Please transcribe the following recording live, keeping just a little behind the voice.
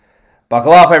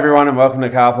Buckle up, everyone, and welcome to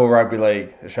Carpool Rugby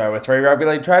League, a show where three rugby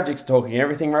league tragics talking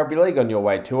everything rugby league on your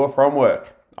way to or from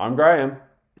work. I'm Graham.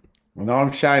 And I'm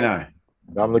Shano.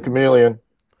 I'm the chameleon.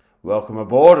 Welcome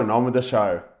aboard and on with the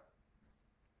show.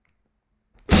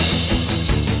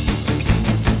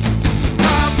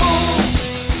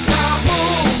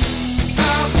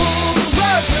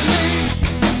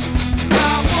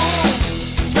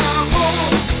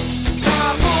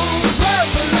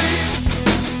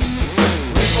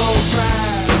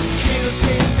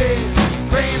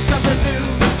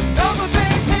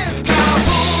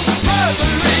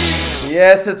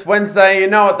 Yes, it's Wednesday. You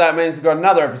know what that means. We've got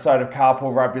another episode of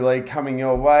Carpool Rugby League coming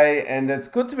your way, and it's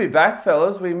good to be back,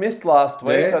 fellas. We missed last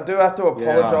week. Yeah. I do have to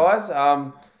apologise.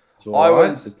 It's all right.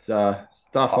 It's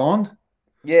stuff on.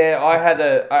 Yeah,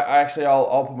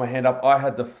 I'll put my hand up. I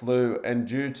had the flu, and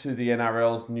due to the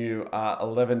NRL's new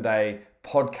 11-day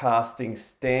podcasting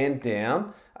stand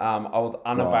down, I was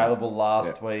unavailable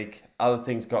last week. Other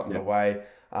things got in the way.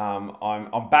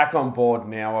 I'm back on board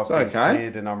now. I've been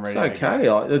cleared and I'm ready. It's okay.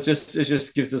 It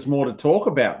just gives us more to talk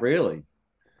about, really.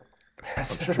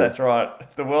 That's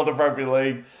right. The world of rugby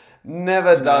league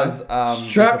never does.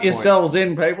 Strap yourselves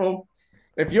in, people.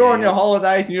 If you're on your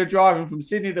holidays and you're driving from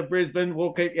Sydney to Brisbane,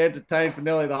 we'll keep you entertained for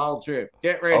nearly the whole trip.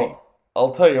 Get ready.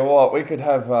 I'll tell you what. We could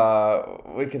have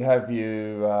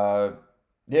you.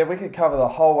 We could cover the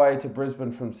whole way to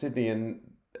Brisbane from Sydney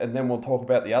and then we'll talk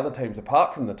about the other teams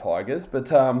apart from the Tigers.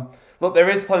 But look, there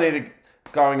is plenty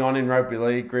going on in rugby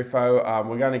league, Griffo.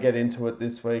 We're going to get into it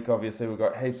this week. Obviously, we've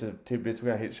got heaps of tidbits. We're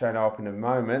going to hit Shane up in a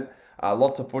moment.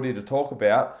 Lots of footy to talk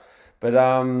about. But,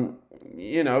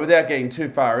 without getting too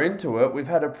far into it, we've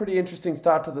had a pretty interesting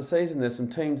start to the season. There's some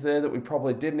teams there that we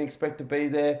probably didn't expect to be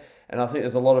there. And I think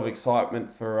there's a lot of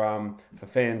excitement for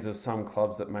fans of some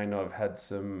clubs that may not have had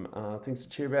some things to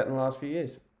cheer about in the last few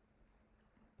years.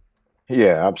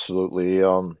 Yeah, absolutely.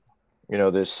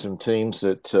 There's some teams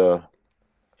that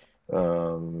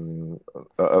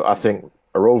I think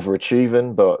are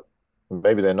overachieving, but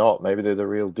maybe they're not. Maybe they're the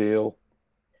real deal.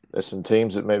 There's some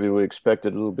teams that maybe we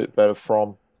expected a little bit better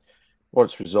from. What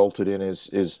it's resulted in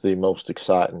is the most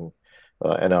exciting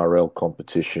NRL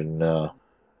competition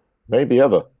maybe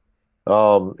ever.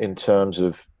 In terms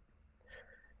of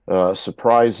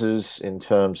surprises, in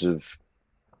terms of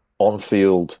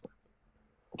on-field,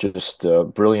 just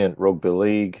brilliant rugby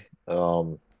league.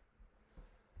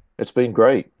 It's been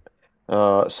great.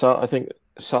 So I think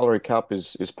salary cap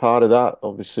is part of that.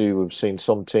 Obviously, we've seen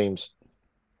some teams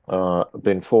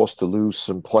been forced to lose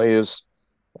some players,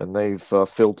 and they've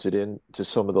filtered in to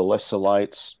some of the lesser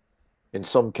lights. In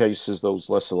some cases, those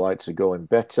lesser lights are going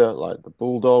better, like the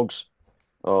Bulldogs.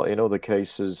 In other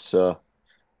cases,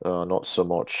 not so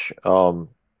much. I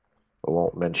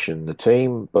won't mention the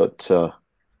team, but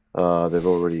they've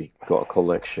already got a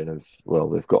collection of,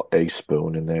 they've got a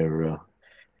spoon and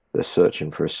they're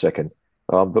searching for a second.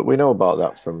 But we know about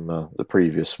that from the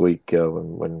previous week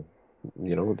when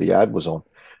the ad was on.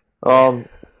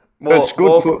 More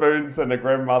spoons than a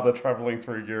grandmother travelling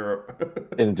through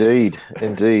Europe. Indeed.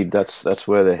 That's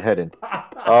where they're heading.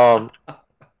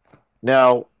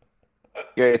 Now,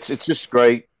 yeah, it's just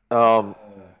great. I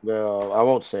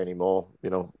won't say any more.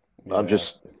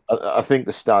 I think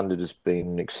the standard has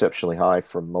been exceptionally high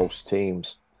from most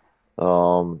teams,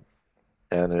 and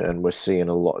we're seeing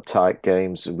a lot of tight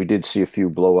games. We did see a few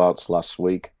blowouts last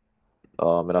week,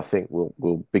 and I think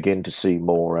we'll begin to see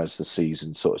more as the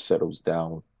season sort of settles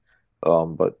down.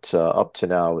 But up to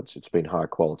now, it's been high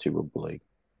quality rugby league.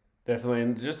 Definitely,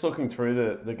 and just looking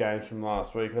through the games from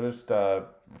last week, I'll just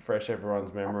refresh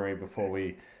everyone's memory before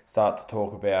we start to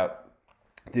talk about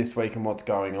this week and what's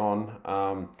going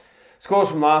on. Scores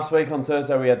from last week on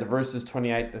Thursday, we had the Roosters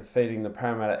 28 defeating the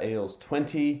Parramatta Eels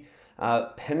 20.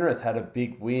 Penrith had a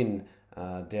big win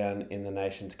down in the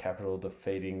nation's capital,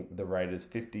 defeating the Raiders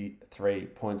 53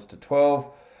 points to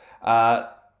 12.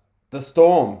 The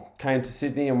Storm came to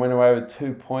Sydney and went away with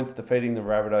 2 points, defeating the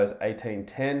Rabbitohs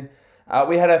 18-10.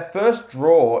 We had our first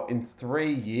draw in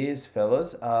 3 years,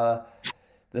 fellas.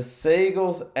 The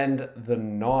Seagulls and the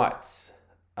Knights.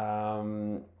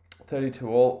 32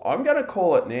 all. I'm going to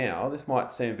call it now. This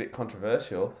might seem a bit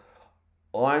controversial.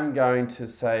 I'm going to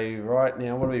say right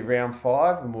now, what are we, round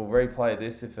 5? And we'll replay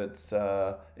this if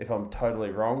I'm totally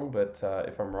wrong. But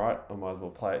if I'm right, I might as well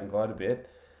play it and gloat a bit.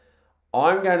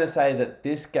 I'm going to say that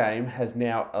this game has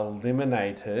now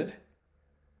eliminated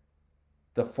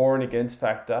the for and against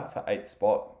factor for 8th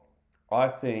spot. I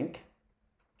think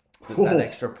that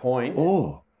extra point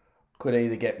could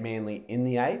either get Manly in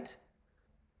the 8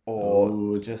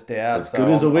 or just out. As good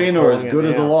as a win or as good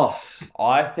as a loss?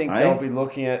 I think they'll be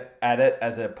looking at it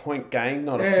as a point gain,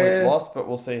 not a point loss, but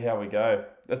we'll see how we go.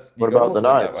 What about the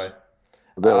Knights?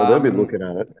 They'll be looking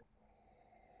at it.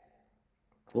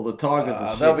 Well, the Tigers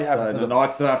are they'll be happy so the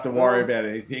Knights don't have to worry about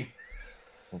anything.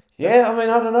 Yeah, I mean,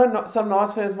 I don't know. Some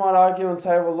Knights fans might argue and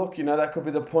say, well, look, that could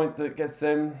be the point that gets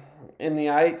them in the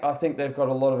 8. I think they've got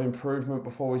a lot of improvement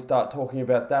before we start talking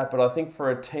about that. But I think for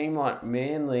a team like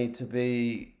Manly to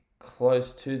be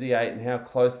close to the 8 and how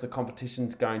close the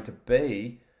competition's going to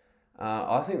be,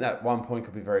 I think that 1 point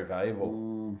could be very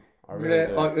valuable. I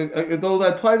really do.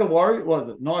 They play the Warriors. What is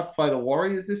it? Knights play the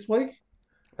Warriors this week.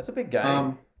 That's a big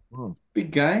game.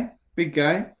 Big game.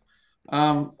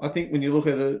 I think when you look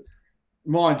at it,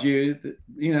 mind you,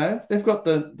 they've got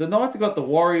the Knights have got the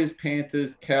Warriors,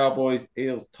 Panthers, Cowboys,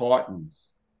 Eels, Titans.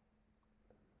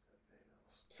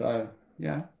 So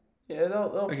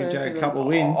they'll fancy a couple of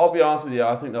wins. I'll be honest with you,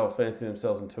 I think they'll fancy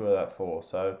themselves in 2 of that 4.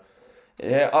 So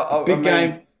big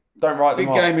game. Don't write them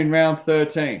off. Big game in round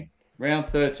 13. Round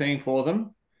 13 for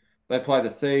them. They play the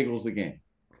Seagulls again.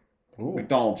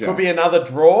 McDonald Jones. Could be another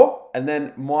draw, and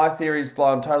then my theory's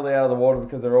blown totally out of the water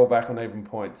because they're all back on even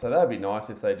points. So that'd be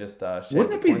nice if they just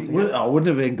wouldn't it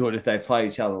have been good if they played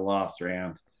each other last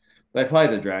round? They played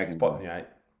the Dragons. Spot in the 8.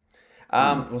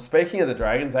 Well, speaking of the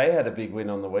Dragons, they had a big win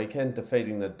on the weekend,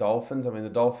 defeating the Dolphins. I mean, the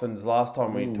Dolphins, last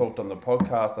time we talked on the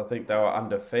podcast, I think they were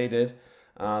undefeated.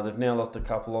 They've now lost a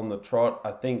couple on the trot.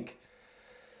 I think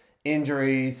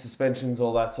injuries, suspensions,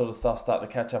 all that sort of stuff starting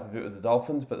to catch up a bit with the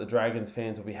Dolphins, but the Dragons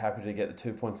fans will be happy to get the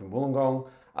 2 points in Wollongong.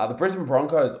 The Brisbane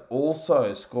Broncos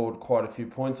also scored quite a few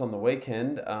points on the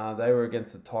weekend. They were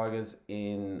against the Tigers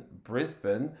in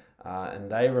Brisbane, and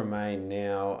they remain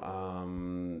now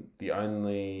the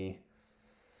only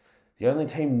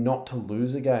team not to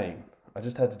lose a game. I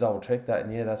just had to double check that,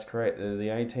 and that's correct. They're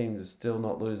the only team to still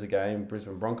not lose a game,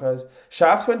 Brisbane Broncos.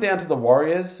 Sharks went down to the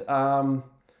Warriors.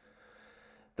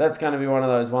 That's going to be one of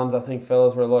those ones, I think,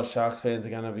 fellas, where a lot of Sharks fans are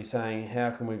going to be saying, how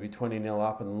can we be 20-0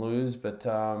 up and lose? But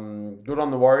good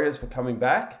on the Warriors for coming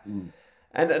back.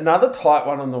 And another tight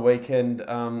one on the weekend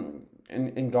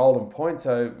in Golden Point.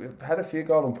 So we've had a few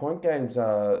Golden Point games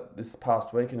this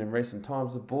past week and in recent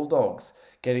times. The Bulldogs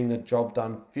getting the job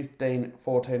done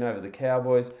 15-14 over the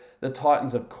Cowboys. The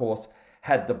Titans, of course,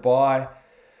 had the bye.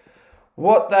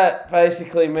 What that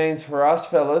basically means for us,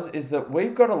 fellas, is that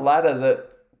we've got a ladder that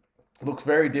looks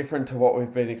very different to what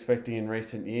we've been expecting in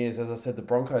recent years. As I said, the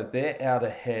Broncos, they're out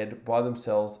ahead by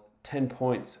themselves, 10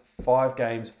 points, 5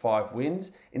 games, 5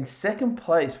 wins. In second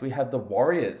place, we have the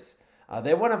Warriors.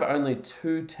 They're one of only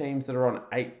 2 teams that are on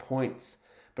 8 points.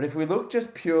 But if we look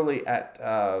just purely at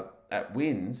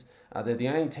wins, they're the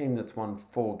only team that's won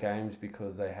 4 games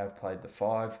because they have played the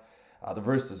 5. The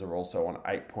Roosters are also on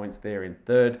 8 points. They're in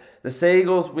third. The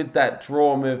Seagulls, with that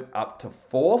draw, move up to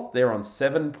 4th. They're on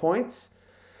 7 points.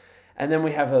 And then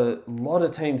we have a lot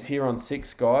of teams here on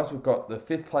 6, guys. We've got the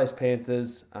 5th place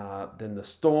Panthers, then the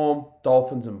Storm,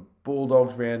 Dolphins and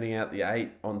Bulldogs rounding out the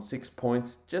 8 on 6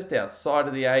 points. Just outside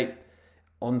of the 8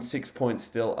 on 6 points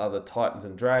still are the Titans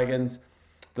and Dragons.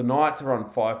 The Knights are on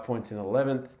 5 points in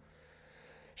 11th.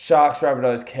 Sharks,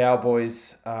 Rabbitohs,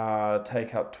 Cowboys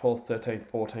take up 12th, 13th,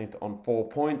 14th on 4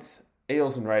 points.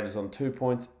 Eels and Raiders on 2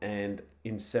 points. And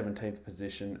in 17th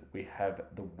position, we have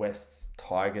the Wests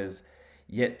Tigers,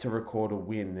 yet to record a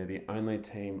win. They're the only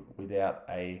team without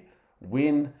a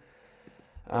win.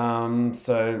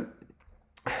 So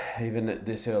even at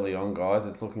this early on, guys,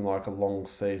 it's looking like a long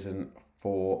season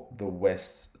for the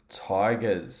Wests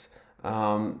Tigers.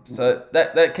 So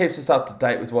that keeps us up to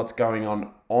date with what's going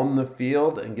on the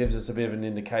field and gives us a bit of an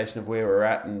indication of where we're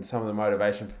at and some of the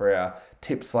motivation for our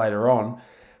tips later on.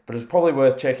 But it's probably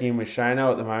worth checking in with Shano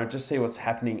at the moment, just see what's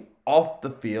happening off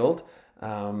the field.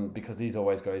 Because he's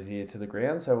always got his ear to the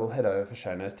ground. So we'll head over for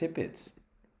Shano's tidbits.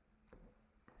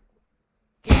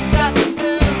 He's got the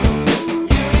news, you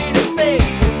need a fix.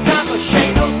 It's time for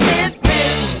Shano's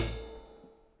tidbits.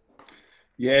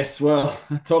 Yes, well,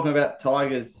 talking about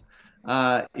Tigers,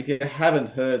 if you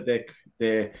haven't heard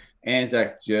their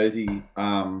Anzac jersey,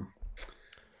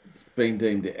 it's been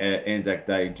deemed Anzac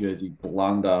Day jersey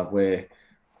blunder, where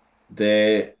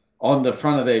they're on the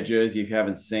front of their jersey, if you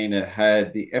haven't seen it,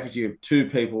 had the effigy of 2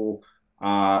 people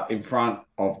in front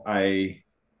of a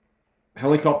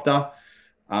helicopter.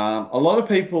 A lot of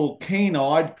people,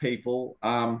 keen-eyed people,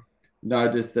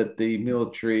 noticed that the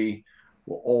military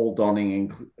were all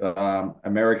donning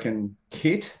American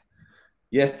kit.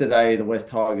 Yesterday, the West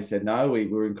Tigers said, no, we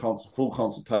were in full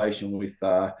consultation with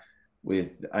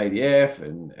with ADF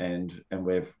and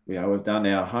we've done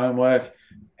our homework.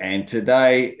 And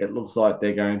today it looks like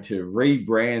they're going to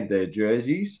rebrand their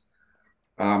jerseys.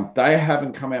 They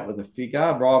haven't come out with a figure.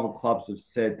 Rival clubs have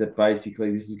said that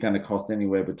basically this is going to cost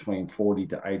anywhere between $40,000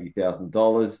 to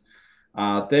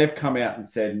 $80,000. They've come out and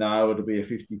said no, it'll be a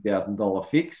 $50,000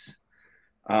 fix.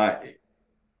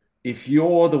 If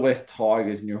you're the West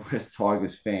Tigers and you're a West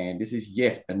Tigers fan, this is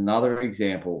yet another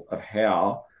example of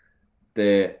how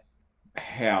their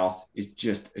house is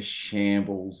just a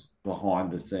shambles behind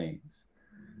the scenes.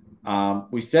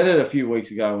 We said it a few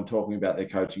weeks ago when talking about their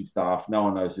coaching staff. No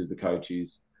one knows who the coach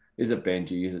is. Is it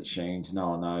Benji? Is it Sheens? No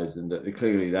one knows. And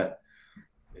clearly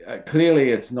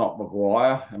it's not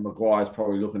Maguire. And Maguire's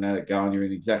probably looking at it going, you're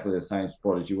in exactly the same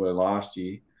spot as you were last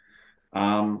year.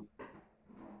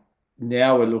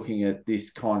 Now we're looking at this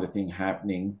kind of thing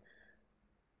happening.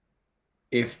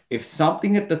 If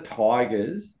something at the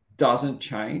Tigers doesn't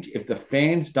change, if the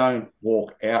fans don't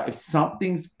walk out, if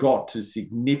something's got to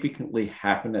significantly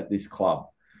happen at this club,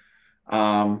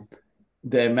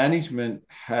 their management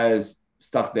has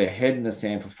stuck their head in the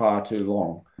sand for far too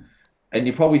long. And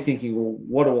you're probably thinking, well,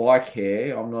 what do I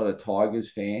care? I'm not a Tigers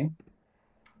fan.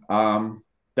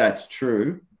 That's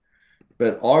true.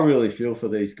 But I really feel for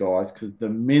these guys because the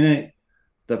minute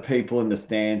the people in the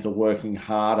stands are working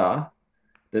harder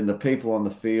than the people on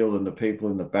the field and the people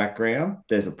in the background,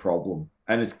 there's a problem.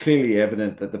 And it's clearly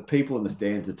evident that the people in the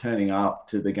stands are turning up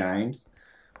to the games.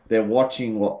 They're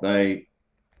watching what they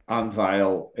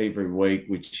unveil every week,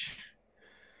 which,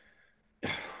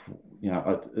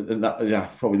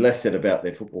 probably less said about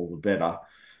their football, the better.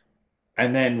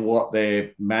 And then what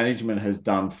their management has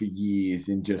done for years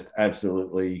in just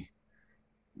absolutely,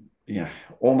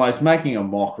 almost making a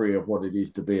mockery of what it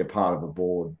is to be a part of a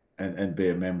board and be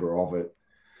a member of it.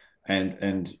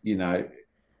 And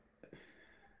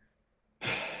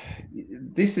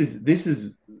this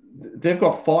is they've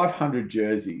got 500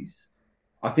 jerseys.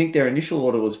 I think their initial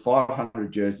order was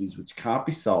 500 jerseys, which can't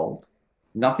be sold.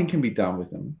 Nothing can be done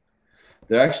with them.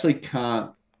 They actually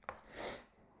can't,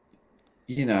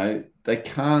 they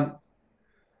can't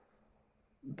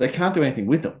do anything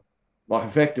with them, like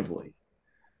effectively.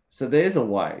 So there's a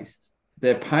waste.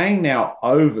 They're paying now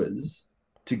overs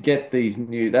to get these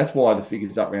new. That's why the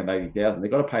figure's up around 80,000. They've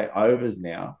got to pay overs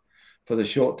now for the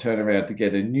short turnaround to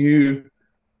get a new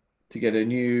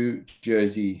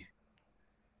jersey.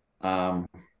 To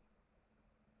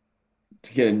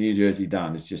get a new jersey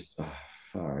done, it's just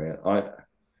far out.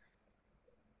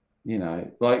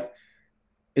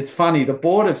 It's funny. The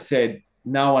board have said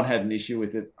no one had an issue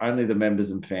with it, only the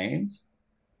members and fans.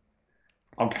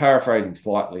 I'm paraphrasing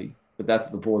slightly, but that's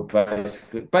what the board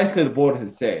basically the board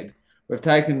has said. We've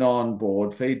taken on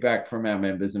board feedback from our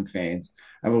members and fans,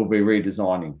 and we'll be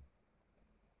redesigning.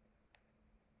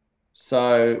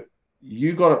 So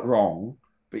you got it wrong,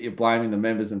 but you're blaming the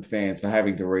members and fans for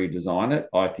having to redesign it.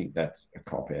 I think that's a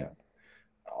cop-out.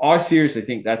 I seriously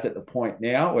think that's at the point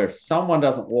now where if someone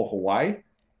doesn't walk away,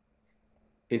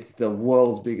 it's the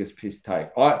world's biggest piss take.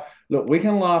 Look, we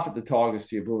can laugh at the Tigers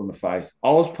to your blue in the face.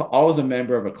 I was a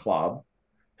member of a club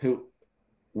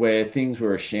where things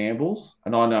were a shambles,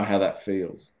 and I know how that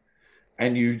feels.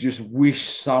 And you just wish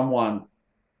someone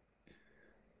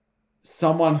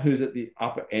who's at the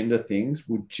upper end of things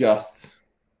would just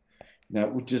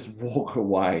walk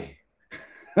away.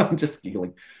 I'm just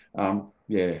giggling.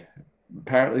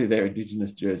 Apparently their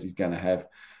Indigenous jersey is going to have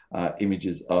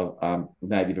images of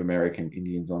Native American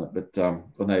Indians on it, or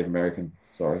Native Americans,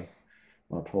 sorry.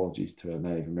 My apologies to our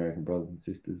Native American brothers and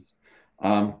sisters.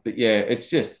 It's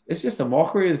just a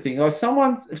mockery of the thing. If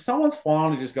someone's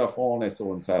finally just got to fall on their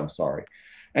sword and say, I'm sorry.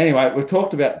 Anyway, we've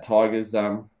talked about the Tigers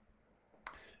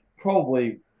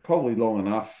probably long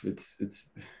enough. It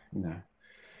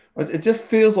just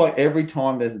feels like every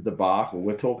time there's a debacle,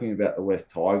 we're talking about the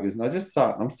West Tigers, and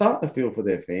I'm starting to feel for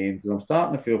their fans, and I'm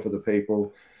starting to feel for the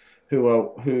people who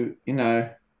are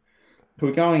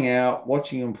going out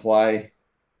watching them play.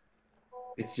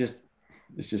 It's just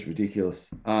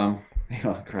ridiculous.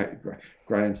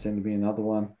 Graham sending me another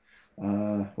one.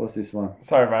 What's this one?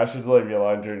 Sorry, mate, I should leave you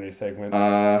alone during your segment.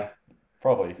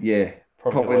 Probably. Yeah.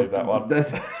 Probably leave that one.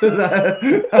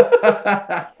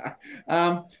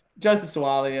 Joseph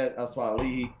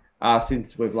Swalihi,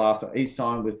 since we've last, he's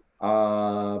signed with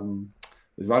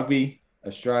Rugby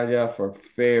Australia for a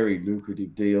very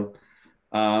lucrative deal.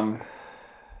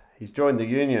 He's joined the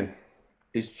union.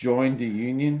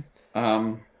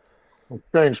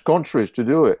 Changed countries to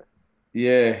do it.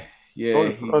 Yeah.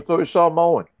 I thought it was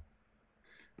Samoan.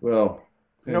 Well,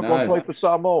 you're not going to play for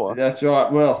Samoa. That's right.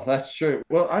 Well, that's true.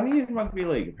 Well, only in rugby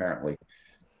league apparently.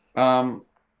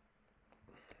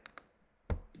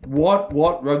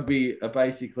 what rugby are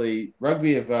basically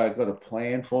rugby have got a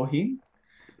plan for him.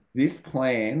 This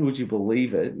plan, would you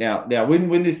believe it? Now,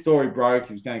 when this story broke,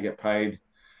 he was going to get paid.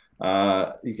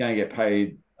 He's going to get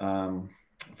paid. I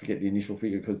forget the initial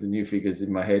figure because the new figure's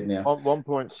in my head now.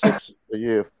 1.6 a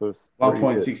year for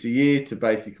 1.6 a year to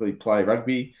basically play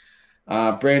rugby.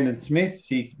 Brandon Smith,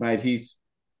 he made his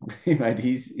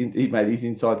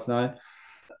insights known,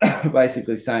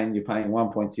 basically saying you're paying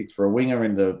 1.6 for a winger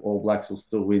and the All Blacks will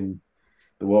still win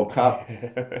the World Cup,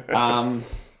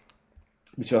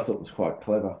 which I thought was quite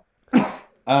clever.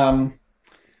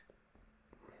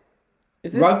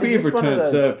 Rugby have returned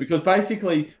serve because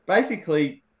basically,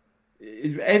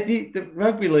 at the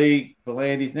rugby league, the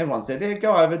Landis, and everyone said, "Yeah,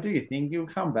 go over, do your thing, you'll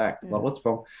come back." Yeah. Like, what's the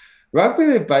problem? Rugby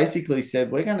have basically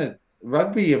said,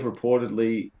 Rugby have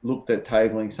reportedly looked at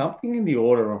tabling something in the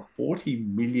order of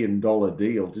 $40 million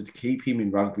deal to keep him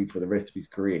in rugby for the rest of his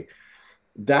career.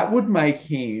 That would make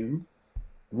him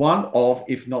one of,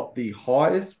 if not the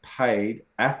highest paid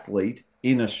athlete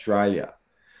in Australia.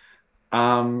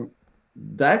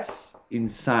 That's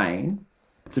insane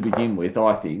to begin with,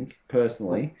 I think,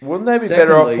 personally. Wouldn't they be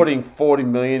better off putting $40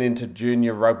 million into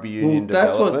junior rugby union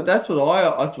development? That's what I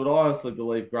honestly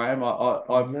believe, Graham.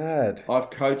 I've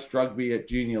coached rugby at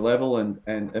junior level and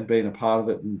been a part of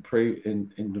it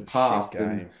in the past,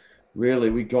 and really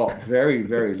we got very,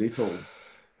 very little.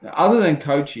 Now, other than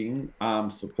coaching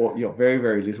support, you got very,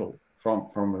 very little from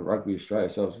Rugby Australia.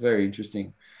 So it's very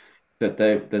interesting that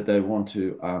they want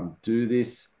to do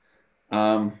this.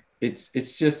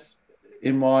 It's just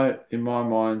in my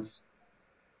minds,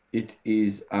 it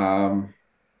is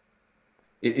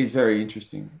very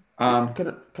interesting.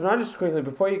 Can I just quickly,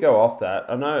 before you go off that,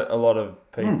 I know a lot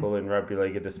of people in rugby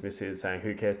league are dismissive and saying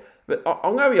who cares, but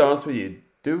I'm going to be honest with you.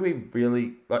 Do we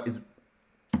really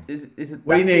is it that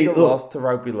big a loss to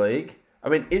rugby league? I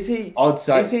mean, is he? I'd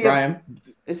say, Graham,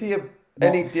 is he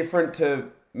any different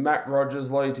to Matt Rogers,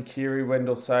 Lottie Takiri,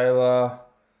 Wendell Saylor?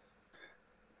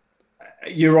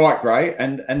 You're right, Gray,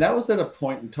 and that was at a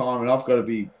point in time, and I've got to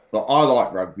be. I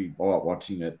like rugby. I like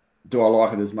watching it. Do I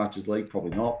like it as much as league?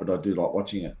 Probably not, but I do like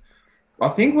watching it. I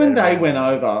think when they went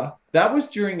over, that was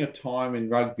during a time in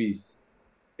rugby's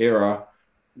era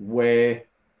where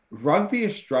Rugby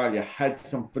Australia had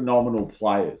some phenomenal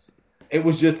players. It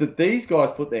was just that these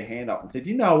guys put their hand up and said,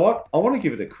 you know what? I want to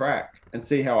give it a crack and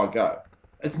see how I go.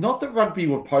 It's not that rugby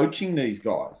were poaching these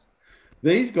guys.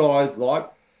 These guys like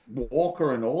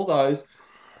Walker and all those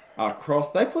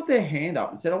they put their hand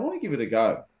up and said, I want to give it a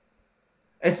go.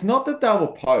 It's not that they were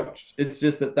poached. It's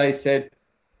just that they said,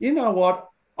 you know what?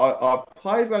 I've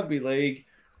played rugby league.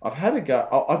 I've had a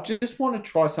go. I just want to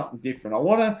try something different. I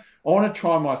want to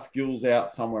try my skills out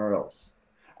somewhere else.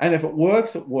 And if it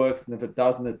works, it works. And if it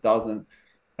doesn't, it doesn't.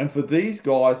 And for these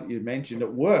guys that you mentioned,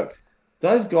 it worked.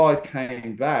 Those guys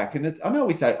came back. And I know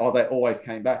we say, they always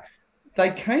came back.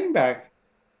 They came back,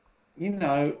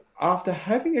 after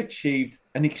having achieved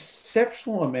an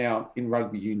exceptional amount in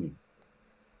rugby union.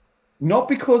 Not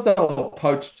because they were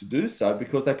poached to do so,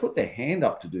 because they put their hand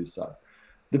up to do so.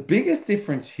 The biggest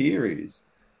difference here is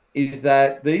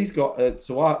that these guys,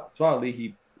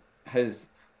 Suaalii has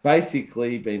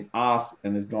basically been asked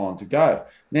and has gone to go.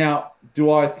 Now,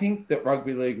 do I think that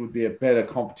rugby league would be a better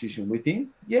competition with him?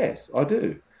 Yes, I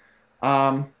do.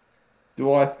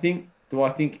 Do I think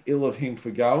ill of him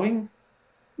for going?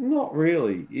 Not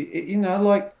really.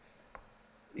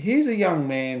 Here's a young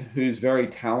man who's very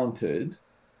talented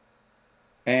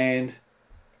and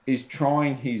is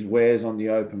trying his wares on the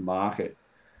open market.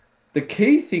 The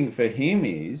key thing for him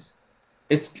is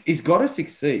he's got to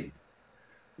succeed.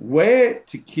 Where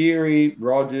Takiri,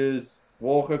 Rogers,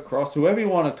 Walker, Cross, whoever you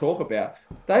want to talk about,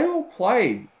 they all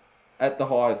played at the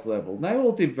highest level. They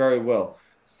all did very well.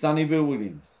 Sonny Bill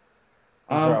Williams.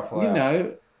 Israel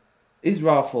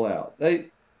Folau.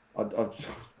 I'm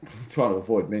trying to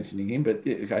avoid mentioning him, but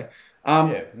yeah, okay.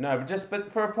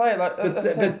 But for a player like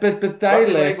that, but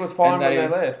they left. Was fine when they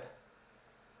left.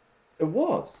 It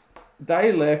was.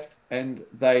 They left and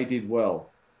they did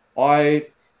well.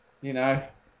 Would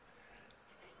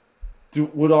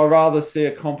I rather see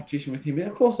a competition with him?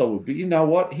 Of course I would. But you know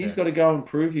what? He's got to go and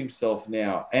prove himself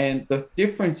now. And the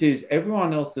difference is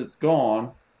everyone else that's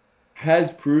gone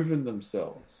has proven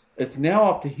themselves. It's now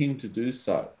up to him to do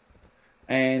so.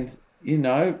 And,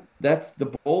 that's the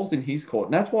ball's in his court.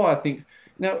 And that's why I think,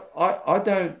 I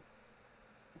don't,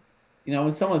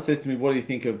 when someone says to me, what do you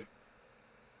think of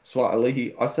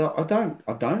Suaalii? I say, I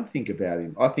don't think about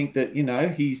him. I think that,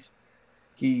 he's,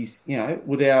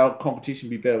 would our competition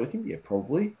be better with him? Yeah,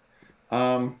 probably.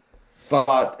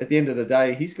 But at the end of the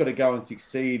day, he's got to go and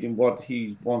succeed in what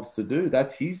he wants to do.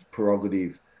 That's his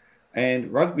prerogative.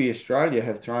 And Rugby Australia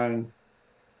have thrown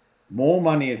more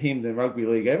money at him than Rugby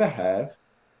League ever have.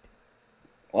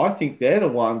 I think they're the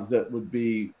ones that would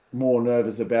be more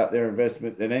nervous about their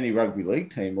investment than any rugby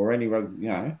league team or any rugby,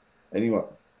 anyone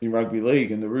in rugby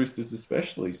league, and the Roosters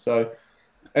especially. So,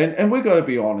 and we've got to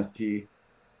be honest here.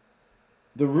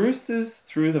 The Roosters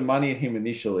threw the money at him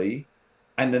initially,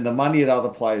 and then the money at other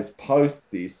players post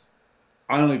this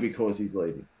only because he's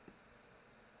leaving.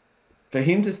 For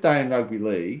him to stay in rugby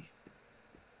league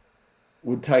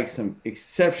would take some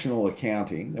exceptional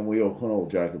accounting, and we can all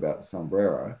joke about the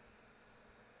sombrero,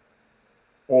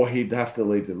 or he'd have to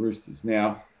leave the Roosters.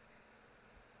 Now,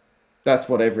 that's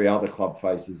what every other club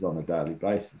faces on a daily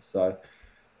basis. So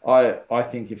I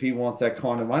think if he wants that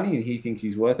kind of money and he thinks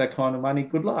he's worth that kind of money,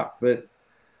 good luck. But,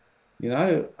 you're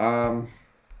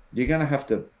going to have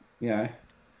to, you're going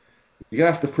to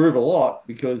have to prove a lot,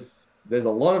 because there's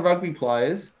a lot of rugby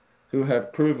players who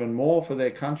have proven more for their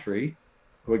country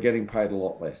who are getting paid a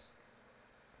lot less.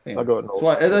 Anyway,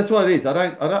 that's what it is.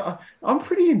 I'm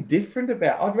pretty indifferent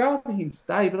about it. I'd rather him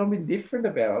stay, but I'm indifferent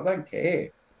about it. I don't care.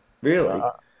 Really.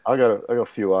 I got a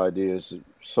few ideas.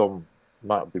 Some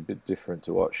might be a bit different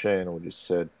to what Shane just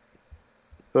said.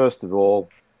 First of all,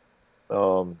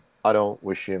 I don't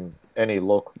wish him any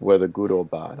luck, whether good or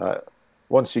bad.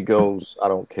 Once he goes, I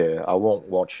don't care. I won't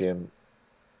watch him.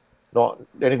 Not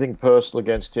anything personal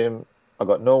against him. I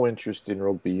got no interest in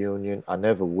rugby union. I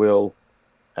never will.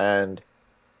 And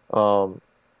I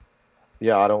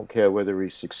don't care whether he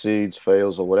succeeds,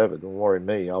 fails, or whatever. Don't worry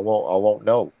me. I won't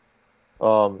know.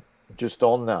 Just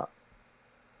on that,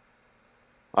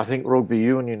 I think rugby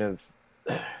union have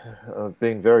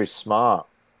been very smart.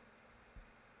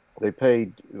 They're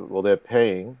paying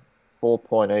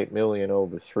 4.8 million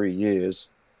over 3 years.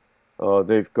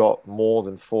 They've got more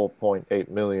than 4.8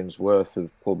 million's worth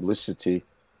of publicity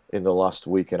in the last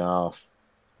week and a half.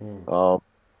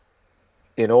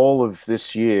 In all of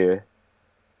this year,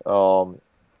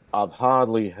 I've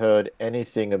hardly heard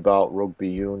anything about rugby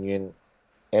union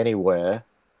anywhere.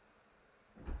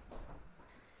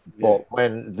 But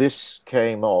when this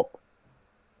came up,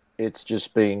 it's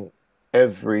just been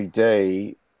every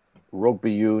day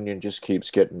rugby union just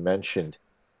keeps getting mentioned.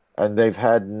 And they've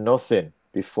had nothing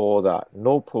before that,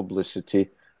 no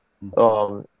publicity.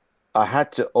 I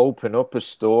had to open up a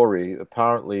story.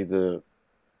 Apparently, the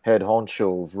head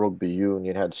honcho of rugby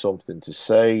union had something to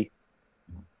say.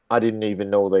 I didn't even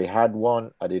know they had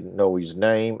one. I didn't know his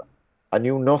name. I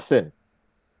knew nothing.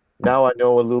 Now I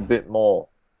know a little bit more.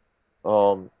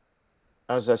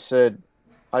 As I said,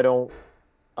 I don't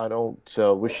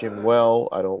wish him well.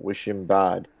 I don't wish him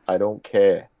bad. I don't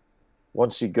care.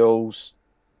 Once he goes,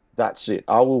 that's it.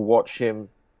 I will watch him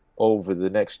over the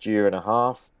next year and a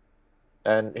half,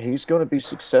 and he's going to be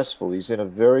successful. He's in a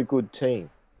very good team.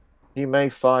 He may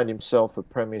find himself a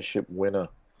premiership winner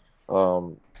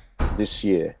this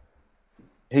year.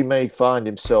 He may find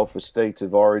himself a state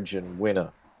of origin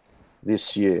winner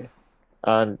this year.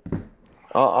 And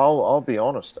I'll be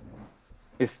honest.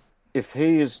 If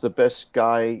he is the best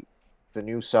guy for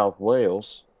New South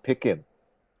Wales, pick him.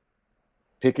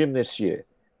 Pick him this year.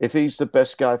 If he's the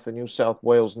best guy for New South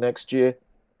Wales next year,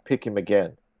 pick him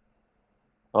again.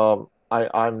 I'm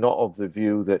not of the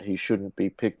view that he shouldn't be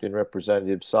picked in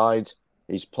representative sides.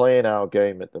 He's playing our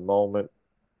game at the moment,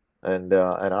 and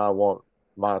I want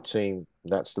my team,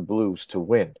 that's the Blues, to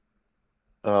win.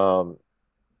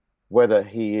 Whether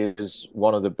he is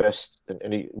one of the best,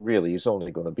 and he's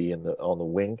only going to be on the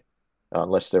wing,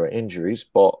 unless there are injuries.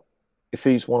 But if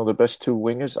he's one of the best two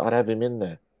wingers, I'd have him in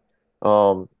there.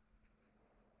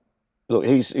 Look,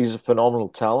 he's a phenomenal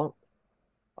talent.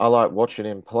 I like watching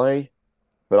him play,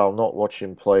 but I'll not watch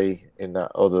him play in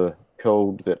that other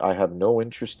code that I have no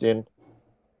interest in.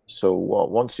 So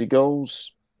once he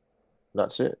goes,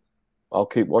 that's it. I'll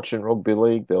keep watching rugby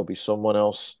league. There'll be someone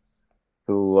else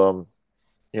who'll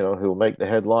make the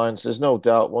headlines. There's no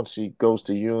doubt once he goes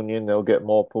to Union, they'll get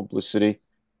more publicity,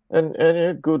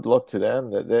 and good luck to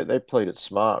them. They played it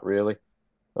smart, really.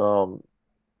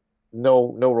 No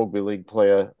rugby league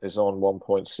player is on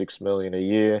 1.6 million a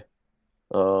year.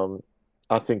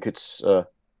 I think it's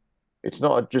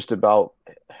not just about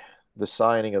the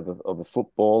signing of a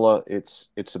footballer.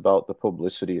 It's about the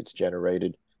publicity it's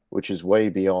generated, which is way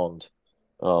beyond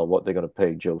what they're going to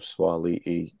pay Joe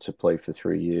Swaliti to play for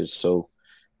 3 years. So,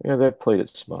 they've played it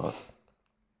smart.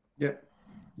 Yeah,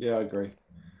 I agree.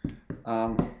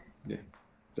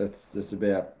 That's just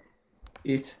about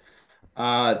it.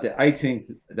 The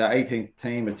 18th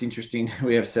team. It's interesting.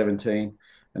 We have 17,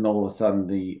 and all of a sudden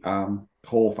the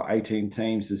call for 18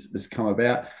 teams has come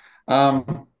about.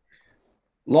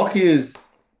 Lockyer's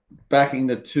backing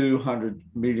the $200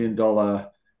 million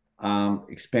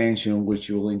expansion, which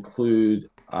will include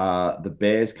the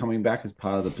Bears coming back as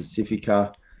part of the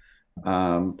Pacifica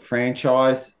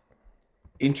franchise.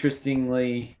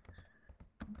 Interestingly,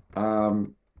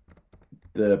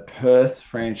 the Perth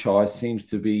franchise seems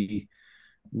to be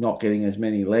not getting as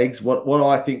many legs. What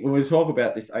I think when we talk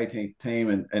about this 18th team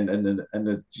and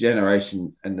the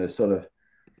generation and the sort of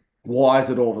why is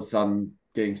it all of a sudden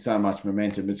getting so much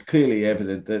momentum, it's clearly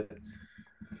evident that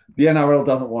the NRL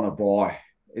doesn't want to buy.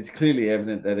 It's clearly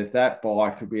evident that if that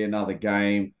buy could be another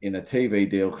game in a TV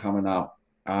deal coming up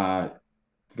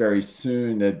very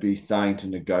soon, they'd be starting to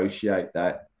negotiate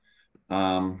that.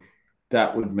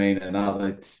 That would mean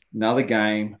another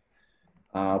game.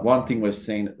 One thing we've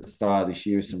seen at the start of this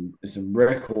year is some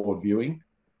record viewing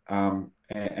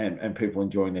and people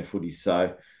enjoying their footy.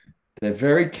 So they're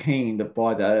very keen that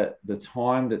by the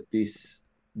time that this,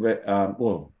 they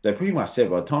pretty much said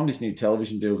by the time this new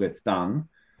television deal gets done,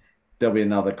 there'll be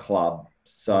another club.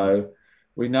 So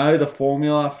we know the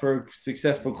formula for a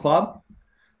successful club.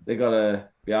 They've got to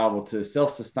be able to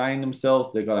self-sustain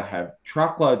themselves. They've got to have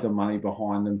truckloads of money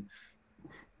behind them.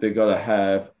 They've got to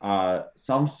have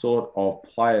some sort of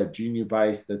player junior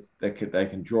base that they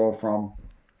can draw from.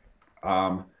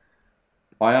 I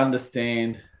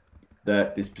understand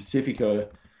that this Pacifica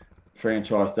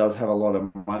franchise does have a lot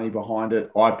of money behind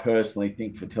it. I personally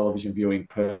think for television viewing,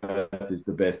 Perth is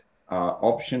the best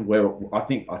option. Where I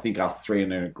think us three are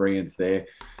in agreement there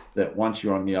that once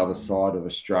you're on the other side of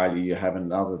Australia, you have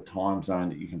another time zone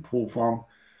that you can pull from.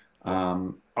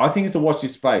 I think it's a watch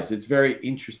this space. It's very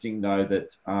interesting though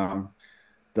that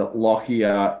that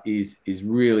Lockyer is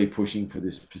really pushing for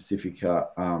this Pacifica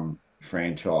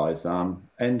franchise.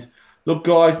 And look,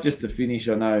 guys, just to finish,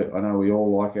 I know we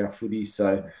all like our footy,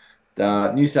 so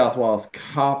the New South Wales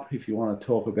Cup, if you want to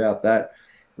talk about that,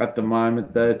 at the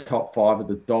moment the top five are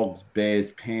the Dogs,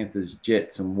 Bears, Panthers,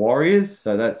 Jets, and Warriors.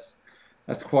 So that's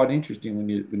quite interesting when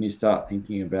you start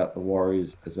thinking about the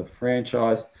Warriors as a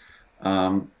franchise.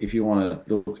 If you want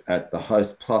to look at the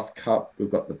Host Plus Cup, we've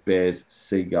got the Bears,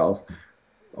 Seagulls.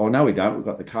 Oh, no, we don't. We've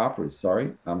got the Carpers,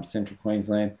 sorry, Central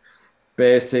Queensland.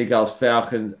 Bears, Seagulls,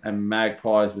 Falcons, and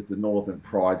Magpies with the Northern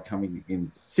Pride coming in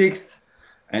sixth.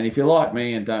 And if you're like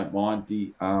me and don't mind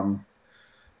the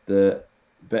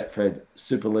Betfred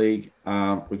Super League,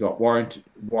 we've got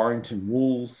Warrington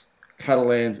Wolves,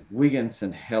 Catalans, Wigan,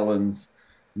 St Helens.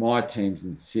 My team's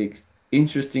in sixth.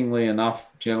 Interestingly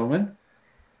enough, gentlemen,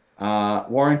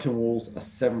 Warrington Wolves are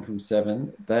 7 from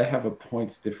 7. They have a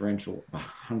points differential of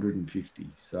 150.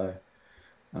 So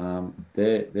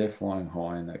they're flying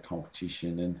high in that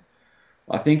competition. And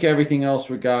I think everything else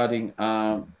regarding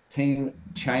team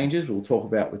changes we'll talk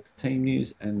about with the team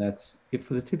news, and that's it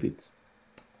for the tidbits.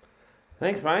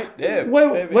 Thanks, mate. Yeah.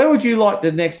 Where would you like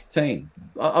the next team?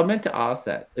 I meant to ask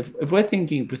that. If we're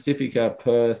thinking Pacifica,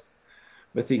 Perth,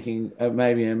 we're thinking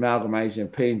maybe an amalgamation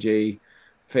of PNG,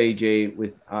 Fiji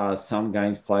with some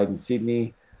games played in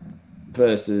Sydney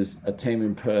versus a team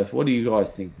in Perth. What do you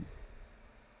guys think?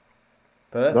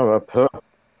 Perth? No,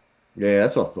 Perth. Yeah,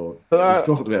 that's what I thought. We've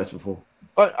talked about this before.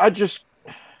 I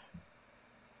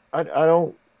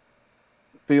don't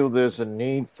feel there's a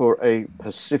need for a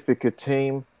Pacifica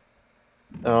team.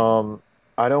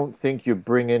 I don't think you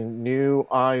bring in new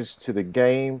eyes to the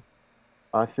game.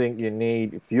 I think you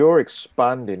need, if you're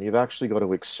expanding, you've actually got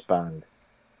to expand.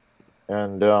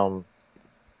 And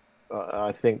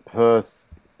I think Perth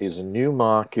is a new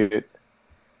market.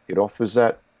 It offers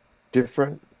that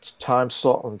different time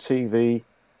slot on TV.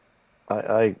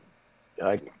 I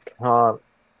can't,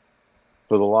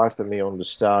 for the life of me,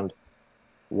 understand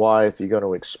why, if you're going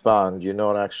to expand, you're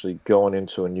not actually going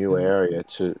into a new area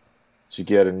to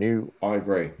get a new. I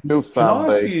agree. New fan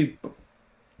base. Can I ask you?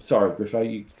 Sorry, before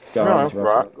you go. No,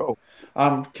 right. Go.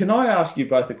 Can I ask you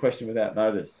both a question without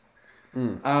notice?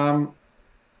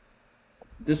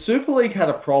 The Super League had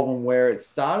a problem where it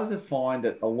started to find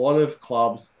that a lot of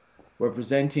clubs were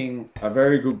presenting a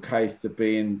very good case to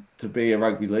be a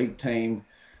rugby league team.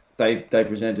 They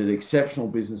presented exceptional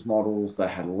business models. They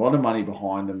had a lot of money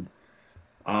behind them.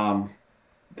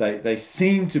 They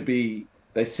seem to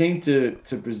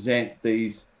present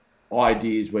these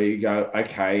ideas where you go,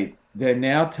 okay, they're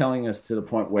now telling us to the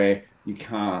point where you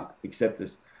can't accept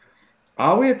this.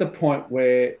 Are we at the point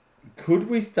where could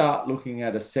we start looking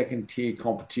at a second tier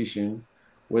competition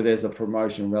where there's a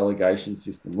promotion relegation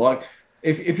system? Like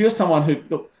if you're someone who,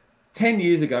 look, 10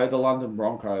 years ago, the London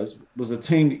Broncos was a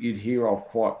team that you'd hear of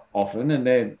quite often, and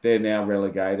they're now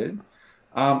relegated.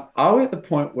 Are we at the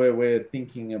point where we're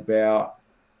thinking about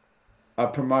a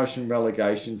promotion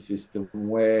relegation system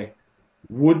where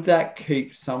would that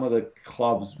keep some of the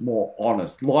clubs more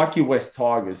honest, like your West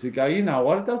Tigers, who go, you know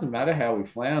what, it doesn't matter how we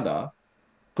flounder,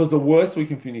 because the worst we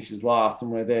can finish is last, and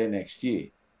we're there next year.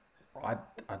 I,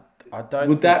 I don't.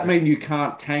 Would that mean you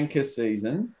can't tank a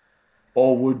season,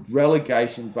 or would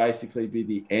relegation basically be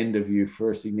the end of you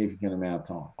for a significant amount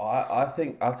of time? I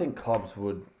think clubs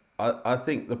would. I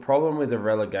think the problem with the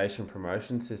relegation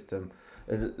promotion system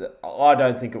is that I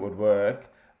don't think it would work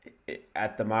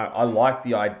at the moment. I like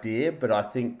the idea, but I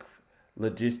think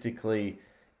logistically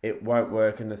it won't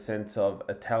work in the sense of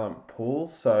a talent pool.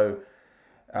 So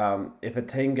if a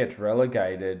team gets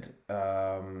relegated,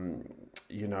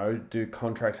 do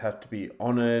contracts have to be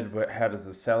honoured? How does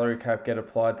the salary cap get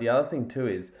applied? The other thing too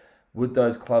is, would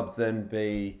those clubs then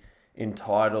be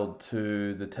entitled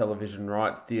to the television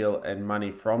rights deal and money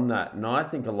from that? And I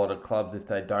think a lot of clubs, if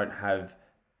they don't have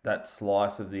that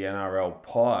slice of the NRL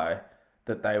pie,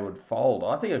 that they would fold.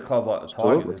 I think a club like the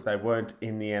Tigers, if they weren't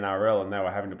in the NRL and they were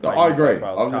having to play New South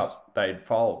Wales Cup, they'd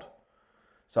fold.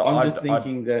 So I'm just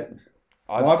thinking that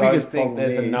I don't think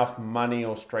there's enough money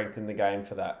or strength in the game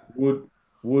for that. Would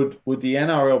the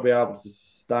NRL be able to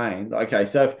sustain? Okay,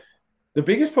 so the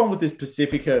biggest problem with this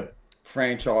Pacifica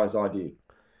franchise idea,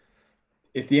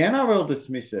 if the NRL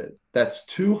dismiss it, that's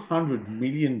 $200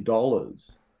 million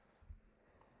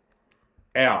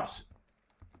out.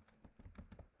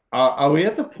 Are we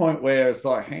at the point where it's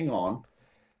like, hang on,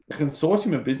 a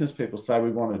consortium of business people say we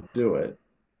want to do it?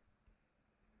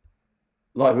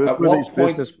 Like, who at are what these point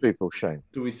business people, Shane?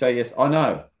 do we say yes? I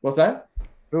know. What's that?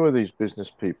 Who are these business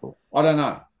people? I don't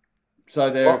know. So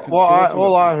they're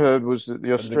all I heard was that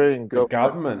the Australian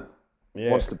government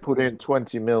wants to put in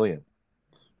 20 million.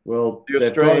 Well, the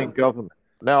Australian government.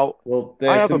 Now,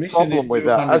 I have a problem with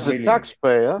that as a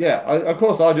taxpayer. Yeah, of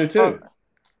course I do too.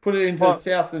 Put it into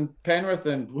South and Penrith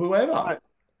and whoever.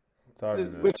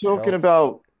 We're talking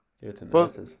about. Give it to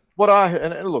nurses.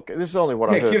 And look, this is only what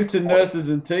I heard. Give it to nurses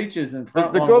and teachers and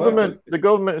the government. The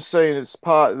government is saying it's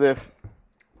part of their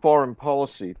foreign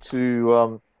policy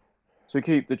to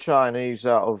keep the Chinese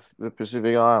out of the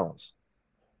Pacific Islands.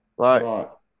 Right.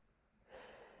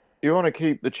 You want to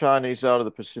keep the Chinese out of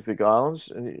the Pacific Islands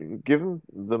and you give them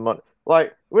the money.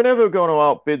 Like, we're never going to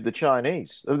outbid the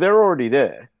Chinese. They're already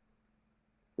there.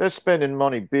 They're spending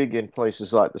money big in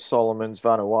places like the Solomons,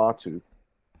 Vanuatu.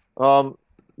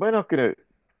 We're not going to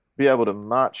be able to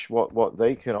match what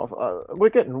they can offer. We're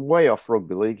getting way off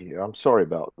rugby league here. I'm sorry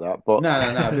about that, but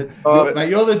no. But, mate,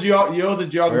 you're the geography.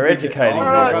 We're educating.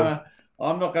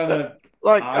 I'm not going to.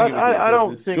 Like, I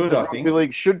don't think the rugby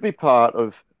league should be part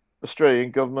of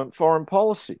Australian government foreign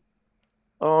policy.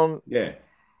 Yeah.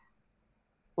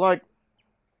 Like,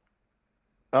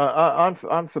 I'm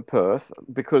for Perth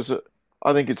because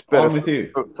I think it's better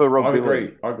for rugby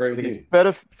league. I agree with you. It's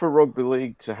better for rugby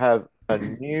league to have a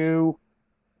new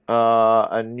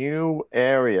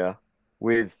area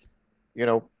with,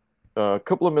 a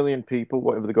couple of million people,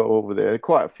 whatever they got over there,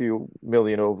 quite a few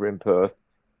million over in Perth.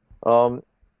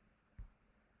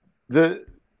 The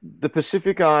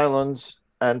Pacific Islands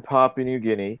and Papua New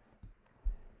Guinea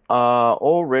are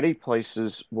already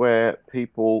places where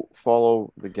people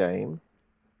follow the game.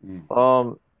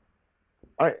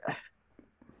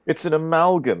 It's an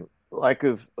amalgam, like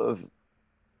if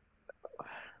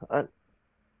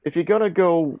you're gonna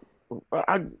go,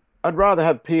 I'd rather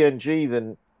have PNG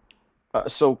than a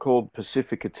so-called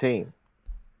Pacifica team.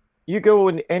 You go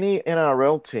in any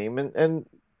NRL team, and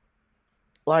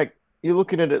like, you're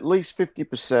looking at least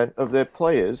 50% of their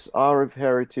players are of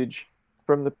heritage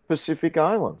from the Pacific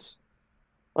Islands.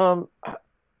 You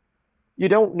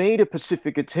don't need a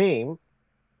Pacifica team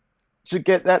to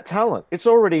get that talent. It's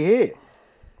already here.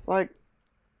 Like,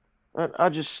 does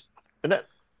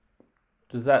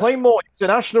that play more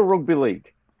international rugby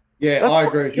league? Yeah, that's I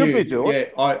agree with you. Yeah,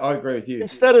 I agree with you.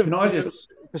 Instead of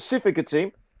Pacifica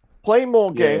team, play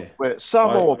more games where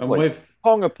Samoa plays,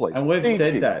 Tonga plays, and we've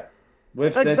said that.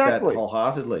 We've said that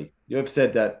wholeheartedly. You've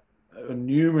said that on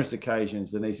numerous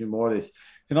occasions. There needs to be more of this.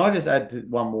 Can I just add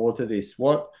one more to this?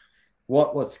 What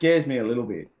scares me a little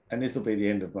bit, and this will be the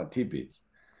end of my tidbits,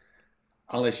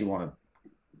 unless you want to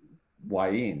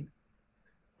weigh in.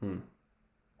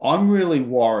 I'm really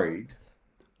worried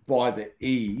by the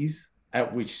ease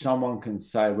at which someone can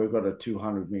say we've got a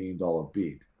 $200 million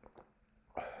bid.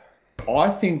 I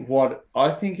think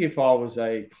if I was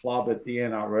a club at the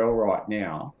NRL right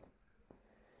now,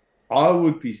 I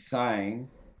would be saying,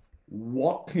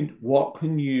 what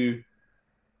can you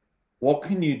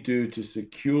do to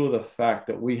secure the fact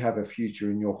that we have a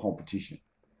future in your competition?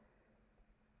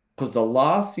 Because the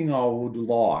last thing I would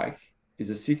like is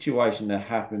a situation that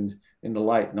happened in the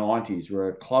late 90s where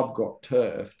a club got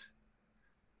turfed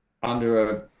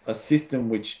under a system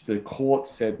which the court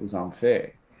said was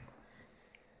unfair.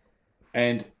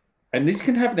 And this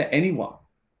can happen to anyone.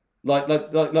 Like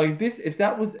if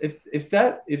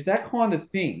that kind of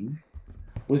thing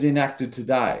was enacted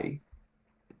today,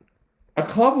 a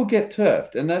club will get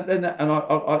turfed. And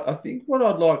I think what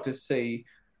I'd like to see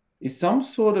is some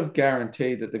sort of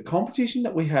guarantee that the competition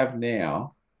that we have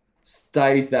now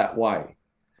stays that way.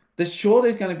 Sure,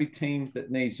 there's going to be teams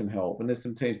that need some help, and there's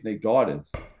some teams that need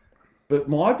guidance. But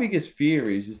my biggest fear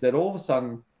is that all of a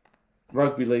sudden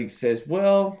rugby league says,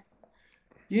 well,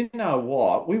 you know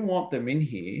what, we want them in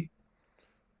here,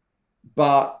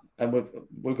 and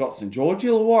we've got St. George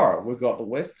Illawarra, we've got the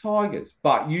West Tigers,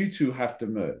 but you two have to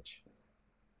merge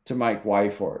to make way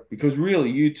for it, because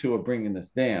really you two are bringing us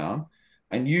down,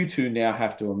 and you two now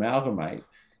have to amalgamate.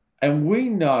 And we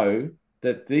know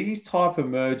that these type of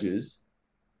mergers,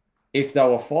 if they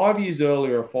were 5 years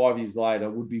earlier or 5 years later,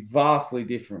 would be vastly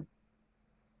different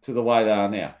to the way they are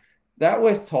now. That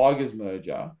West Tigers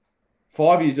merger,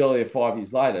 5 years earlier, 5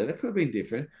 years later, that could have been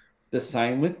different. The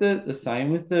same with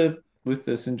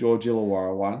the St. George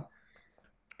Illawarra one.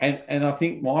 And I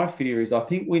think my fear is, I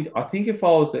think if I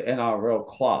was the NRL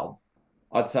club,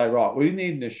 I'd say, right, we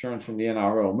need an assurance from the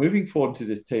NRL moving forward to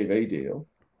this TV deal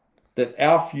that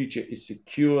our future is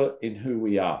secure in who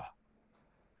we are.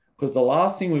 Because the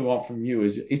last thing we want from you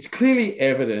is, it's clearly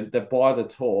evident that by the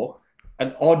talk,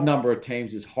 an odd number of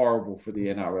teams is horrible for the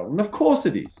NRL. And of course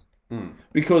it is.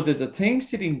 Because there's a team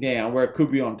sitting down where it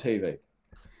could be on TV.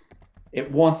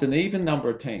 It wants an even number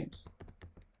of teams.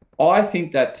 I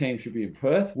think that team should be in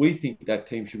Perth. We think that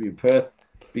team should be in Perth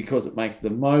because it makes the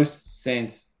most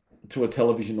sense to a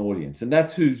television audience. And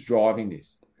that's who's driving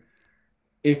this.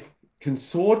 If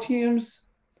consortiums,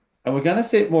 and we're going to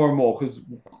see it more and more, because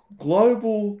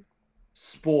global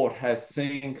sport has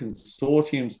seen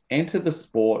consortiums enter the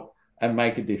sport and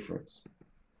make a difference.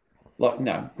 Like,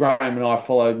 no, Graham and I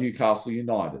follow Newcastle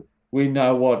United. We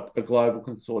know what a global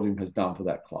consortium has done for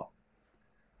that club.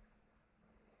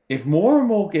 If more and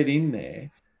more get in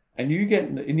there, and you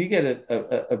get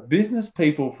a business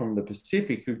people from the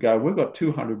Pacific who go, we've got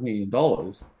 $200 million,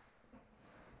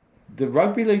 the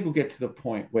rugby league will get to the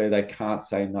point where they can't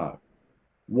say no.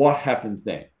 What happens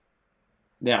then?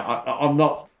 Now, I'm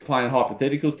not playing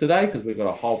hypotheticals today because we've got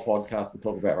a whole podcast to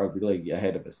talk about rugby league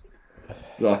ahead of us.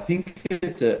 But I think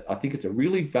it's a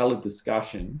really valid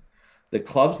discussion that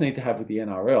clubs need to have with the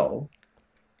NRL.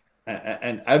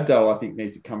 And Abdo, I think,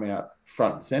 needs to come out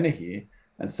front and centre here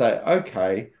and say,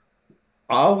 okay,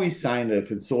 are we saying that a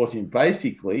consortium,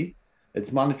 basically,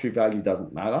 its monetary value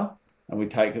doesn't matter, and we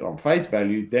take it on face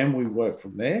value, then we work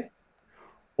from there?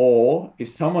 Or if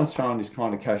someone's throwing this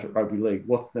kind of cash at rugby league,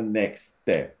 what's the next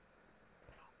step?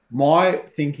 My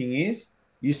thinking is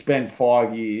you spend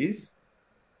 5 years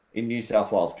in New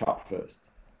South Wales Cup first.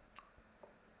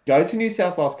 Go to New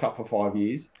South Wales Cup for 5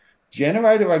 years,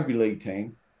 generate a rugby league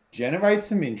team, generate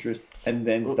some interest, and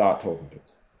then start talking to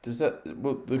us. Does that...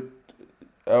 Well,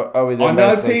 are we then I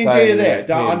know basically PNG are saying there.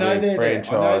 that I know PNG they're there. I know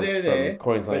franchise they're from there.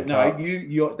 Queensland But Cup? no,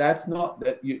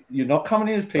 you're not coming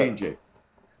in as PNG.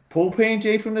 Pull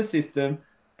PNG from the system,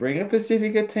 bring a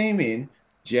Pacifica team in,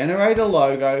 generate a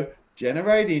logo,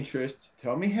 generate interest,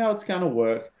 tell me how it's going to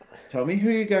work, tell me who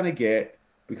you're going to get,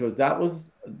 because that was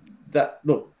that.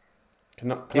 Look,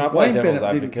 can I play devil's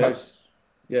advocate?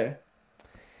 Yeah,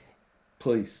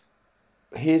 please.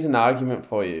 Here's an argument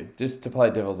for you, just to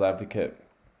play devil's advocate.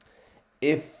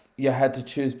 If you had to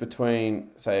choose between,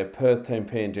 say, a Perth team,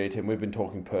 PNG team, we've been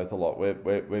talking Perth a lot.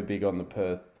 We're big on the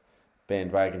Perth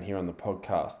bandwagon here on the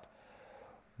podcast.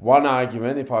 One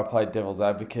argument, if I play devil's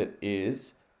advocate,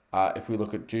 is if we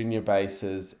look at junior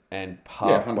bases and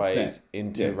pathways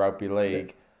into rugby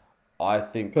league, I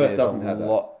think Perth there's doesn't a have that.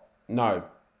 lot. No,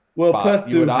 Well, but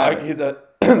Perth you would have argue it.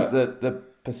 that the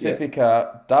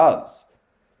Pacifica does.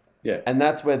 Yeah, And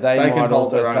that's where they can might hold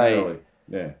also their own say, early.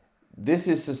 Yeah. this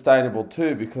is sustainable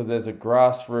too, because there's a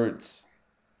grassroots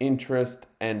interest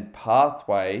and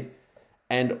pathway.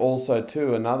 And also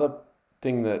too, another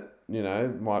thing that,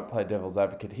 might play devil's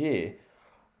advocate here,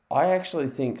 I actually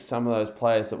think some of those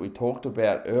players that we talked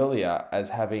about earlier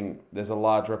as there's a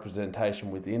large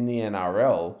representation within the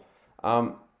NRL.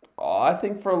 I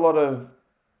think for a lot of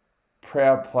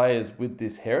proud players with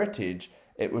this heritage,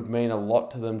 it would mean a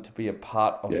lot to them to be a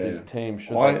part of this team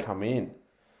should they come in.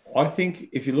 I think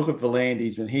if you look at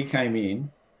Volandis, when he came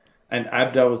in, and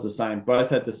Abdo was the same, both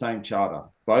had the same charter.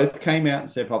 Both came out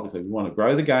and said publicly, we want to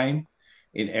grow the game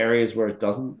in areas where it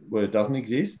doesn't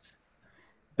exist.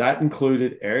 That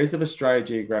included areas of Australia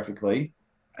geographically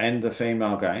and the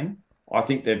female game. I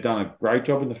think they've done a great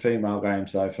job in the female game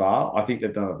so far. I think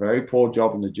they've done a very poor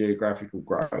job in the geographical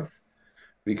growth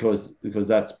because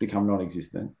that's become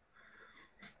non-existent.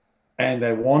 And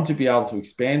they want to be able to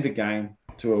expand the game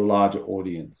to a larger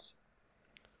audience.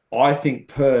 I think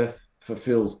Perth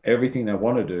fulfills everything they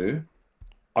want to do.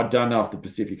 I don't know if the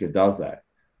Pacifica does that.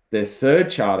 Their third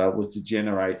charter was to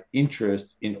generate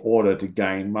interest in order to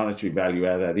gain monetary value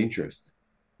out of that interest.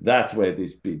 That's where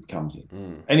this bid comes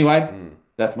in. Anyway,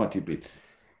 that's my tidbits.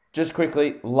 Just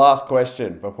quickly, last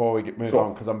question before we move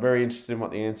on, because I'm very interested in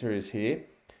what the answer is here.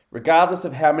 Regardless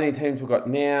of how many teams we've got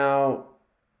now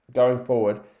going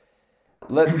forward,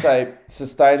 let's say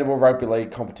sustainable rugby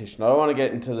league competition. I don't want to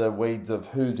get into the weeds of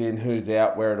who's in, who's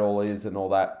out, where it all is and all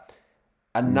that.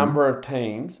 A number of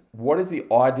teams. What is the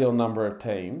ideal number of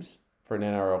teams for an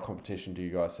NRL competition, do you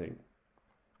guys think?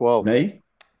 12. Me?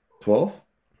 12?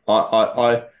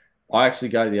 I actually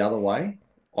go the other way.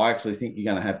 I actually think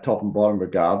you're going to have top and bottom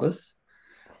regardless.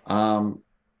 I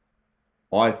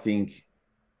think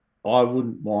I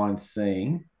wouldn't mind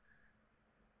seeing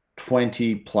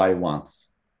 20 play once.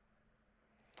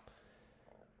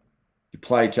 You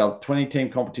play each other, 20-team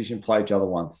competition, play each other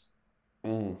once.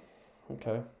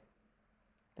 Okay.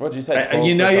 What did you say?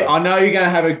 I know you're going to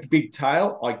have a big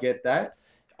tail. I get that.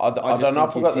 I don't know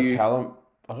if we've got the talent.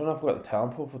 I don't know if we've got the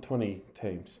talent pool for 20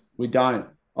 teams. We don't.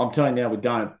 I'm telling you now, we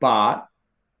don't. But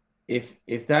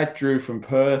if that drew from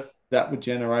Perth, that would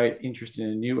generate interest in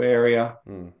a new area.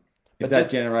 If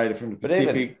that generated from the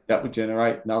Pacific, that would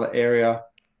generate another area.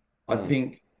 I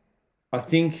think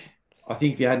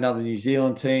if you had another New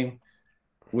Zealand team,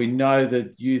 we know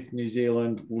that Youth New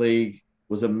Zealand League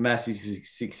was a massive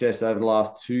success over the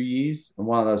last 2 years, and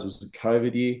one of those was the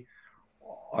COVID year.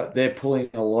 They're pulling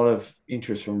a lot of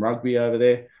interest from rugby over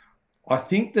there. I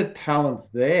think the talent's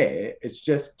there. It's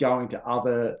just going to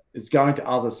other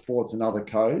sports and other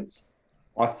codes.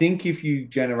 I think if you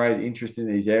generate interest in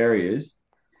these areas,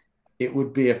 it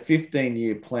would be a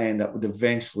 15-year plan that would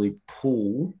eventually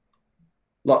pull.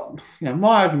 Like,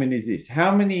 my argument is this: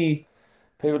 how many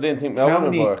people didn't think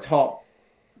Melbourne would work?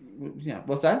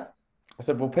 What's that? I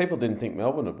said, well, people didn't think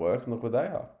Melbourne would work, and look where they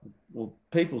are. Well,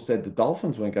 people said the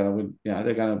Dolphins weren't going to win.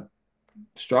 They're going to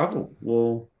struggle.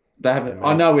 Well, they haven't.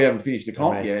 I know we haven't finished the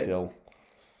comp yet,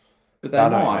 but they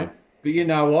might. But you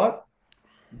know what?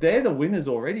 They're the winners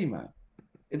already, mate.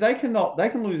 They can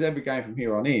lose every game from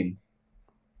here on in,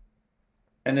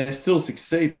 and they're still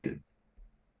succeeded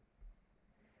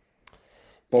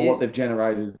by what they've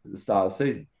generated at the start of the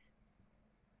season.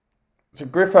 So,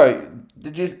 Griffo,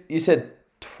 you said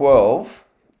 12?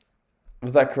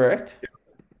 Was that correct?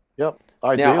 Yep.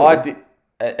 Ideally.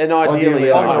 Now, ideally,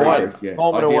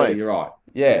 you're right.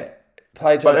 Yeah.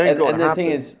 Play each other. And the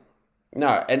thing is,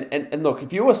 no, and look,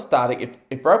 if you were starting,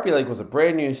 if rugby league was a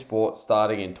brand new sport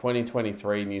starting in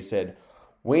 2023 and you said,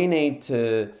 we need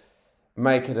to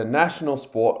make it a national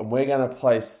sport and we're going to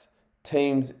place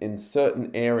teams in certain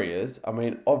areas, I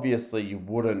mean, obviously you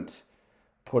wouldn't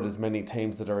put as many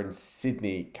teams that are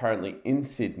currently in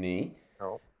Sydney.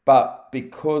 No. But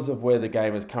because of where the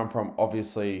game has come from,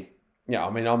 obviously, I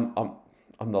mean, I'm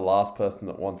the last person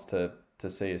that wants to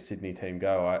see a Sydney team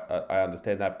go. I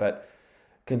understand that, but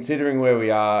considering where we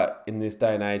are in this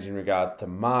day and age in regards to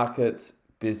markets,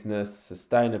 business,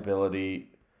 sustainability,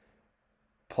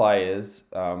 players,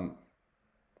 I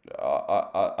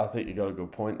think you got a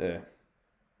good point there.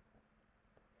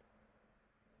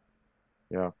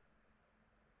 Yeah.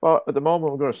 Well, at the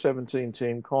moment, we've got a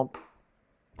 17-team comp.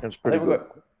 It's pretty good.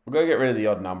 We've got to get rid of the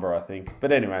odd number, I think.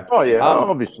 But anyway. Oh, yeah,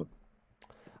 obviously.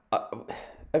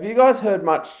 Have you guys heard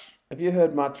much? Have you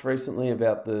heard much recently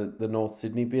about the North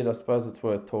Sydney bid? I suppose it's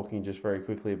worth talking just very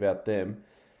quickly about them.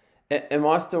 Am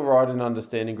I still right in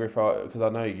understanding, Griff? Because I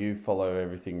know you follow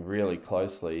everything really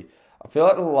closely. I feel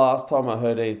like the last time I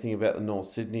heard anything about the North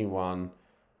Sydney one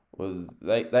was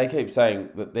they keep saying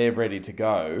that they're ready to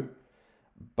go,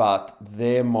 but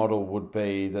their model would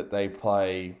be that they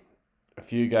play a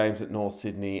few games at North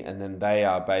Sydney and then they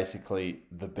are basically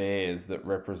the Bears that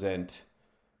represent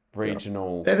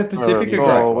regional. They're the Pacifica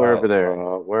mob. Wherever they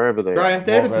are. Graham,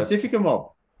 they're the Pacifica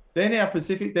mob. They're now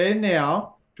Pacific. They're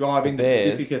now driving the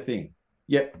Pacifica thing.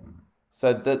 Yep.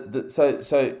 So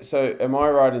so am I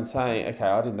right in saying? Okay,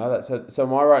 I didn't know that. So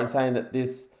am I right in saying that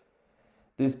this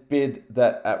bid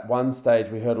that at one stage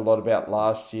we heard a lot about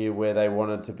last year, where they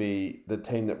wanted to be the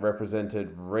team that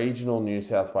represented regional New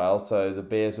South Wales, so the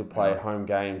Bears would play home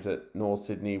games at North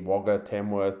Sydney, Wagga,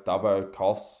 Tamworth, Dubbo,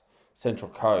 Coffs, Central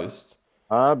Coast.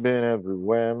 I've been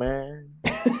everywhere, man.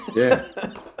 Yeah.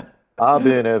 I've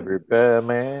been everywhere,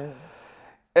 man.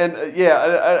 And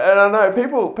and I know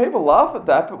people laugh at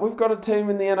that, but we've got a team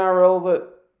in the NRL that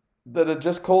that are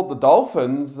just called the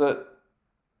Dolphins that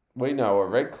we know are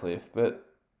Redcliffe. But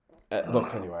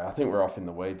look, anyway, I think we're off in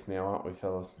the weeds now, aren't we,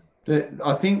 fellas?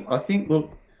 I think.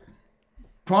 Look,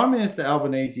 Prime Minister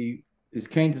Albanese is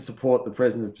keen to support the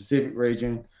President of the Pacific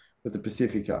region with the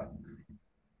Pacifica.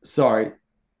 Sorry,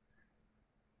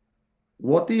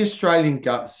 what the Australian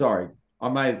sorry, I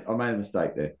made a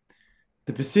mistake there.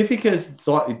 The Pacifica is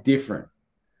slightly different.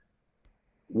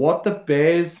 What the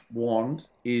Bears want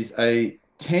is a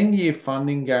 10-year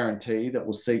funding guarantee that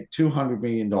will seek $200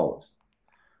 million.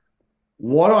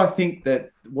 What I think the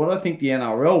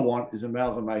NRL want is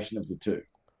amalgamation of the two.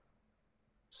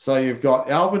 So you've got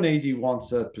Albanese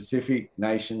wants a Pacific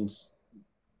Nations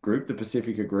group, the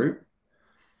Pacifica group.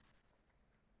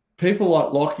 People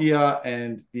like Lockyer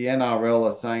and the NRL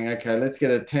are saying, okay, let's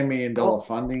get a $10 million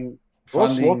funding.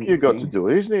 What's Lockyer got to do?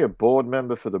 Isn't he a board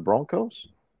member for the Broncos?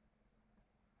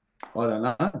 I don't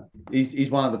know.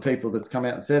 He's one of the people that's come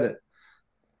out and said it.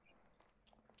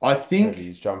 I think maybe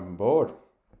he's jumping board.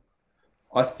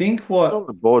 I think what he's on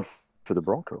the board for the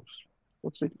Broncos.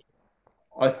 What's he?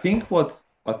 I think what's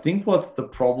the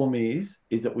problem is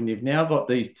that when you've now got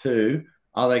these two,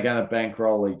 are they going to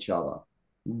bankroll each other?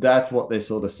 That's what they're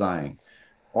sort of saying.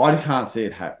 I can't see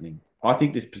it happening. I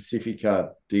think this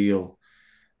Pacifica deal.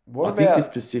 Think this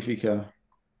Pacifica.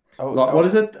 What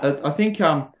is it? I think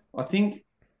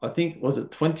was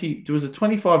it 20? There was a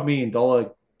 $25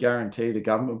 million guarantee the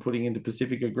government putting into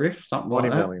Pacifica Griff, something like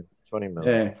that. 20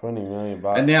 million. Yeah, $20 million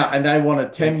bucks. And they want a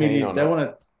 10 million. They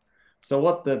want to. So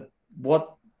what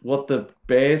the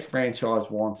Bears franchise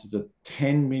wants is a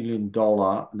 $10 million.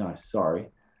 No, sorry.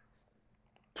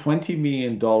 $20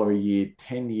 million a year,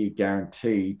 10-year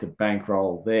guarantee to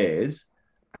bankroll theirs.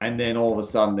 And then all of a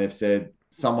sudden they've said,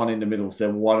 someone in the middle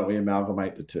said, why don't we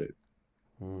amalgamate the two?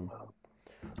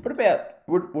 What about,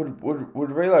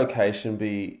 would relocation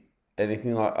be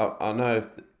anything like, I know,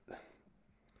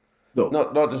 Look,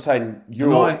 not just saying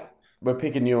we're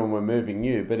picking you and we're moving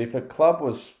you, but if a club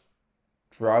was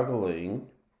struggling,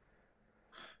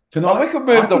 we could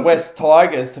move the West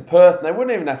Tigers to Perth and they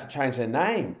wouldn't even have to change their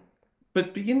name.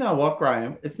 But you know what,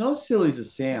 Graham? It's not as silly as it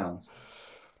sounds.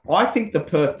 I think the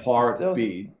Perth Pirates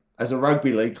bid as a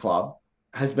rugby league club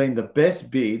has been the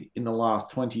best bid in the last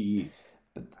 20 years.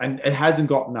 And it hasn't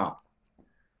gotten up.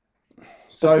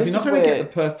 So if you're not going to get the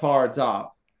Perth Pirates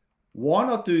up, why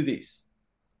not do this?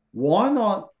 Why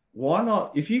not?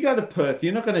 If you go to Perth,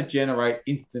 you're not going to generate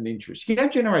instant interest. You can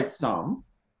generate some,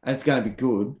 and it's going to be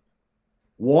good.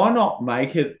 Why not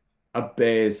make it a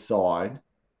Bears side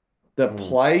that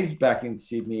plays back in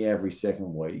Sydney every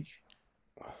second week?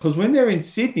 Because when they're in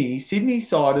Sydney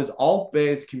siders, old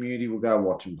Bears community will go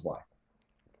watch them play.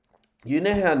 You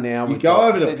know how now you go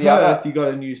over to Perth, you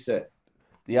got a new set.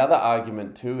 The other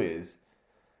argument too is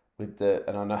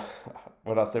and I know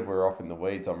when I said we're off in the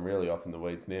weeds, I'm really off in the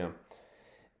weeds now.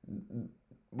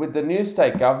 With the new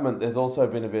state government, there's also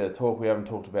been a bit of talk, we haven't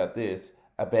talked about this,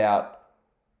 about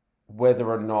whether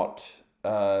or not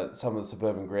some of the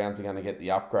suburban grounds are going to get the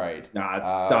upgrade. No,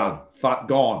 it's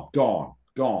done.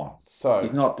 Gone. So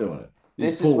he's not doing it.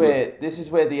 This is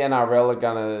where the NRL are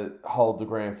going to hold the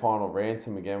grand final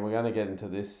ransom again. We're going to get into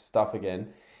this stuff again.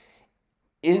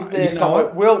 Is there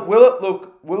something? Will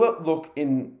it look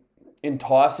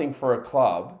enticing for a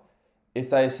club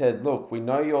if they said, look, we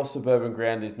know your suburban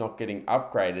ground is not getting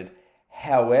upgraded.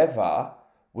 However,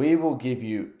 we will give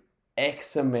you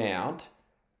X amount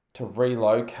to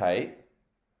relocate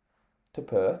to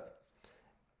Perth.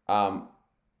 And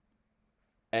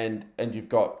you've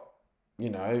got,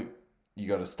 you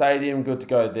got a stadium, good to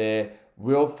go there.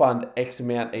 We'll fund X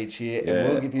amount each year and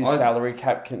we'll give you salary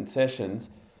cap concessions.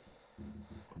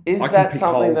 Is that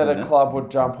something that a club would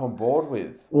jump on board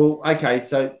with? Well, okay,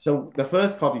 so the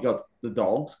first club you got the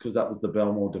Dogs, because that was the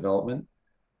Belmore development.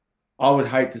 I would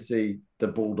hate to see the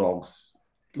Bulldogs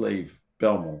leave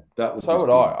Belmore. So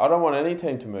would I. I don't want any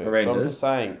team to move. Horrendous. But I'm just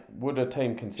saying, would a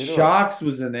team consider Sharks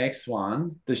was the next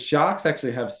one. The Sharks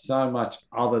actually have so much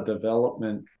other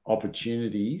development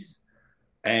opportunities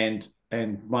and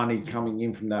money coming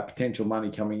in from that, potential money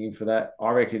coming in for that.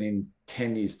 I reckon in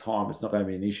 10 years' time, it's not going to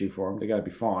be an issue for them. They're going to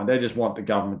be fine. They just want the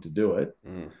government to do it.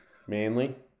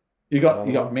 Manly? You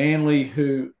got Manly,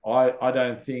 who I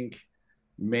don't think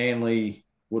Manly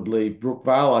would leave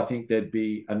Brookvale. I think there'd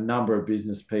be a number of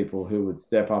business people who would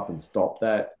step up and stop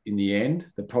that in the end.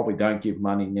 They probably don't give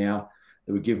money now.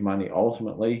 They would give money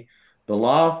ultimately. The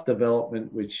last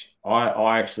development, which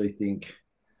I actually think,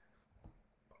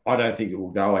 I don't think it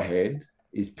will go ahead,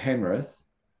 is Penrith.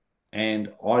 And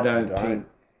I don't think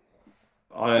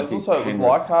it was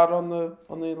Leichhardt on the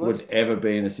list? would ever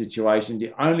be in a situation.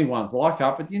 The only ones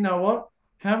Leichhardt, but you know what?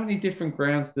 how many different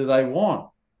grounds do they want?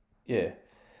 Yeah.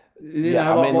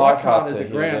 Leichhardt as a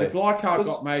ground. If Leichhardt Was-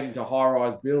 got made into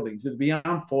high-rise buildings, it'd be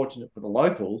unfortunate for the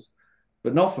locals,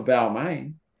 but not for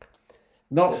Balmain,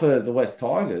 not for the West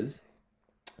Tigers,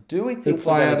 Do we who think we're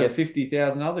play going out to of get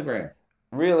 50,000 other grounds.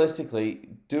 realistically?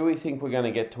 Do we think we're going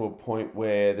to get to a point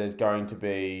where there's going to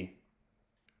be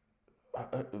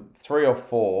 3 or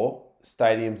 4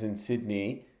 stadiums in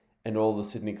Sydney, and all the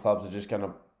Sydney clubs are just going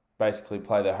to basically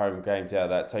play their home games out of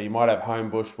that? So you might have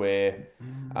Homebush where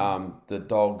the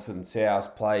Dogs and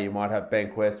Souths play. You might have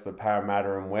Bankwest where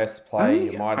Parramatta and West play.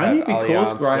 You might have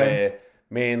Allianz where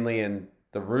Manly and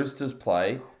the Roosters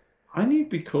play. Only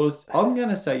because I'm going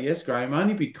to say yes, Graham.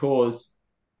 Only because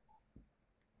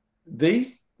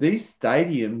these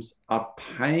stadiums are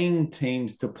paying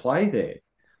teams to play there.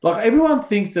 Like everyone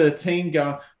thinks that a team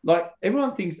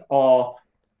everyone thinks,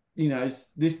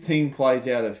 this team plays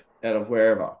out of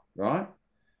wherever, right?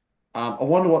 I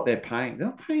wonder what they're paying. They're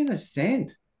not paying a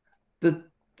cent.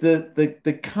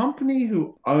 The company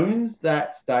who owns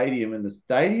that stadium and the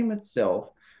stadium itself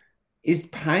is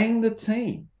paying the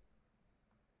team,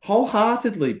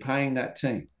 wholeheartedly paying that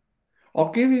team.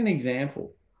 I'll give you an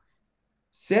example.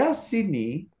 South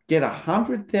Sydney get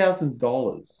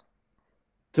 $100,000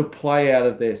 to play out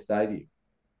of their stadium.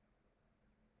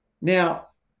 Now,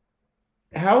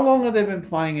 how long have they been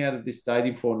playing out of this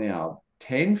stadium for now?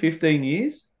 10, 15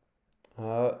 years?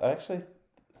 Actually,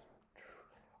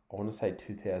 I want to say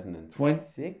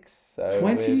 2006.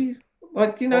 20? You're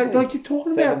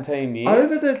talking 17 about years.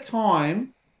 over the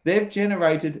time, they've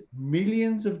generated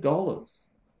millions of dollars.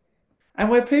 And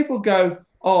where people go,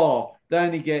 oh, they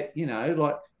only get,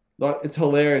 like it's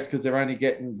hilarious because they're only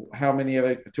getting how many of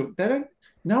it took.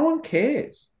 No one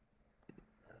cares.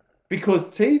 Because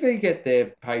TV get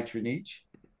their patronage,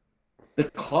 the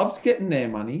club's getting their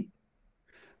money,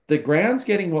 the ground's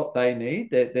getting what they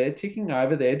need, they're ticking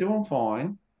over, they're doing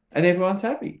fine, and everyone's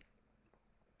happy.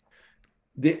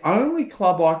 The only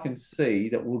club I can see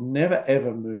that will never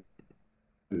ever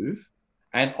move,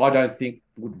 and I don't think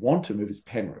would want to move, is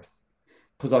Penrith.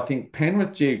 Because I think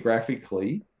Penrith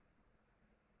geographically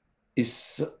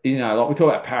is, like we talk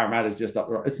about Parramatta's just up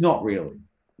there. It's not really.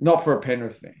 Not for a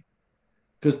Penrith fan.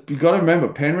 Because you've got to remember,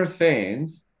 Penrith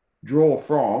fans draw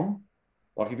from,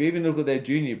 like if you even look at their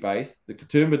junior base, the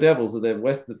Katoomba Devils are their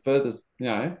the furthest,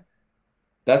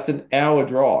 that's an hour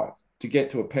drive to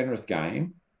get to a Penrith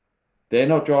game. They're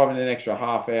not driving an extra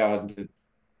half hour into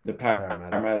the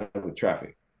Parramatta with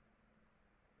traffic.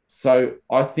 So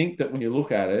I think that when you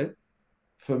look at it,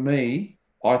 for me,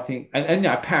 I think, and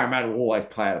Parramatta will always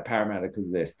play out of Parramatta because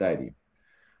of their stadium.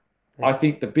 Yeah. I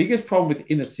think the biggest problem with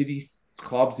inner city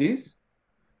clubs is,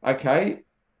 okay,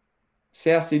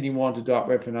 South Sydney wanted to do up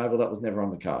Redfern Oval, that was never on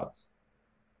the cards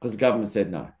because the government said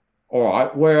no. All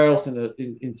right, where else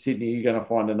in Sydney are you going to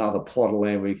find another plot of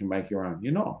land where you can make your own?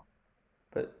 You're not.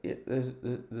 But there's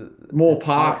more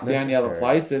parks the only other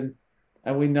place, and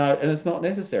we know, and it's not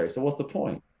necessary. So what's the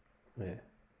point? Yeah.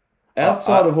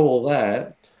 Outside of all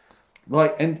that,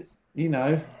 the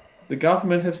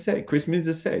government have said, Chris Minns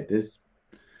has said,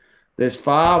 there's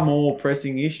far more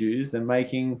pressing issues than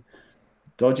making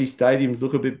dodgy stadiums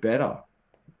look a bit better.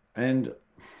 And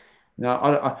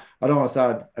I don't want to say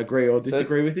I agree or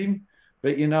disagree with him,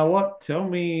 but you know what? Tell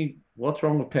me what's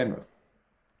wrong with Penrith.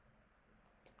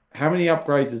 How many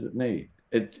upgrades does it need?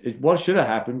 What should have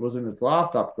happened was in its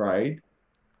last upgrade,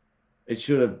 it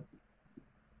should have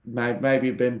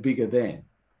maybe been bigger then.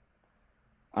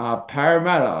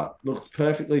 Parramatta looks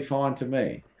perfectly fine to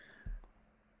me.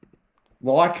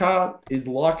 Leichhardt is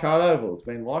Leichhardt Oval. It's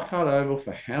been Leichhardt Oval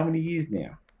for how many years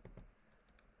now?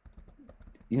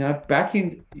 Back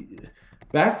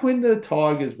when the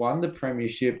Tigers won the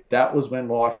premiership, that was when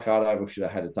Leichhardt Oval should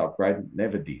have had its upgrade. It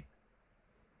never did.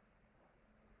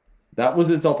 That was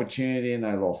its opportunity and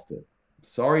they lost it.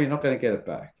 Sorry, you're not going to get it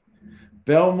back.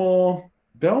 Belmore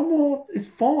is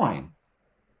fine.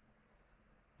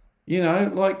 If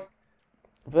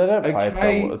they don't play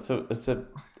Belmore,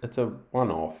 it's a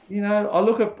one-off. I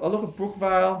look at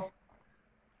Brookvale.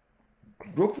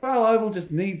 Brookvale Oval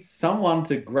just needs someone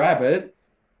to grab it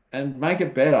and make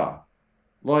it better.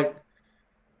 Like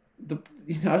the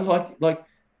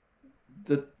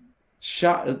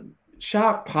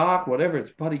Shark Park, whatever it's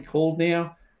bloody called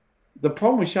now. The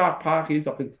problem with Shark Park is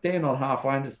I can stand on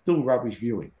halfway and it's still rubbish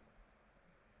viewing.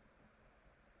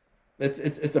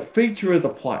 It's a feature of the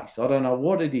place. I don't know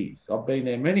what it is. I've been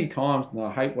there many times and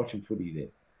I hate watching footy there.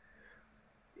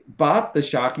 But the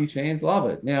Sharkies fans love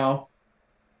it. Now,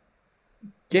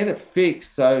 get it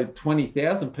fixed so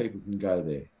 20,000 people can go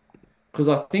there. Because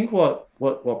I think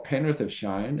what Penrith have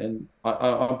shown, and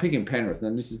I'm picking Penrith,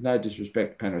 and this is no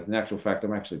disrespect to Penrith. In actual fact,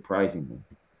 I'm actually praising them.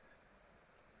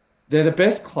 They're the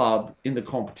best club in the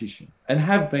competition and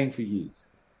have been for years.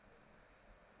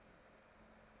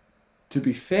 To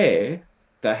be fair,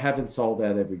 they haven't sold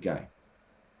out every game.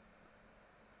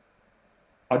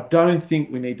 I don't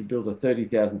think we need to build a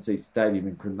 30,000 seat stadium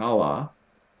in Cronulla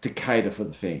to cater for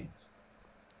the fans.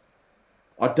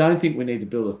 I don't think we need to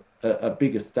build a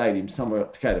bigger stadium somewhere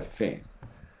to cater for fans.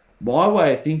 My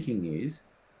way of thinking is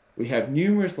we have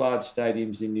numerous large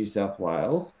stadiums in New South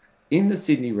Wales, in the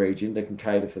Sydney region that can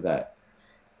cater for that.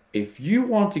 If you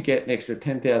want to get an extra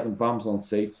 10,000 bums on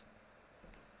seats,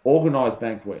 organise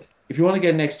Bank West. If you want to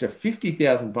get an extra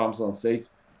 50,000 bums on seats,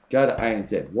 go to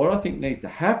ANZ. What I think needs to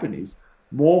happen is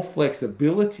more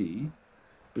flexibility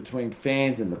between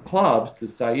fans and the clubs to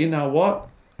say, you know what?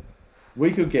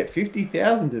 We could get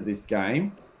 50,000 to this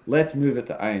game. Let's move it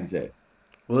to ANZ.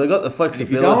 Well, they got the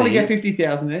flexibility. If you don't want to get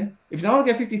 50,000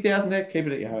 there, keep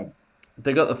it at your home.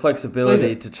 They got the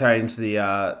flexibility to change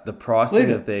the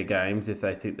pricing of their games if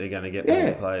they think they're going to get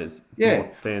more players,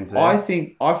 more fans there. I feel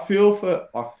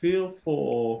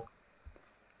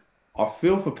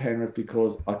for Penrith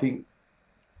because I think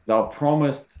they were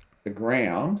promised a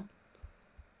ground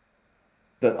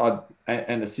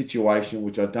and a situation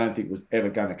which I don't think was ever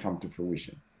going to come to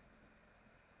fruition.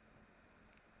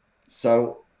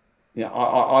 So, I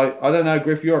don't know,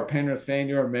 Griff, you're a Penrith fan,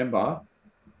 you're a member.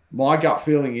 My gut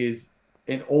feeling is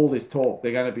in all this talk,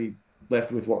 they're going to be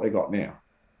left with what they got now.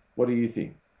 What do you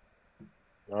think?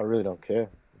 I really don't care.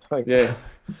 Yeah,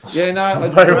 no.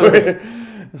 As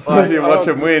long as you watch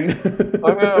them win. As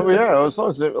long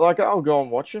as I'll go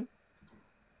and watch them.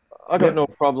 I got no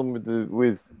problem with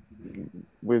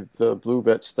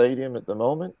Bluebet Stadium at the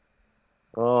moment.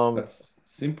 That's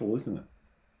simple, isn't it?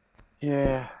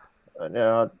 Yeah.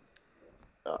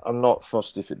 I'm not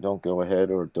fussed if it don't go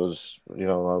ahead or it does.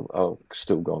 I'll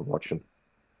still go and watch them.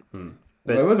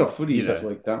 But we've got footy this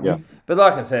week, don't we? But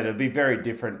like I said, it'd be very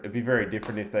different. It'd be very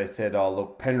different if they said, "Oh,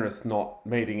 look, Penrith's not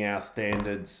meeting our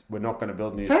standards. We're not going to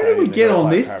build a new stadium." How did we get on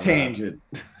this tangent?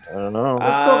 I don't know.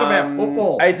 Let's talk about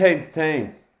football. 18th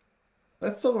team.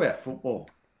 Let's talk about football.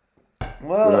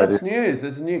 Well, that's news.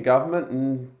 There's a new government,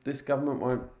 and this government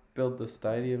won't build the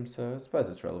stadium, so I suppose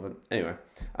it's relevant. Anyway,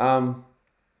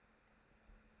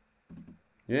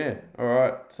 yeah, all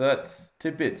right. So that's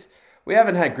tidbits. We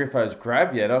haven't had Griffo's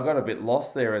grab yet. I got a bit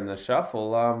lost there in the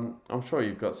shuffle. I'm sure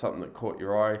you've got something that caught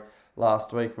your eye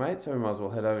last week, mate, so we might as well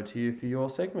head over to you for your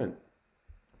segment.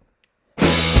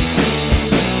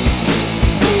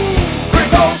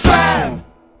 Griffo's grab!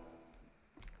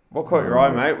 What caught your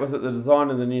eye, mate? Was it the design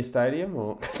of the new stadium?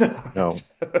 Or No.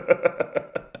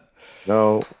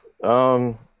 No.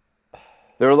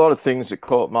 There are a lot of things that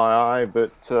caught my eye,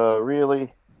 but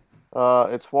really,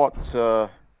 it's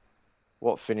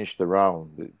what finished the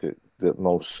round that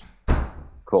most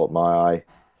caught my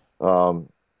eye.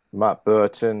 Matt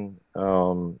Burton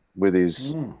with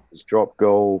his drop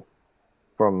goal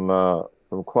from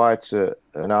quite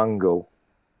an angle,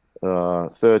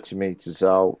 30 metres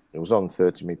out. It was on the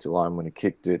 30-metre line when he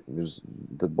kicked it.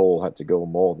 The ball had to go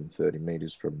more than 30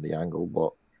 metres from the angle,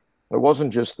 but it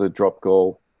wasn't just the drop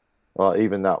goal.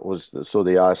 Even that was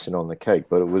the icing on the cake,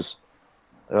 but it was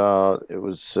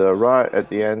right at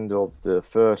the end of the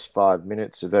first 5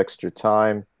 minutes of extra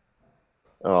time.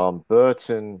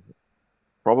 Burton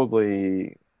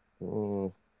probably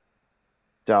down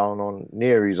on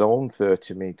near his own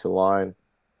 30-metre line,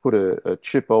 put a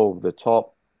chip over the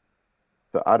top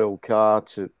for Addo-Carr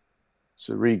to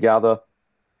regather.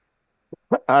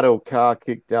 Addo-Carr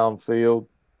kicked downfield,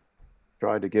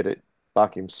 tried to get it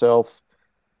back himself,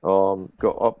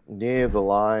 got up near the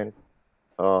line.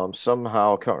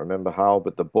 Somehow, I can't remember how,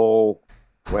 but the ball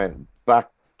went back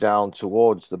down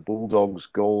towards the Bulldogs'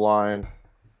 goal line.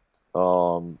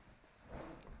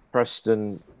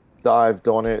 Preston dived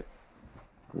on it.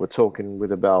 We're talking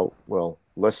with about,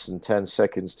 less than 10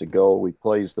 seconds to go. He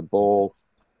plays the ball.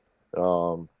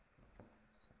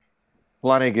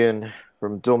 Flanagan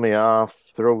from dummy half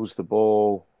throws the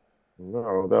ball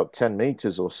about 10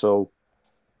 metres or so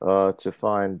to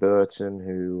find Burton,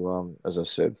 who, as I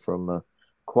said, from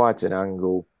quite an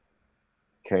angle,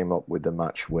 came up with the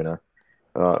match winner.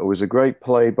 It was a great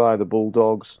play by the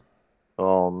Bulldogs.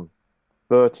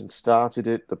 Burton started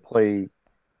it, the play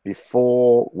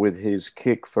before, with his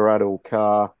kick for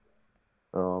Addo-Carr.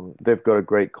 They've got a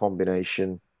great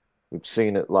combination. We've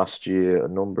seen it last year a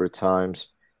number of times,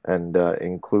 and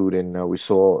including we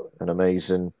saw an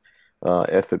amazing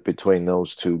effort between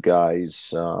those two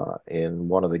guys in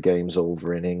one of the games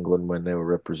over in England when they were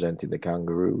representing the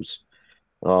Kangaroos.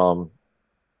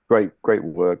 great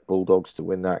work, Bulldogs, to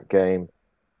win that game.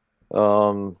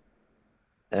 And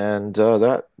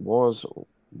that was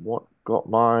what got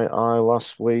my eye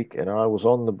last week, and I was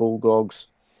on the Bulldogs.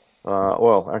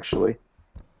 Well, actually,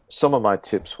 some of my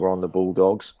tips were on the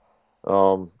Bulldogs.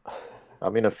 I'm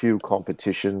in a few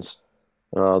competitions.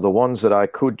 The ones that I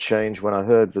could change when I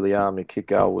heard Viliami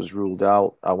Kikau was ruled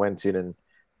out, I went in and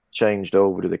changed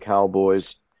over to the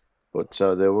Cowboys. But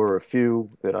there were a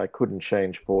few that I couldn't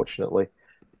change, fortunately.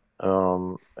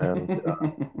 And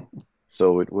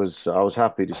so I was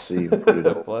happy to see him put it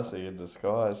up. Blessing in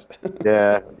disguise.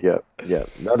 Yeah.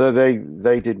 No,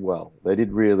 they did well. They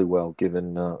did really well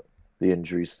given the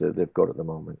injuries that they've got at the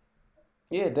moment.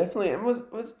 Yeah, definitely. And was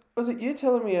it you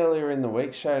telling me earlier in the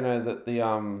week, Shano, that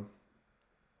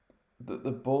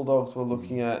the Bulldogs were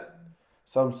looking at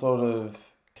some sort of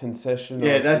concession?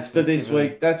 Yeah, or that's for assistance this given?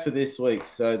 week. That's for this week.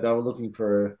 So they were looking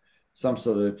for some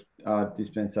sort of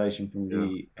dispensation from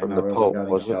the From the NRL Pope,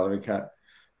 regarding was it? salary cap.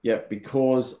 Yeah,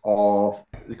 because of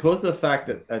the fact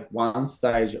that at one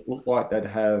stage it looked like they'd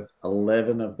have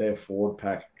 11 of their forward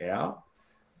pack out.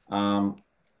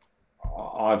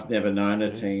 I've never known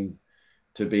a team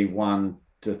to be 1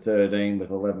 to 13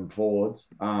 with 11 forwards.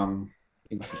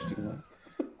 Interestingly.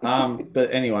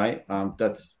 But anyway,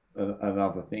 that's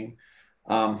another thing.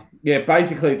 Yeah,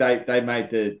 basically they made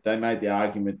the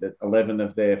argument that 11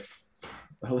 of their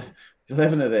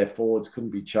forwards couldn't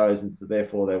be chosen, so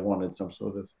therefore they wanted some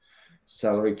sort of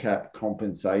salary cap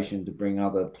compensation to bring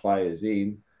other players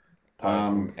in. Players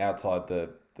from outside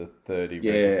the 30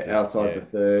 Yeah, registered. outside the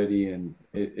 30, and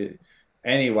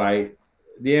anyway,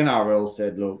 the NRL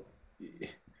said, look,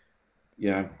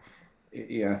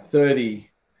 30.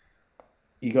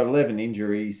 You got 11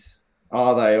 injuries.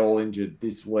 Are they all injured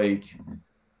this week?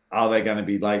 Are they going to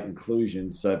be late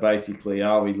inclusions? So basically,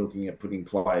 are we looking at putting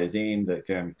players in that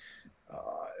can?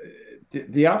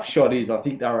 The upshot is, I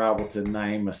think they were able to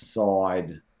name a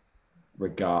side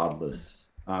regardless.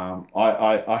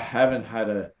 I haven't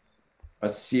had a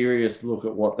serious look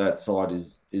at what that side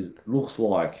looks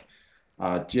like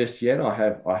just yet.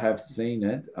 I have seen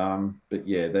it, but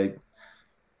yeah,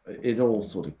 it all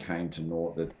sort of came to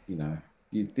naught that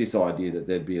this idea that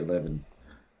there'd be 11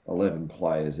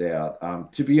 players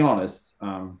out. To be honest,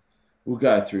 we'll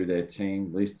go through their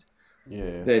team list.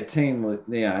 Yeah. Their team,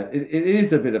 it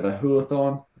is a bit of a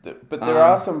hooathon. But there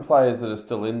are some players that are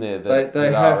still in there that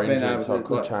have are been injured, able so to, it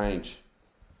could change.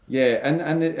 Yeah,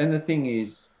 and the thing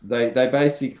is, they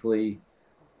basically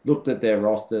looked at their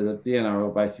roster. The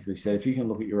NRL basically said, if you can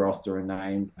look at your roster and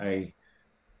name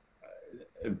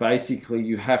basically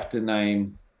you have to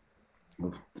name.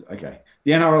 Okay,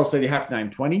 the NRL said you have to name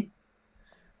 20,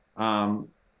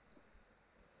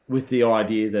 with the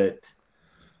idea that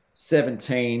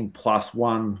 17 plus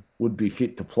 1 would be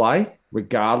fit to play,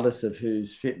 regardless of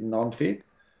who's fit and non-fit.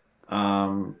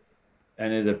 And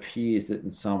it appears that in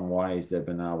some ways they've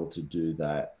been able to do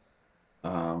that,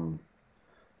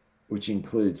 which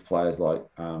includes players like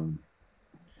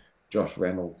Josh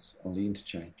Reynolds on the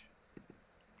interchange.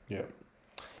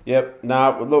 Yep.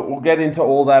 No, look, we'll get into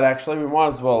all that actually. We might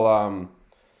as well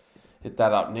hit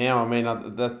that up now. I mean,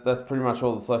 that's pretty much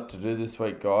all that's left to do this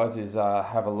week, guys, is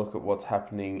have a look at what's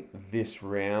happening this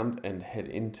round and head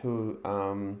into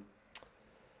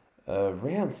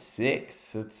round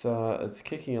 6. It's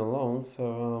kicking along,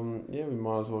 so we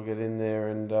might as well get in there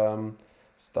and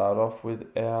start off with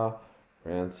our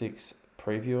round 6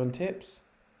 preview and tips.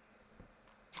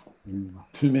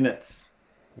 2 minutes.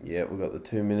 Yeah, we've got the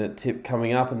 2-minute tip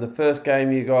coming up, and the first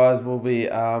game you guys will be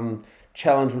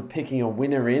challenged with picking a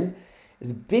winner in.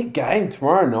 It's a big game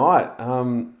tomorrow night.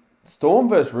 Storm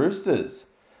versus Roosters.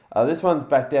 This one's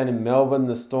back down in Melbourne.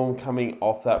 The Storm coming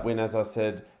off that win, as I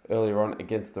said earlier on,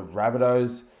 against the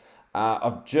Rabbitohs.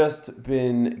 I've just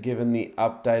been given the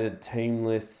updated team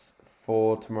lists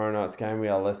for tomorrow night's game. We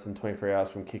are less than 24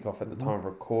 hours from kickoff at the time of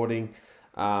recording.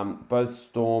 Both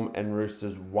Storm and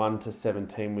Roosters 1 to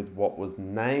 17 with what was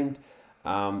named.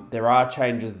 There are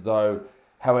changes though.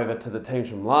 However, to the teams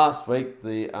from last week,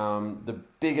 the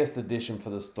biggest addition for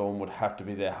the Storm would have to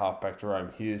be their halfback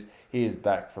Jerome Hughes. He is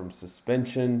back from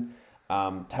suspension.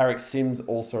 Tarek Sims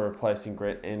also replacing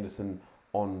Grant Anderson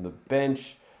on the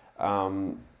bench.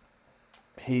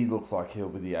 He looks like he'll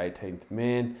be the 18th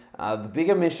man. The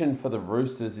bigger mission for the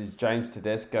Roosters is James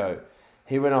Tedesco.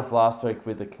 He went off last week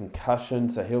with a concussion,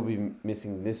 so he'll be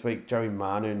missing this week. Joey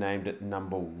Manu named at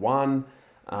number 1.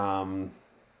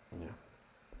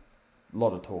 A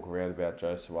lot of talk around about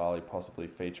Joe Suwali possibly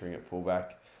featuring at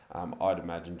fullback. I'd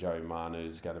imagine Joey Manu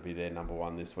is going to be their number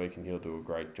 1 this week, and he'll do a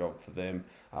great job for them.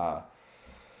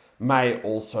 May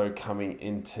also coming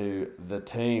into the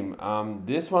team.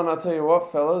 This one, I'll tell you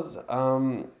what, fellas,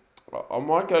 I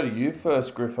might go to you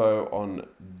first, Griffo, on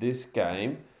this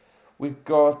game. We've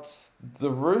got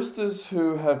the Roosters,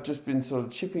 who have just been sort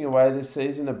of chipping away this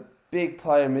season. A big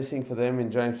player missing for them in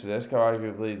James Tedesco,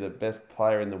 arguably the best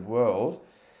player in the world.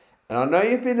 And I know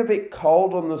you've been a bit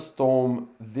cold on the Storm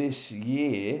this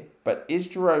year, but is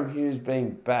Jerome Hughes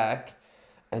being back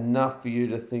enough for you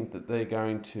to think that they're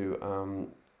going to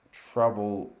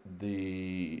trouble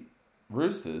the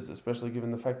Roosters, especially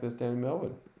given the fact they're down in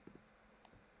Melbourne?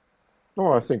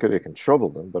 No, I think they can trouble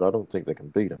them, but I don't think they can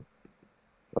beat them.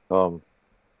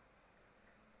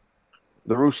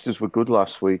 The Roosters were good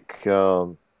last week.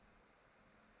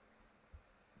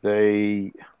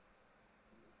 They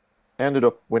ended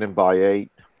up winning by 8,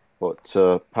 but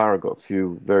Para got a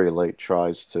few very late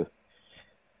tries to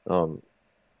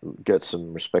get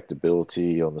some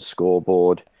respectability on the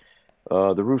scoreboard.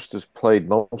 The Roosters played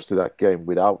most of that game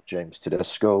without James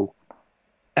Tedesco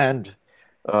and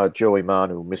Joey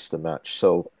Manu missed the match.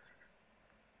 So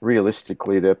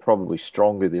realistically, they're probably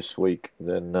stronger this week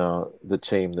than the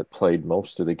team that played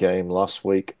most of the game last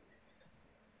week.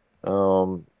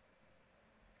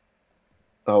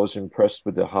 I was impressed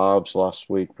with the halves last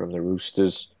week from the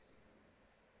Roosters.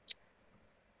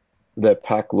 Their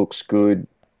pack looks good.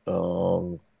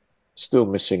 Still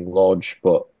missing Lodge,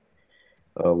 but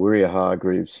Wirya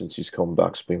Hargreaves, since he's come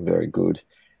back, has been very good.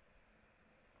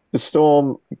 The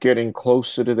Storm getting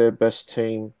closer to their best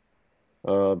team,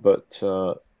 but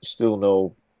still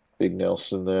no Big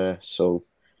Nelson there. So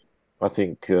I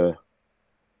think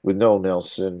with no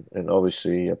Nelson and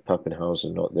obviously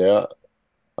Pappenhausen not there,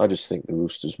 I just think the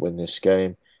Roosters win this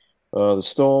game. The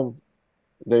Storm,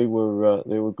 they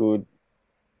were good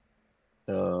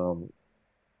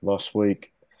last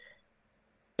week,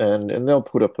 and they'll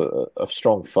put up a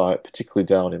strong fight, particularly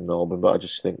down in Melbourne. But I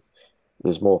just think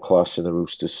there's more class in the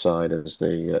Roosters side as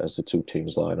the two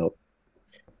teams line up.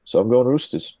 So I'm going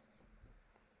Roosters.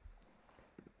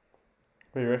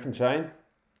 What do you reckon, Shane?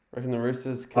 Reckon the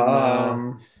Roosters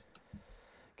can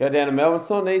go down to Melbourne? It's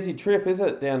not an easy trip, is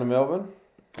it, down to Melbourne?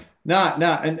 No,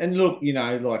 and look,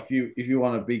 like if you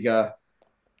want a bigger,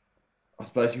 I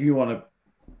suppose if you want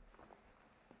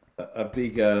a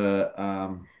bigger,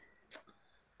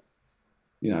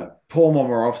 Paul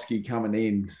Momirovski coming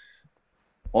in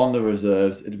on the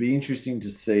reserves, it'd be interesting to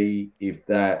see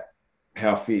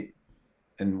how fit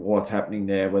and what's happening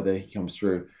there, whether he comes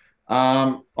through.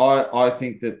 I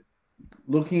think that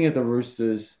looking at the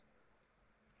Roosters,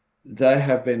 they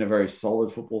have been a very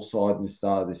solid football side in the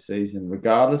start of this season,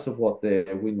 regardless of what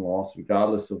their win-loss,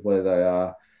 regardless of where they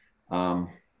are,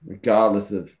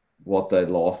 regardless of what they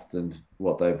lost and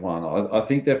what they've won. I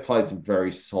think they've played some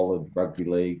very solid rugby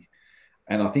league,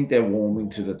 and I think they're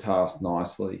warming to the task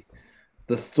nicely.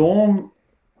 The Storm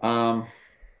more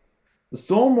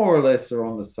or less are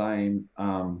on the same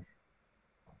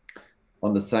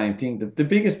thing. The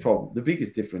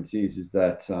biggest difference is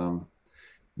that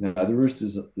the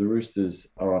Roosters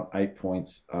are on 8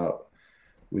 points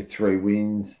with 3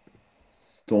 wins.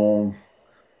 Storm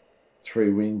 3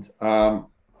 wins.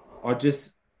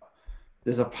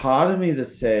 There's a part of me that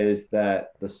says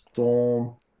that the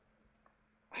Storm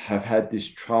have had this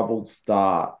troubled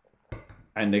start,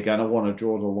 and they're going to want to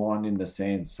draw the line in the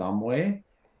sand somewhere.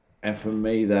 And for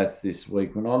me, that's this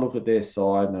week. When I look at their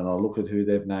side and I look at who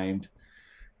they've named,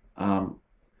 I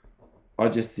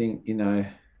just think,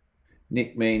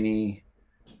 Nick Meaney,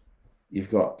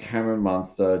 you've got Cameron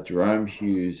Munster, Jerome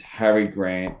Hughes, Harry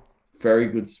Grant, very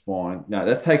good spine. No,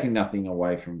 that's taking nothing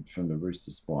away from the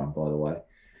Roosters spine, by the way.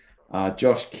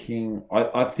 Josh King.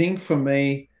 I think for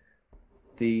me,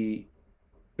 the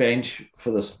bench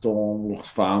for the Storm looks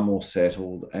far more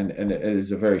settled, and it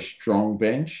is a very strong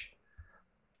bench.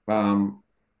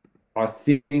 I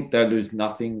think they lose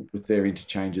nothing with their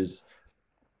interchanges.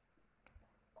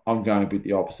 I'm going a bit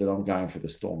the opposite. I'm going for the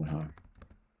Storm at home.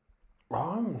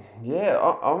 I'm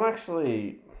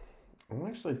actually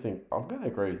think I'm going to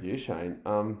agree with you, Shane.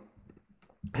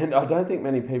 And I don't think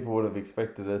many people would have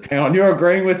expected us. Hang on, you're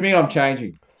agreeing with me? I'm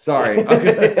changing. Sorry.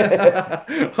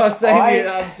 I'm saying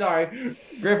I'm sorry.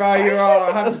 Griffo, you're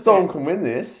all 100%. The Storm can win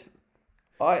this.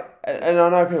 I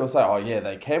know people say, oh yeah,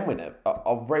 they can win it.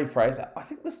 I'll rephrase that. I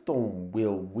think the Storm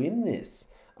will win this.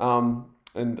 And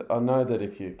I know that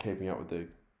if you're keeping up with the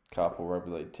Carpool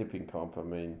Rugby League tipping comp, I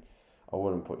mean, I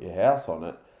wouldn't put your house on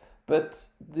it. But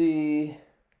the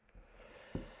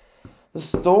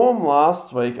Storm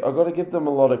last week, I've got to give them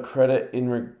a lot of credit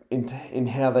in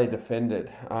how they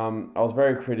defended. I was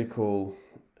very critical,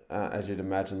 as you'd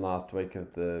imagine, last week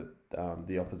of the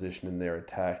opposition in their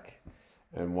attack,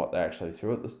 and what they actually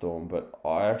threw at the Storm, but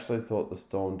I actually thought the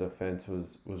Storm defence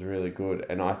was really good.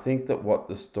 And I think that what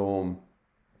the Storm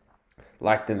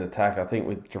lacked in attack, I think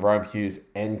with Jerome Hughes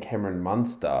and Cameron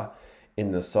Munster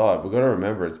in the side, we've got to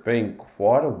remember it's been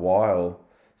quite a while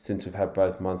since we've had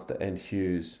both Munster and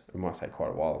Hughes. I might say quite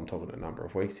a while, I'm talking a number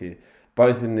of weeks here,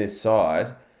 both in this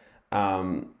side.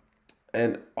 And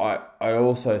I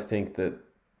also think that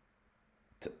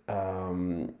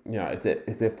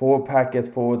if their forward pack gets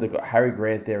forward, they've got Harry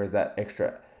Grant there as that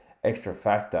extra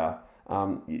factor.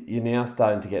 You're now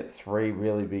starting to get three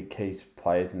really big key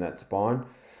players in that spine.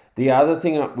 The other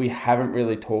thing we haven't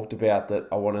really talked about that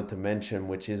I wanted to mention,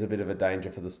 which is a bit of a danger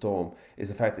for the Storm, is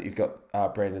the fact that you've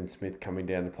got Brandon Smith coming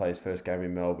down to play his first game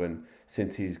in Melbourne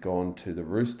since he's gone to the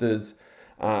Roosters.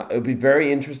 It'll be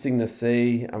very interesting to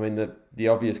see. I mean, the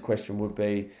obvious question would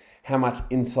be, how much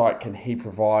insight can he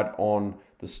provide on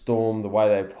the Storm, the way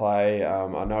they play?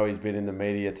 I know he's been in the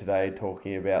media today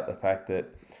talking about the fact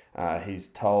that he's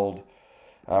told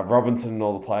Robinson and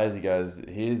all the players, he goes,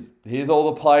 here's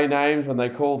all the play names when they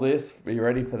call this, be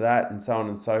ready for that, and so on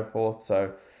and so forth.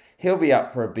 So he'll be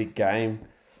up for a big game.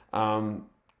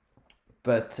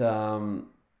 But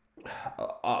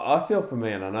I feel for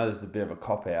me, and I know this is a bit of a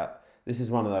cop-out, this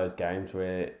is one of those games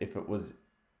where if it was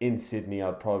in Sydney,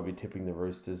 I'd probably be tipping the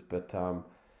Roosters, but I'm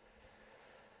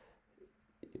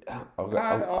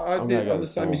the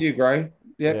same as you, Gray.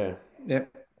 Yep.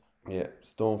 Yeah,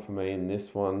 Storm for me in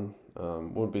this one.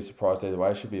 Wouldn't be surprised either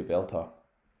way. It should be a belter.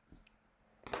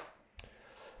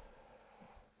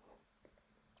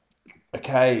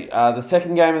 Okay, the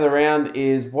second game of the round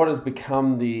is what has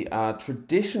become the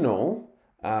traditional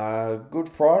Good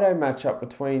Friday matchup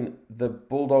between the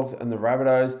Bulldogs and the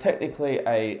Rabbitohs. Technically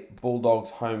a Bulldogs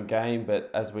home game, but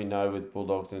as we know with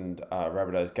Bulldogs and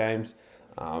Rabbitohs games,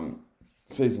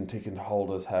 season ticket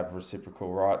holders have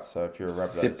reciprocal rights. So if you're a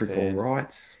Rabbitohs fan,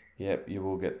 rights. Yep, you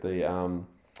will get the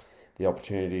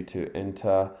opportunity to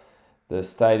enter the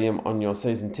stadium on your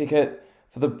season ticket.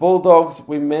 For the Bulldogs,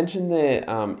 we mentioned their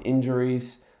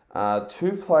injuries.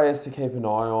 Two players to keep an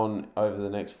eye on over the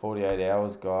next 48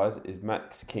 hours, guys, is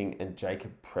Max King and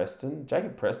Jacob Preston.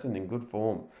 Jacob Preston in good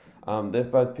form.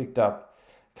 They've both picked up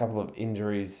a couple of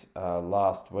injuries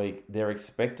last week. They're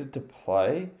expected to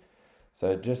play,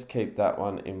 so just keep that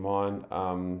one in mind.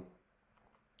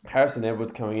 Harrison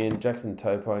Edwards coming in, Jackson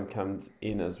Topone comes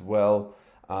in as well.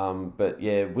 But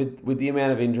yeah, with the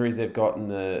amount of injuries they've got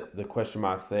and the question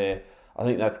marks there, I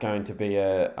think that's going to be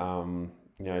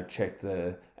check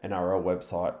the NRL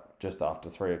website just after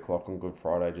 3 o'clock on Good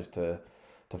Friday just to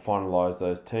finalise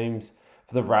those teams.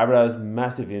 For the Rabbitohs,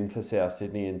 massive in for South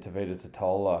Sydney and Tavita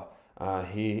Totola.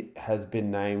 He has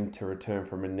been named to return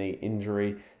from a knee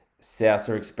injury. South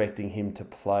are expecting him to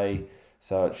play,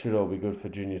 so it should all be good for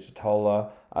Junior Totola.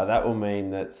 That will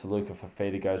mean that Saluka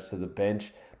Fafita goes to the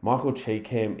bench. Michael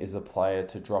Cheekham is the player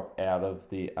to drop out of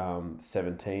the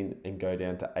 17 and go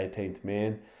down to 18th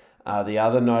man. The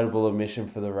other notable omission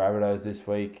for the Rabbitohs this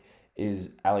week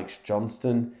is Alex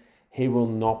Johnston. He will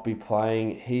not be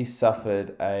playing. He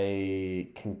suffered a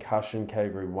concussion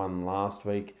category 1 last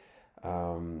week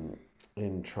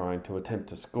in trying to attempt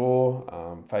to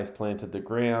score. Face planted the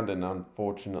ground, and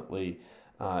unfortunately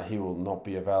he will not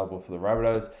be available for the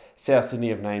Rabbitohs. South Sydney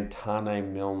have named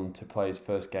Tane Milne to play his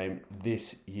first game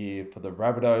this year for the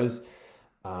Rabbitohs.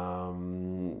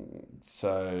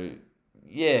 So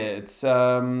yeah, it's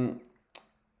I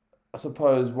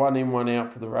suppose 1 in, 1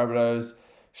 out for the Rabbitohs.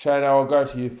 Shane, I'll go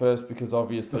to you first because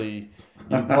obviously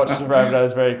you've watched the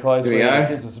Rabbitohs very closely. It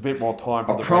gives us a bit more time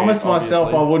for I promised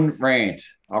myself I wouldn't rant.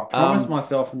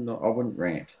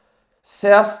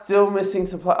 South still missing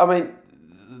some play. I mean,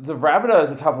 the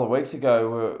Rabbitohs a couple of weeks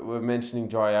ago were mentioning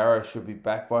Jai Arrow should be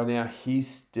back by now. He's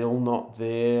still not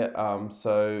there.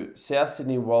 So South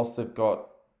Sydney, whilst they've got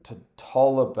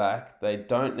Totola back, they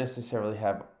don't necessarily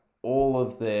have all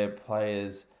of their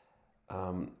players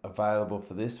available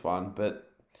for this one. But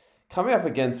coming up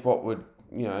against what would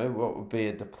be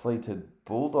a depleted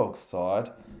Bulldogs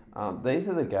side, these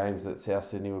are the games that South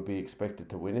Sydney would be expected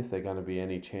to win if they're going to be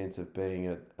any chance of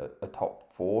being a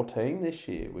top 4 team this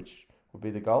year, which would be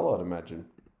the goal, I'd imagine.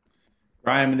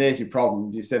 Graham, there's your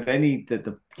problem. You said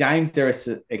the games they're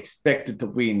expected to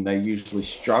win, they usually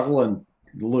struggle and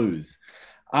lose.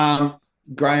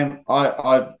 Graham,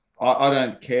 I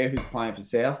don't care who's playing for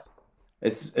South.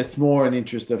 It's more an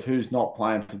interest of who's not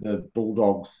playing for the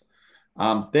Bulldogs.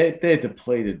 They're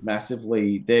depleted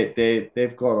massively.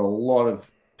 They've got a lot of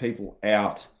people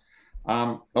out.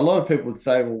 A lot of people would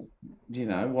say, well,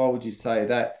 why would you say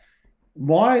that?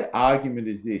 My argument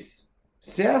is this: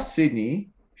 South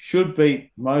Sydney should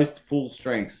beat most full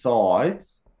strength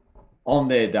sides on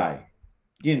their day.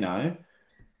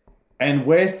 and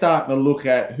we're starting to look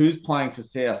at who's playing for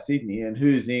South Sydney and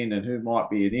who's in and who might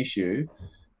be an issue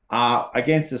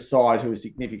against a side who is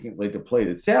significantly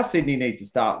depleted. South Sydney needs to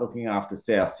start looking after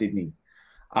South Sydney.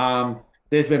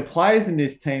 There's been players in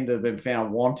this team that have been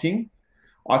found wanting.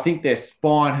 I think their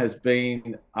spine has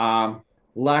been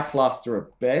lackluster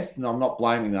at best, and I'm not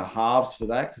blaming the halves for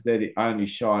that because they're the only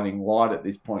shining light at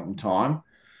this point in time.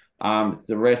 It's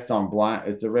the rest I've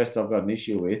got an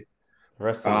issue with. The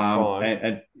rest of the spine.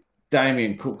 And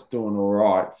Damien Cook's doing all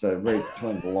right, so read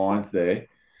between the lines there.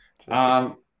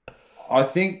 I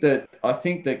think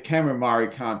that Cameron Murray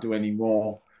can't do any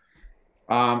more.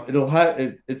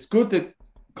 It's good that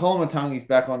Colin Matungi's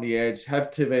back on the edge, have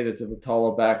Tevita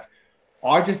Tavatola back.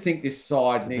 I just think this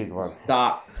side needs to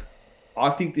start.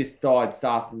 I think this side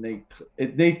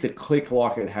needs to click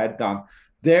like it had done.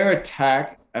 Their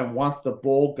attack, and once the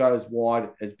ball goes wide,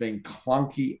 has been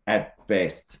clunky at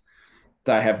best.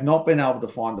 They have not been able to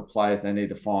find the players they need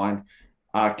to find.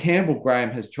 Campbell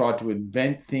Graham has tried to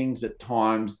invent things at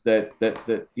times that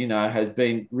has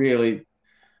been really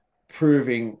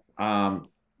proving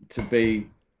to be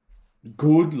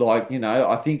good.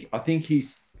 I think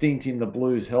his stint in the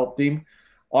Blues helped him.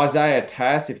 Isaiah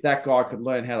Tass, if that guy could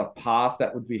learn how to pass,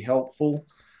 that would be helpful.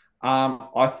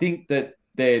 I think that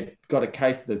they've got a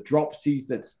case of the dropsies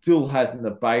that still hasn't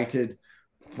abated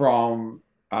from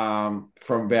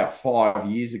about 5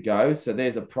 years ago. So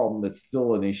there's a problem that's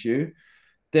still an issue.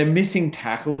 They're missing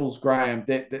tackles, Graham.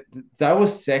 They were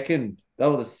second. They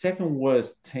were the second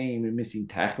worst team in missing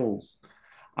tackles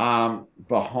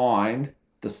behind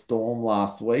the Storm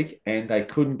last week, and they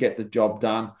couldn't get the job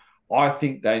done. I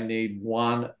think they need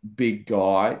one big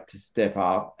guy to step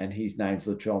up, and his name's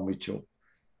Latrell Mitchell.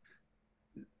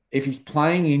 If he's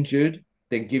playing injured,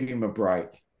 then give him a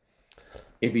break.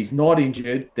 If he's not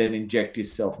injured, then inject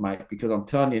yourself, mate, because I'm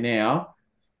telling you now,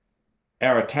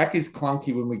 our attack is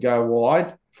clunky when we go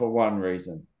wide for one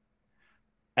reason.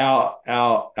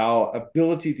 Our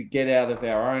ability to get out of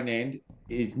our own end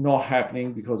is not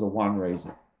happening because of one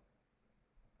reason.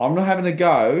 I'm not having a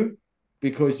go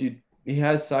because he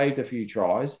has saved a few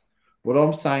tries. What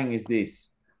I'm saying is this.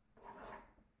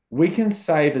 We can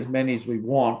save as many as we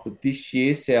want, but this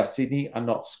year, South Sydney are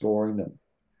not scoring them.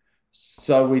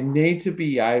 So we need to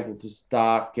be able to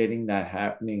start getting that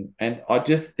happening. And I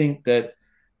just think that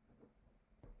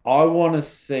I want to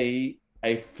see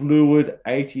a fluid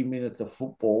 80 minutes of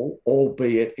football,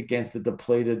 albeit against a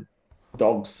depleted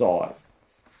Dogs side.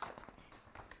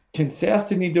 Can South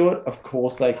Sydney do it? Of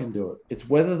course they can do it. It's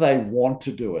whether they want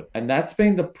to do it. And that's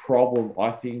been the problem,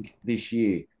 I think, this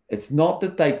year. It's not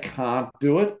that they can't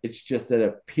do it. It's just that it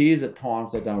appears at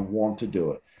times they don't want to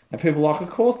do it. And people are like, of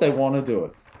course they want to do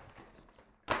it.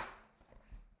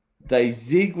 They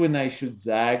zig when they should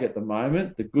zag at the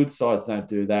moment. The good sides don't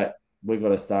do that. We've got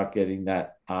to start getting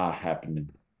that happening.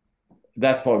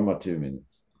 That's probably my 2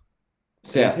 minutes.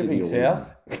 South Sydney.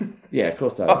 South? Yeah, of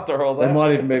course they are. After all that. They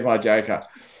might even be my joker.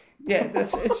 Yeah,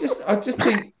 I just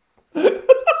think. But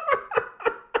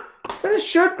it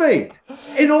should be.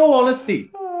 In all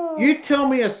honesty, you tell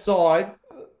me a side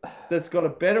that's got a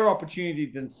better opportunity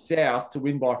than South to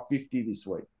win by 50 this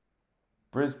week.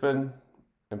 Brisbane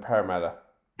and Parramatta.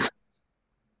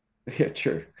 Yeah,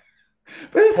 true.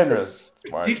 But it's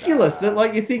ridiculous that,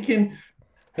 like, you're thinking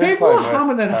people are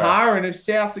humming and hawing if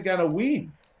Souths are going to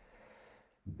win.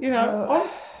 Have a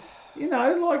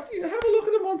look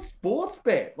at them on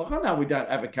Sportsbet. Like, I know we don't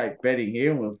advocate betting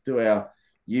here, and we'll do our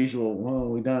usual. Well,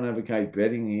 we don't advocate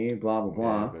betting here. Blah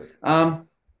blah blah.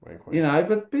 Yeah,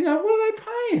 but what are they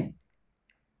paying?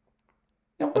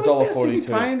 What are South Sydney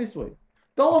paying this week?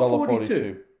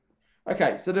 $1.42.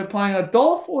 Okay, so they're playing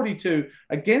 $1.42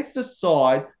 against a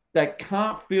side that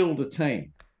can't field a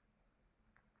team.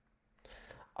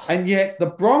 And yet the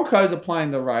Broncos are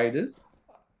playing the Raiders.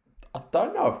 I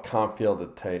don't know if can't field a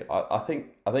team. I think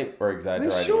we're exaggerating.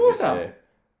 They're shorter.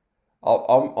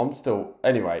 I'm still...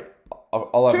 Anyway,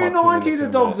 I'll have 290 the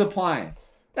Dogs are playing.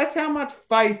 That's how much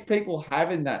faith people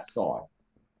have in that side.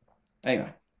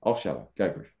 Anyway, I'll shut up. Go,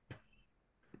 Griff.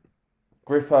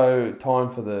 Griffo, time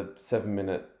for the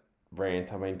 7-minute rant.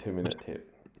 2-minute tip.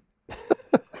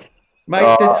 Mate,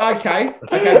 okay.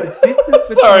 The distance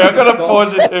between Sorry, I've got to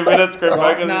pause in 2 minutes,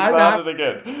 Griffo, because it started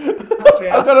again.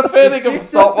 I've got a fair thing of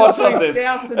stopwatch on this.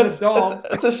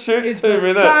 It's a shoot 2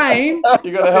 minutes. Same.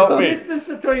 You got to help me. The distance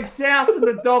between South and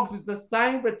the Dogs is the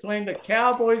same between the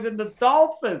Cowboys and the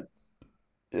Dolphins.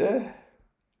 Yeah.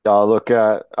 Oh, look,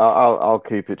 I'll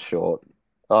keep it short.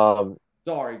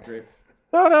 Sorry, Griff.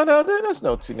 No. There's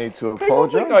no need to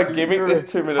apologize. I think I gimmick this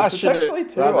 2 minutes. It's actually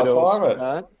 2. I'll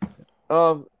time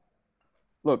it.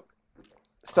 Look,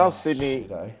 South Sydney,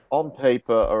 shit, eh? on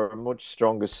paper, are a much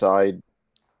stronger side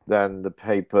than the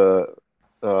paper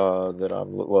that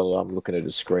I'm looking at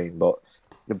the screen. But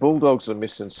the Bulldogs are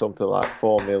missing something like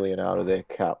 4 million out of their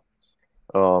cap,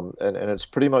 and it's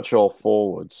pretty much all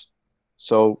forwards.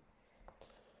 So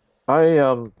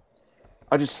I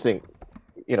just think,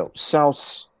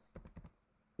 Souths.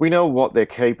 We know what they're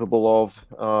capable of.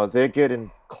 They're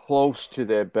getting close to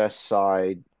their best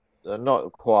side.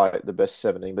 Not quite the best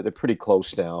 17, but they're pretty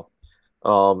close now.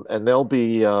 And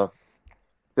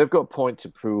they've got a point to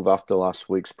prove after last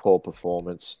week's poor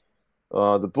performance.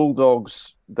 The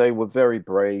Bulldogs, they were very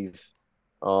brave,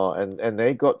 and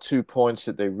they got 2 points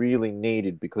that they really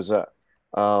needed because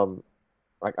um,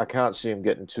 I can't see them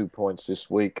getting 2 points this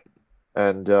week.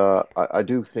 And I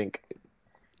do think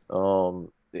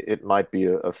it might be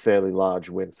a fairly large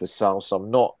win for South.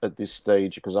 I'm not at this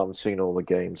stage because I haven't seen all the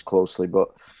games closely,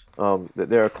 but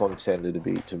they're a contender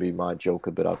to be my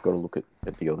joker. But I've got to look at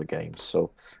the other games.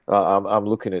 So I'm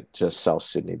looking at South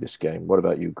Sydney this game. What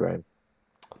about you, Graham?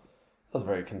 That was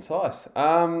very concise.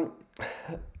 I'm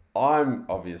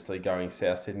obviously going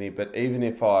South Sydney, but even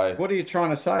if What are you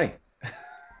trying to say?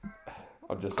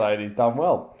 I'm just saying he's done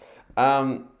well.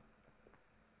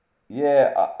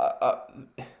 Yeah,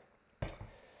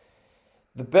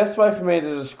 the best way for me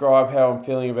to describe how I'm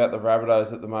feeling about the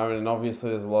Rabbitohs at the moment, and obviously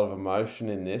there's a lot of emotion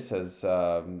in this, as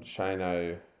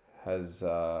Shano has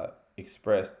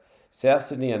expressed, South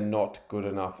Sydney are not good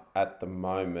enough at the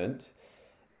moment.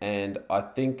 And I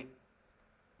think,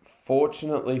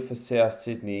 fortunately for South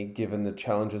Sydney, given the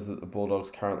challenges that the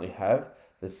Bulldogs currently have,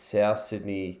 that South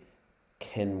Sydney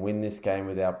can win this game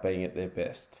without being at their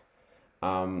best.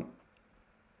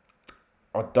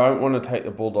 I don't want to take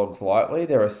the Bulldogs lightly.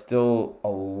 There are still a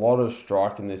lot of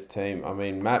strike in this team. I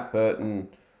mean, Matt Burton,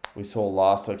 we saw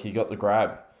last week, he got the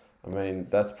grab. I mean,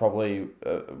 that's probably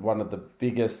one of the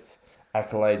biggest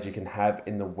accolades you can have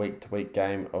in the week-to-week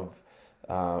game of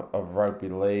rugby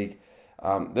league.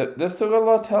 They've still got a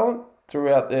lot of talent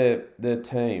throughout their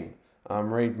team.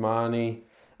 Reid Marnie.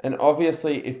 And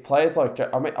obviously, if players like... I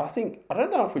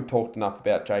don't know if we talked enough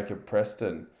about Jacob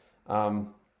Preston.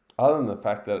 Other than the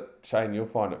fact that, Shane, you'll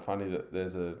find it funny that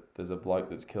there's a bloke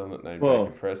that's killing it named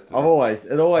Jacob Preston.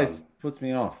 It always puts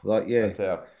me off. Like, yeah.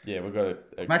 We've got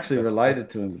I'm actually related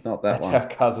to him, but not that one. That's our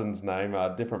cousin's name,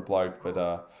 different bloke,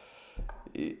 but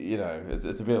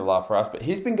it's a bit of a laugh for us. But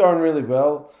he's been going really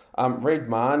well. Reid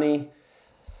Marnie,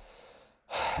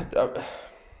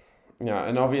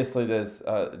 and obviously there's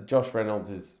Josh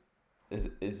Reynolds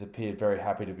is appeared very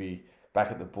happy to be back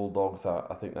at the Bulldogs.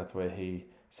 I think that's where he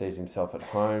sees himself at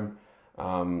home.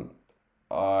 I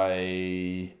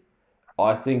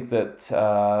think that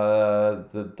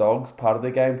the Dogs, part of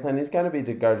their game plan is going to be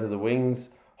to go to the wings,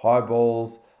 high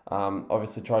balls,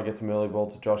 obviously try to get some early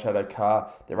ball to Josh Addo-Carr.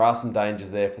 There are some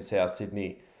dangers there for South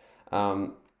Sydney. I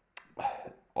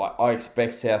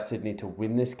expect South Sydney to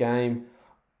win this game.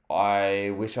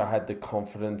 I wish I had the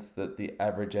confidence that the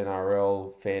average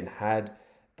NRL fan had,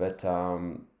 but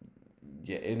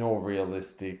in all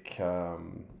realistic,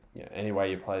 any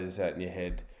way you play this out in your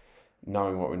head,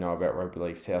 knowing what we know about rugby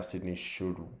league, South Sydney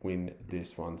should win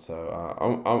this one. So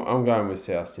I'm going with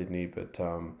South Sydney, but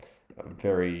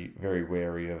very, very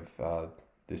wary of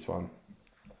this one.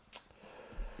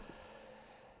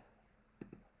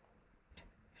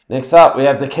 Next up, we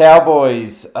have the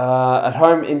Cowboys at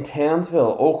home in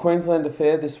Townsville. All Queensland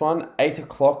affair, this one, 8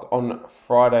 o'clock on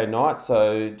Friday night.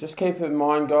 So just keep in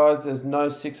mind, guys, there's no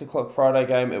 6 o'clock Friday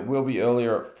game. It will be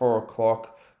earlier at 4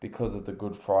 o'clock because of the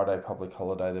Good Friday public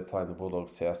holiday. They're playing the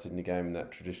Bulldogs South Sydney game in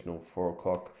that traditional 4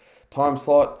 o'clock time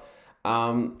slot.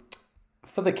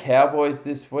 For the Cowboys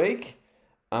this week,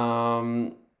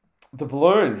 the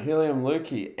Balloon, Helium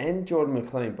Lukey and Jordan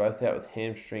McLean both out with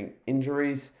hamstring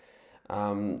injuries.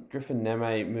 Griffin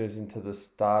Neme moves into the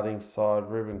starting side.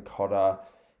 Ruben Cotter,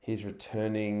 he's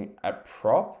returning at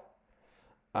prop.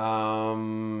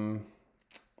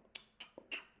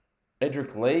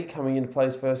 Edric Lee coming in to play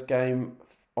his first game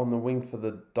on the wing for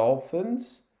the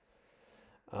Dolphins.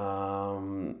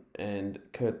 And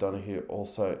Kurt Donahue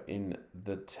also in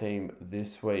the team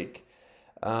this week.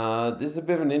 This is a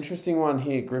bit of an interesting one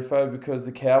here, Griffo, because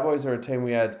the Cowboys are a team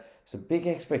we had some big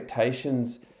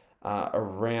expectations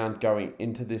around going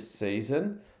into this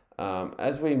season.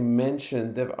 As we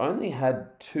mentioned, they've only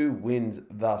had 2 wins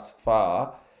thus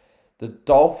far. The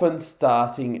Dolphins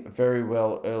starting very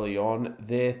well early on.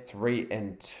 They're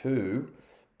 3-2,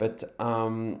 but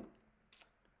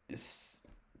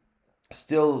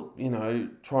still,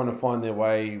 trying to find their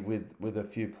way with a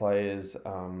few players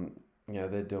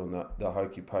they're doing the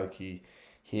hokey pokey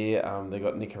here. They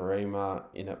got Nicarima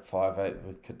in at 5'8"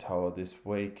 with Katoa this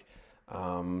week.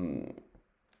 How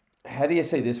do you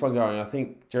see this one going? I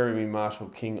think Jeremy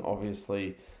Marshall-King,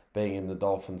 obviously being in the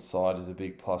Dolphins side, is a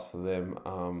big plus for them.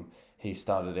 He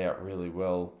started out really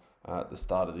well at the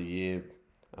start of the year.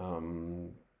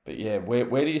 But yeah,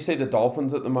 where do you see the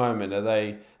Dolphins at the moment? Are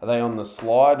they on the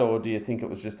slide, or do you think it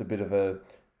was just a bit of a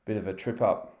trip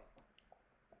up?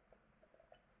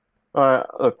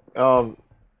 Look,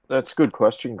 that's a good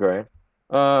question, Graham.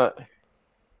 I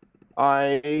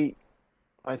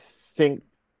think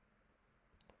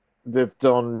they've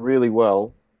done really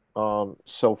well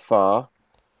so far,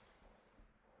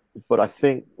 but I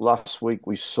think last week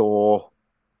we saw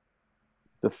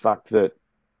the fact that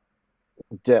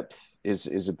depth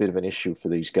is a bit of an issue for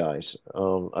these guys.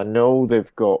 I know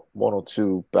they've got one or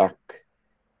two back.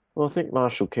 Well, I think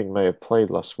Marshall-King may have played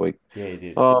last week. Yeah, he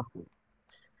did.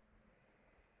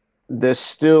 There's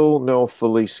still no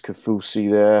Felice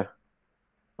Kafusi there,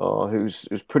 who's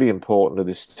pretty important to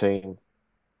this team.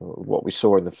 What we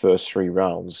saw in the first 3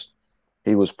 rounds,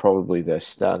 he was probably their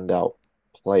standout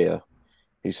player.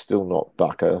 He's still not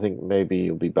back. I think maybe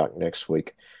he'll be back next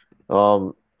week.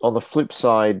 On the flip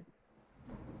side,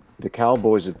 the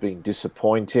Cowboys have been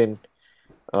disappointing.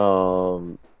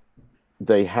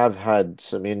 They have had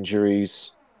some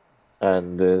injuries,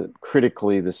 and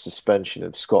critically, the suspension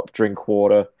of Scott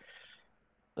Drinkwater.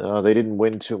 They didn't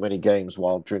win too many games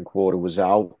while Drinkwater was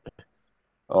out.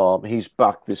 He's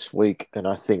back this week, and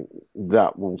I think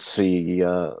that will see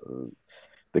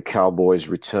the Cowboys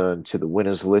return to the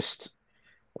winners list.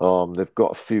 They've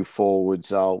got a few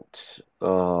forwards out,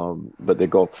 but they've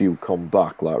got a few come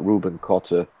back, like Ruben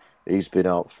Cotter. He's been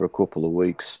out for a couple of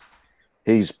weeks.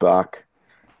 He's back.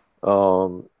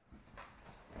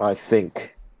 I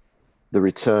think the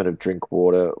return of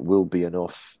Drinkwater will be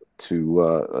enough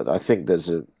to. I think there's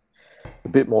a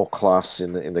bit more class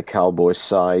in the Cowboys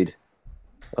side.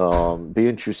 Be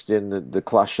interesting the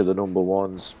clash of the number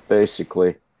ones.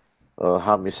 Basically,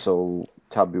 Hamiso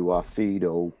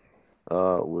Tabuafido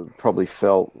probably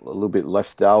felt a little bit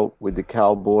left out with the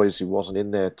Cowboys. He wasn't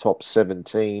in their top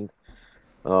 17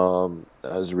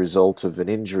 as a result of an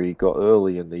injury he got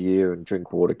early in the year, and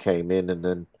Drinkwater came in, and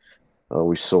then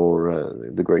we saw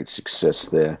the great success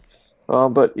there.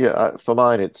 But yeah, for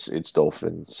mine, it's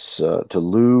Dolphins to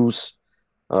lose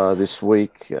this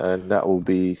week, and that will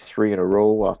be 3 in a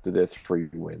row after their 3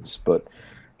 wins. But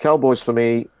Cowboys for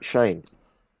me, Shane.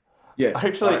 Yeah,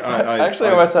 I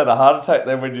almost had a heart attack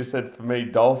then when you said for me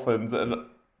Dolphins, and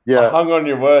Yeah. I hung on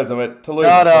your words. I went to lose.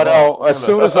 No. As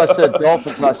soon as I said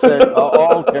Dolphins, I said,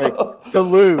 okay, to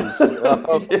lose.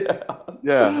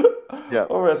 Yeah.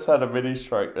 Almost had a mini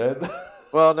stroke then.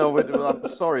 Well, no, I'm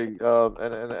sorry,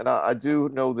 and I do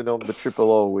know the number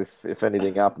 000 if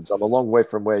anything happens. I'm a long way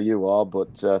from where you are,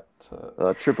 but 000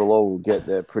 will get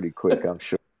there pretty quick, I'm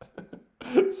sure.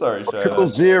 Sorry, Shane.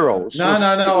 000.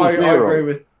 I agree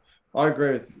with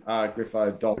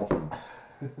Griffo. Dolphins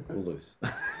will lose.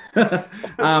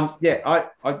 I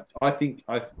think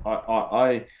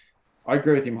I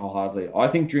agree with him wholeheartedly. I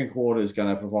think Drinkwater is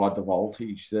going to provide the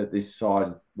voltage that this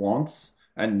side wants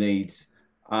and needs.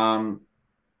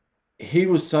 He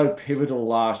was so pivotal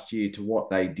last year to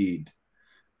what they did,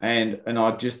 and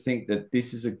I just think that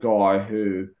this is a guy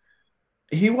who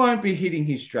he won't be hitting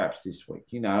his straps this week.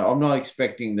 You know, I'm not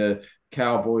expecting the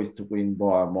Cowboys to win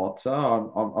by a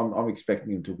mozza. I'm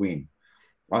expecting them to win.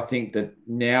 I think that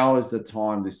now is the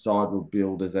time this side will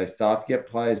build as they start to get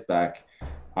players back.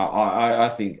 I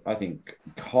think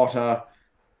Cotter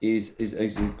is a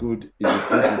good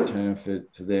return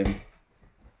for them.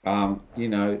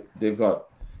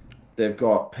 They've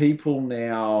got people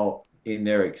now in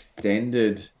their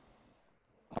extended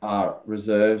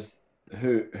reserves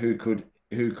who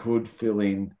could fill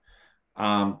in.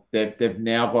 They've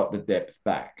now got the depth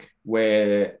back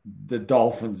where the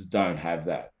Dolphins don't have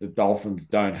that. The Dolphins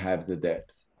don't have the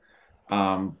depth.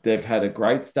 They've had a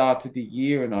great start to the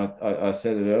year, and I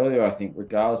said it earlier, I think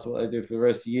regardless of what they do for the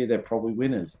rest of the year, they're probably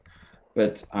winners.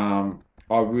 But I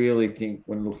really think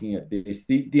when looking at this,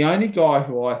 the only guy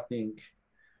who I think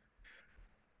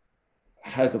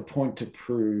has a point to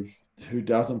prove who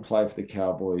doesn't play for the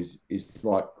Cowboys is,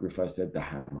 like Griffo said, the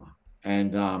hammer.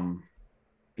 And,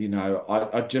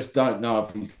 I just don't know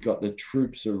if he's got the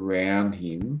troops around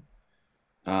him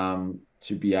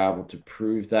to be able to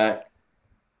prove that.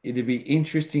 It'd be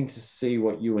interesting to see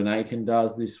what Ewan Aiken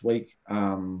does this week.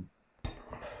 I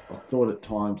thought at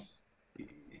times,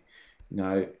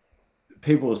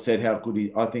 people have said how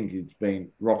good I think it's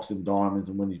been rocks and diamonds,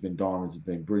 and when he's been diamonds, have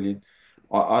been brilliant.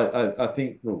 I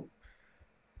think, look,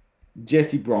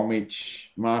 Jesse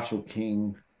Bromwich, Marshall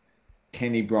King,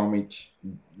 Kenny Bromwich,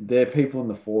 they're people in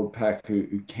the forward pack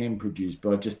who can produce,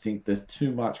 but I just think there's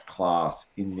too much class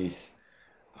in this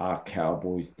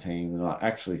Cowboys team. And I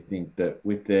actually think that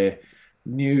with their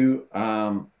new,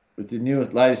 with the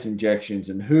newest, latest injections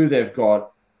and who they've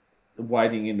got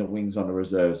waiting in the wings on the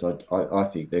reserves, I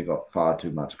think they've got far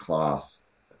too much class.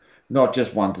 Not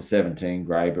just 1 to 17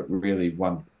 grade, but really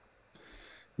 1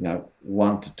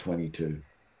 to 22.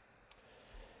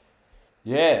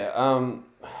 Yeah,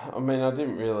 I mean, I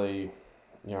didn't really,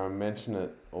 mention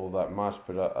it all that much,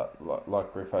 but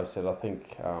like Griffo said, I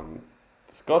think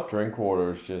Scott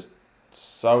Drinkwater is just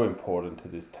so important to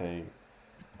this team.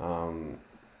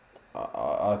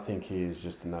 I think he is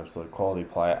just an absolute quality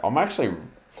player. I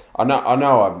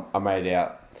know I made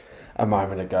out a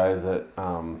moment ago that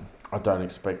I don't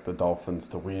expect the Dolphins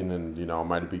to win, and I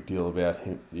made a big deal about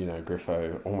him.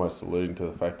 Griffo almost alluding to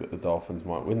the fact that the Dolphins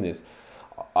might win this.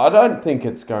 I don't think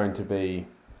it's going to be,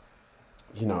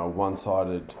 a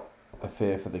one-sided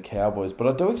affair for the Cowboys, but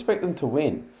I do expect them to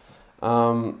win.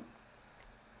 I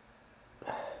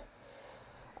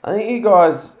think you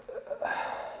guys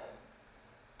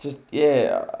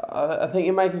I think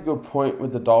you make a good point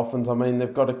with the Dolphins. I mean,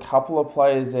 they've got a couple of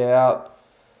players out,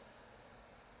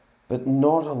 but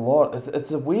not a lot.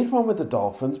 It's a weird one with the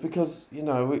Dolphins because,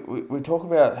 we talk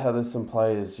about how there's some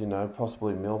players,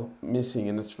 possibly missing.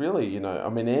 And it's really, I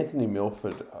mean, Anthony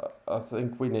Milford, I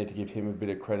think we need to give him a bit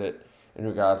of credit in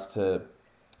regards to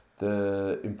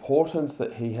the importance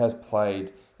that he has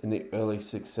played in the early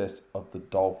success of the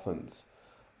Dolphins.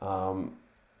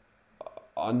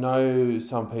 I know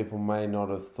some people may not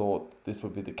have thought this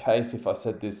would be the case if I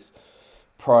said this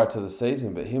prior to the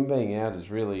season, but him being out has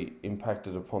really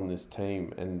impacted upon this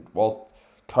team. And whilst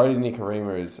Cody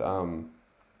Nikorima is a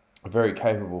very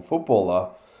capable footballer,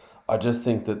 I just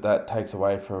think that takes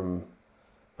away from...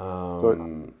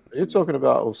 You're talking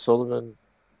about O'Sullivan.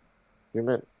 You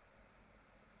meant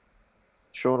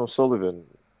Sean O'Sullivan?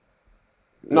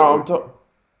 No, I'm talking...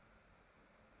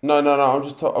 No, I'm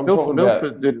talking about...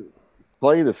 Milford didn't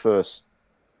play the first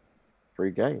 3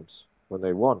 games when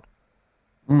they won.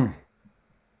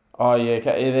 Oh yeah,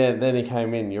 okay. Then he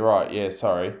came in. You're right. Yeah,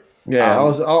 sorry. Yeah,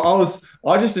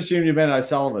 I just assumed you meant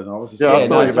O'Sullivan. I was just sorry.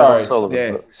 O'Sullivan,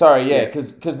 yeah, sorry, yeah,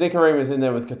 because Nikorima's in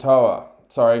there with Katoa.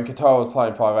 Sorry, and Katoa was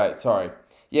playing 5'8". Sorry,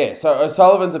 yeah. So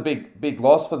O'Sullivan's a big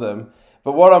loss for them.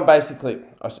 But what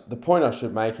the point I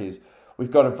should make is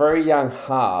we've got a very young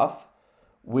half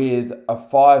with a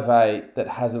 5'8" that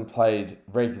hasn't played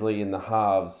regularly in the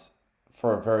halves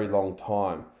for a very long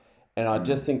time. And I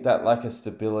just think that lack of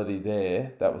stability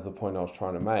there, that was the point I was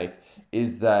trying to make,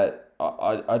 is that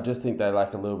I just think they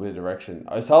lack a little bit of direction.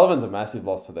 O'Sullivan's a massive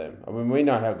loss for them. I mean, we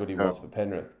know how good he was for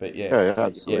Penrith, but yeah.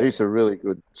 He's a really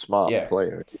good, smart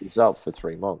player. He's out for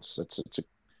 3 months.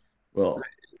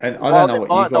 And I don't know what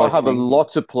you guys not have think. a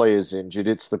lot of players injured.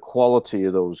 It's the quality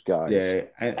of those guys. Yeah,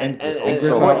 and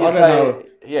also what you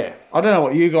say, I don't know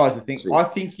what you guys think. I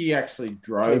think he actually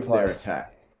drove their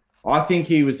attack. I think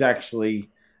he was actually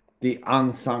the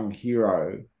unsung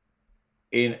hero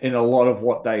in a lot of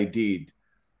what they did.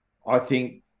 I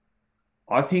think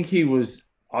he was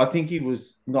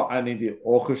not only the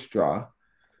orchestra,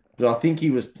 but I think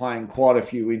he was playing quite a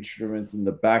few instruments in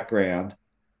the background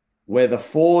where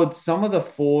some of the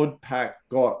forward pack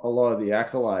got a lot of the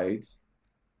accolades.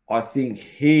 I think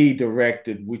he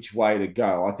directed which way to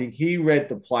go. I think he read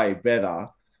the play better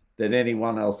than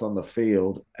anyone else on the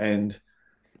field. And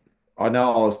I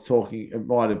know I was talking, it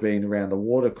might have been around the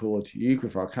water cooler to you,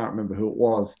 Griff. I can't remember who it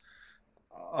was.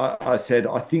 I said,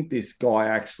 I think this guy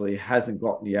actually hasn't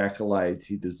got the accolades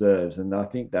he deserves. And I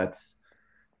think that's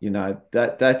going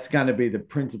to be the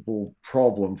principal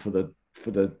problem for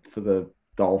the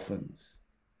Dolphins.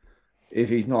 If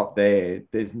he's not there,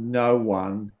 there's no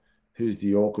one who's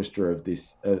the orchestra of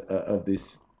this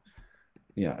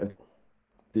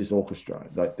this orchestra.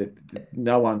 Like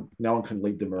no one can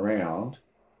lead them around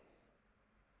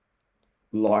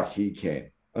like he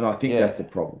can, and I think that's the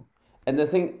problem. And the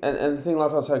thing,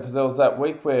 like I said, because there was that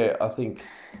week where I think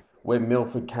when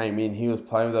Milford came in, he was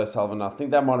playing with O'Sullivan. I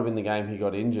think that might have been the game he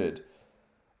got injured,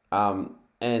 and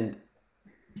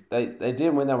they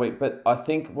didn't win that week. But I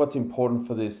think what's important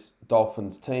for this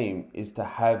Dolphins team is to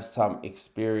have some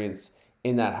experience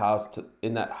in that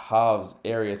halves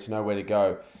area to know where to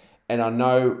go. And I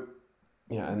know,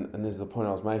 and this is the point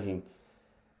I was making,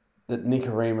 that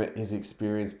Nikorima is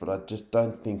experienced, but I just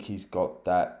don't think he's got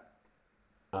that.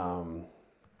 How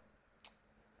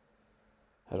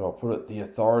do I put it? The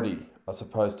authority, I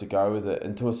suppose, to go with it.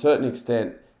 And to a certain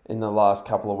extent, in the last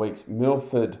couple of weeks,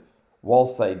 Milford,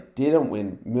 whilst they didn't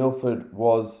win, Milford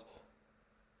was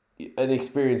an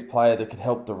experienced player that could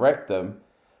help direct them.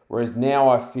 Whereas now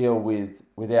I feel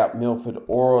without Milford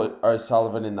or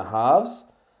O'Sullivan in the halves,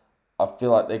 I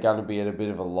feel like they're going to be at a bit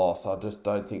of a loss. I just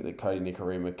don't think that Cody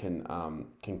Nikorima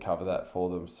can cover that for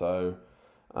them. So,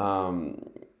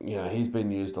 he's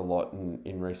been used a lot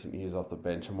in recent years off the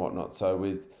bench and whatnot. So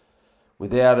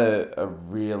without a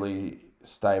really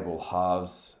stable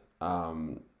halves,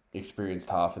 experienced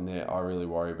half in there, I really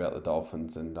worry about the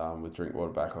Dolphins. And with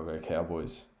Drinkwater back, I'll go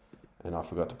Cowboys. And I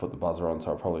forgot to put the buzzer on, so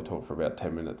I'll probably talk for about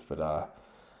 10 minutes. But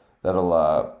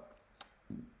they'll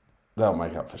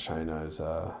make up for Shano's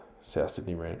South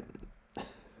Sydney rant.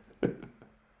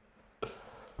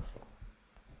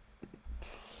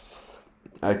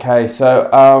 Okay, so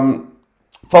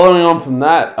following on from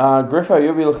that, Griffo,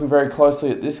 you'll be looking very closely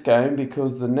at this game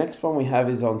because the next one we have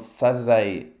is on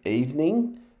Saturday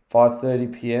evening,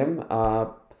 5:30 p.m.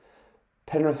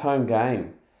 Penrith home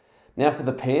game. Now for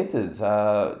the Panthers,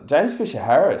 James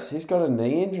Fisher-Harris, he's got a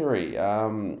knee injury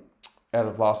out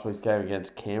of last week's game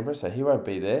against Canberra, so he won't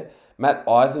be there. Matt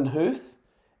Eisenhuth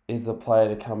is the player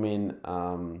to come in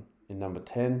number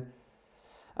 10.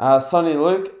 Sonny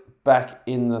Luke back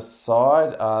in the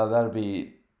side. That'll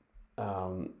be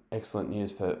excellent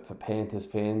news for Panthers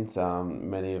fans.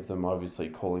 Many of them obviously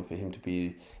calling for him to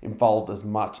be involved as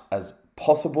much as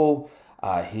possible.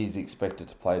 He's expected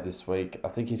to play this week. I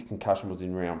think his concussion was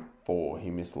in round 4. He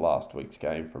missed last week's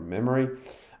game from memory.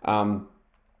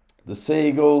 The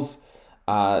Seagulls,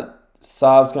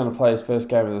 Saab's going to play his first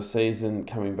game of the season,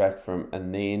 coming back from a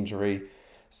knee injury.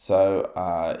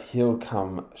 So he'll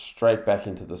come straight back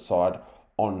into the side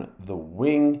on the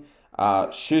wing.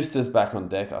 Schuster's back on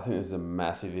deck. I think this is a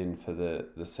massive in for the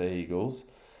Seagulls.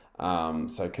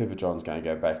 So Cooper John's going to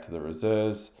go back to the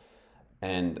reserves.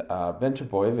 And Ben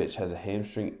Trbojevic has a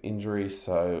hamstring injury,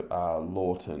 so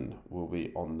Lawton will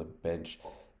be on the bench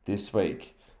this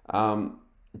week.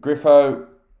 Griffo,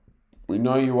 we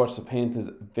know you watch the Panthers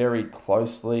very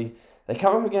closely. They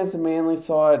come up against the Manly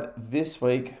side this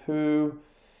week, who,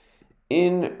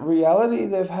 in reality,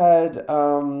 they've had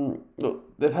some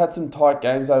tight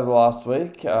games over the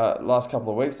last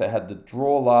couple of weeks. They had the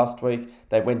draw last week.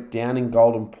 They went down in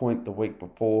Golden Point the week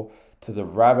before to the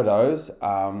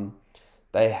Rabbitohs.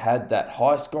 They had that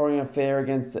high-scoring affair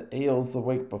against the Eels the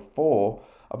week before.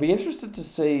 I'll be interested to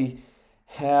see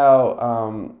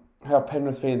how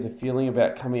Penrith fans are feeling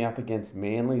about coming up against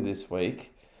Manly this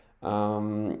week,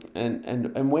 and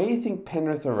where you think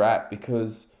Penrith are at,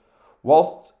 because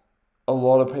whilst a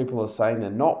lot of people are saying they're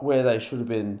not where they should have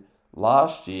been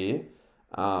last year,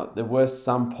 there were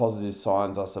some positive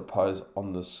signs, I suppose,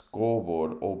 on the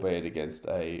scoreboard, albeit against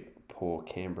a poor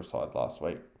Canberra side last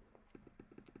week.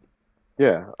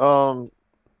 Yeah.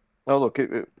 Look,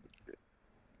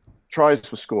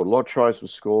 tries were scored. A lot of tries were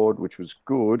scored, which was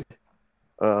good.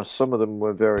 Some of them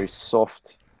were very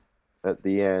soft at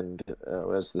the end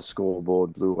as the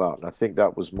scoreboard blew out. And I think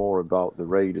that was more about the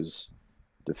Raiders'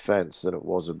 defense than it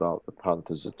was about the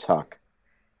Panthers' attack.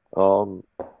 I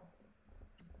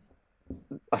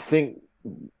think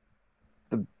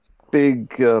the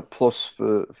big plus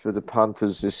for the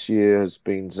Panthers this year has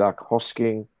been Zach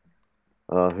Hosking,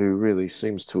 who really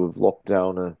seems to have locked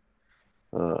down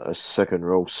a second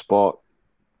row spot.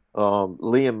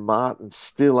 Liam Martin's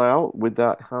still out with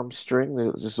that hamstring.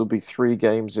 This will be 3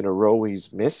 games in a row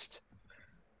he's missed.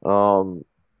 So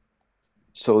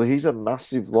he's a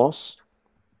massive loss.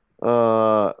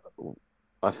 I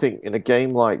think in a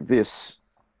game like this,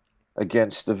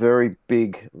 against a very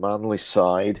big Manly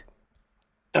side,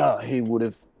 he would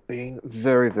have been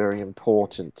very, very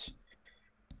important.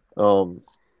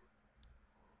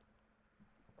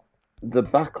 The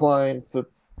backline for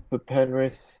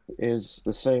Penrith is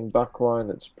the same backline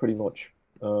that's pretty much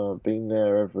been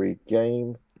there every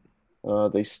game.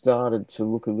 They started to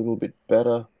look a little bit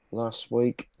better last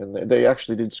week, and they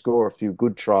actually did score a few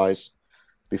good tries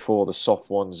before the soft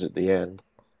ones at the end.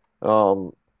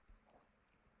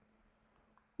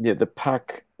 The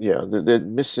pack, they're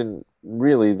missing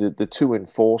really the 2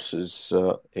 enforcers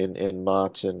in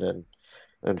Martin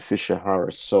and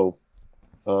Fisher-Harris. So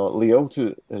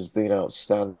Leota has been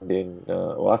outstanding.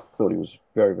 I thought he was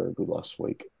very, very good last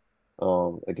week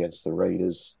against the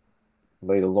Raiders.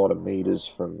 Made a lot of meters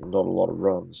from not a lot of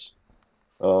runs.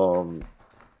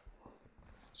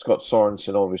 Scott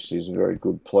Sorensen obviously is a very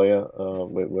good player.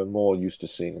 We're more used to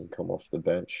seeing him come off the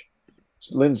bench.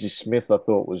 Lindsay Smith, I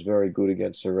thought, was very good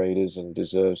against the Raiders and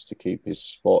deserves to keep his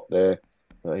spot there.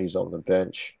 He's on the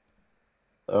bench.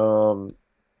 I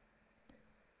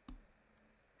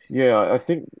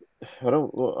think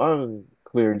I'm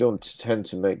clear. Don't tend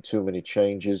to make too many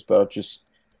changes, but just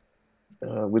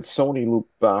with Sony Luke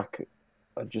back,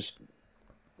 I just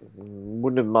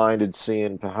wouldn't have minded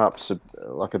seeing perhaps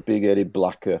like a big Eddie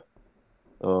Blacker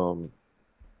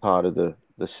part of the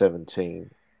 17.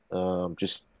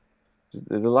 Just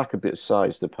they lack a bit of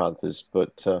size, the Panthers,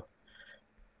 but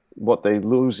what they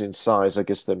lose in size, I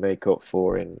guess they make up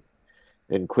for in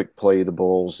quick play of the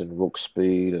balls and ruck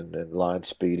speed and line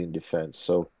speed in defense.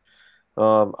 So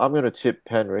I'm going to tip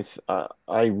Penrith.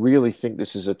 I really think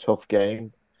this is a tough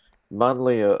game.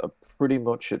 Manly are pretty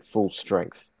much at full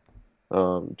strength.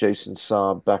 Jason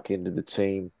Saab back into the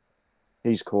team.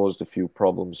 He's caused a few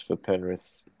problems for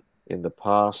Penrith in the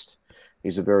past.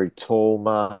 He's a very tall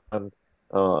man,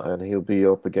 and he'll be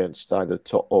up against either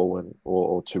To'o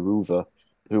or Taruva,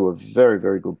 who are very,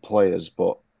 very good players,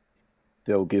 but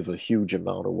they'll give a huge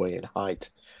amount away in height.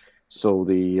 So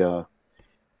the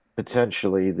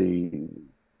potentially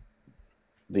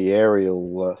the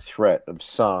aerial threat of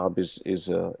Saab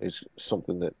is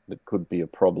something that could be a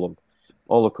problem.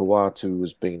 Olakau'atu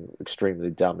has been extremely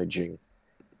damaging.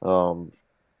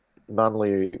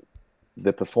 Manly,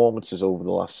 their performances over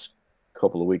the last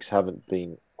couple of weeks haven't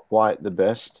been quite the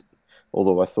best,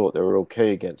 although I thought they were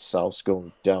okay against Souths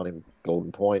going down in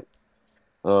Golden Point.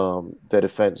 Their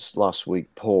defense last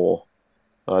week poor,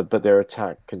 but their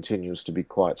attack continues to be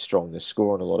quite strong. They're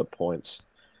scoring a lot of points.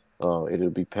 It'll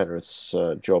be Penrith's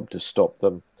job to stop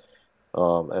them,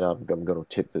 and I'm going to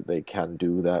tip that they can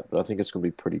do that. But I think it's going to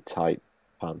be pretty tight,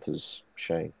 Panthers,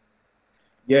 Shane.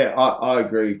 Yeah, I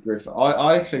agree, Griff.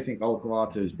 I actually think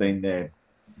Olakau'atu has been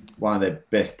one of their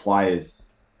best players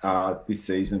this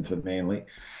season for Manly.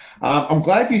 I'm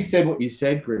glad you said what you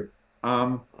said, Griff.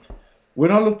 When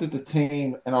I looked at the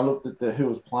team and I looked at who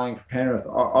was playing for Penrith,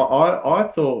 I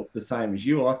thought the same as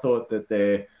you. I thought that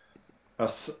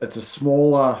it's a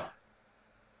smaller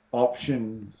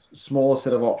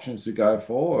set of options to go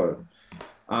for.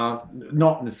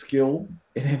 Not in the skill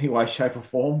in any way, shape, or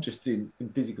form, just in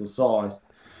physical size.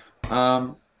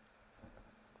 I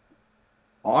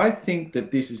think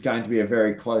that this is going to be a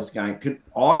very close game.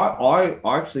 I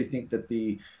actually think that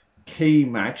the key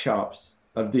matchups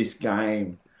of this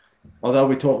game, although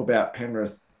we talk about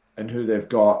Penrith and who they've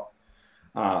got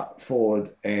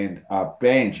forward and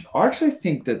bench, I actually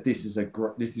think that this is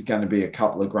going to be a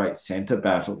couple of great centre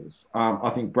battles. I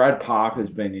think Brad Parker's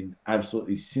been in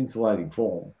absolutely scintillating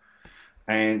form,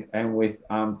 and with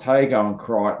Tago and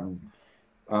Crichton,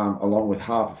 along with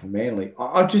Harper for Manly,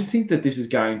 I just think that this is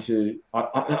going to.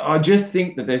 I just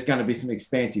think that there's going to be some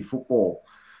expansive football.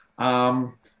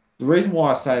 The reason why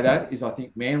I say that is I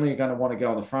think Manly are going to want to go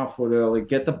on the front foot early,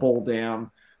 get the ball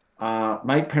down,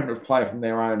 make Penrith play from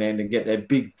their own end, and get their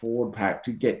big forward pack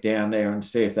to get down there and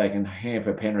see if they can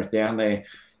hamper Penrith down there.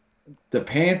 The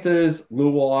Panthers,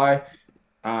 Luai,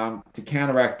 to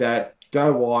counteract that,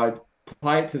 go wide,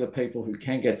 play it to the people who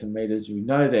can get some meters. We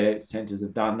know their centres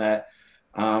have done that.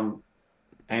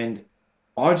 And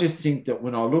I just think that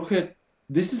when I look at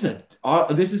this is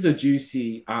a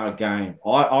juicy game.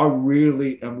 I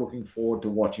really am looking forward to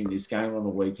watching this game on the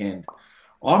weekend.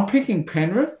 I'm picking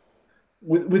Penrith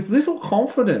with little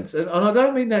confidence, and I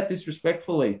don't mean that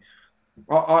disrespectfully.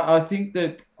 I think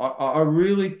that I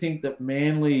really think that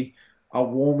Manly are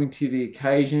warming to the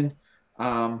occasion.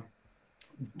 Jake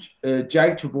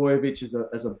Trbojevic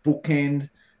as a bookend.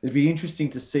 It'd be interesting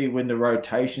to see when the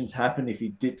rotations happen if he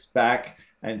dips back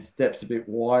and steps a bit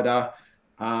wider.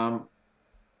 I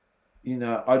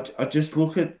just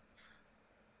look at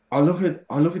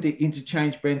the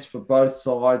interchange bench for both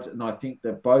sides, and I think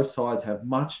that both sides have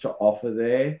much to offer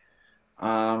there.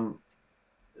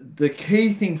 The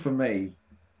key thing for me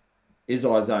is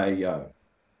Isaiah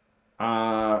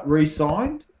Yeo.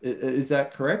 Re-signed, is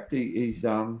that correct? He's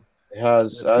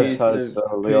appears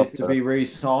to be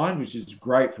re-signed, which is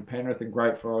great for Penrith and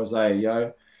great for Isaiah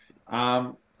Yeo.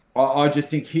 I just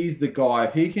think he's the guy.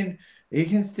 If he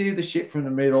can steer the ship from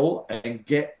the middle and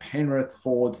get Penrith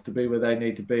forwards to be where they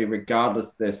need to be, regardless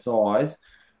of their size,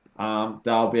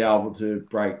 they'll be able to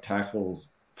break tackles.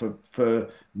 For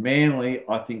Manly,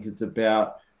 I think it's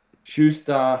about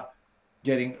Schuster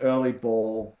getting early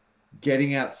ball,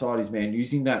 getting outside his man,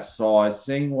 using that size,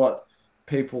 seeing what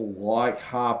people like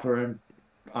Harper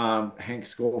and Hank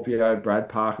Scorpio, Brad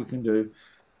Parker can do.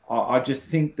 I just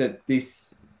think that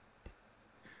this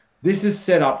is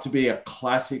set up to be a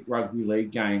classic rugby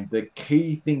league game. The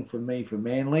key thing for me for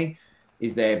Manly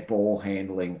is their ball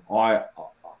handling.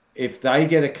 If they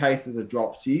get a case of the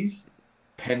dropsies,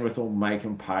 Penrith will make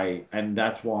them pay, and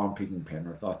that's why I'm picking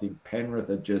Penrith. I think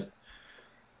Penrith are just,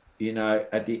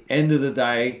 at the end of the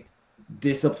day,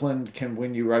 discipline can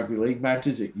win you rugby league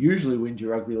matches. It usually wins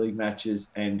you rugby league matches,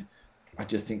 and I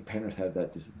just think Penrith have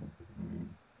that discipline.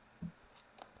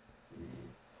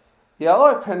 Yeah, I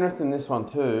like Penrith in this one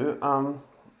too. I'm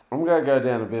going to go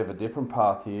down a bit of a different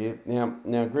path here. Now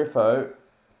Griffo,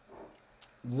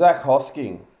 Zach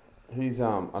Hosking, he's I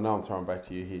know I'm throwing back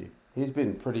to you here. He's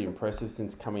been pretty impressive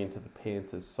since coming into the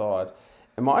Panthers side.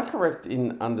 Am I correct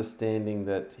in understanding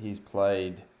that he's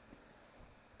played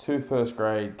 2 first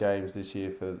grade games this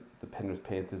year for the Penrith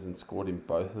Panthers and scored in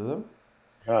both of them?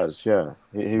 He has, yeah.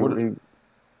 He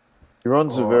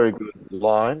runs a very good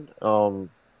line.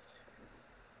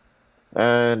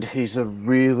 And he's a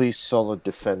really solid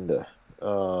defender.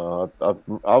 I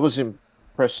was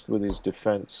impressed with his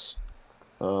defense.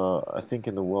 I think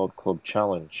in the World Club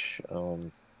Challenge.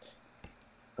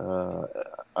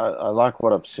 I like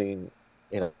what I've seen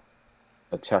in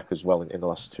attack as well in the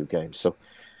last 2 games. So,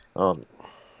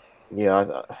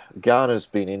 Garner's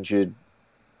been injured.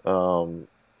 Not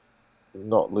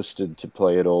listed to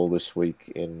play at all this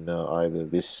week in either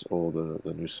this or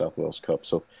the New South Wales Cup.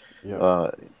 So,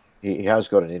 he has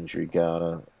got an injury,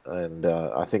 Garner, and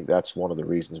I think that's one of the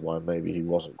reasons why maybe he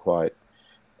wasn't quite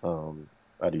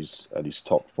at his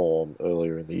top form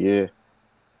earlier in the year.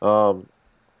 But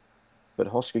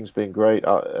Hosking's been great.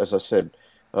 As I said,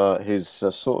 his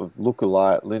sort of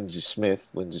look-alike, Lindsay Smith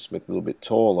a little bit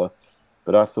taller,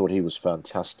 but I thought he was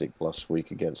fantastic last week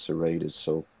against the Raiders.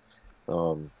 So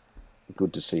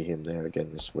good to see him there again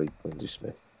this week, Lindsay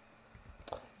Smith.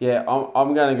 Yeah,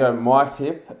 I'm going to go my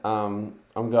tip.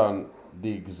 I'm going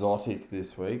the exotic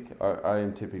this week. I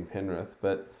am tipping Penrith,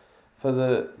 but for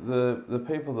the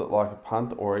people that like a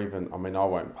punt, or even, I mean, I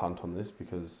won't punt on this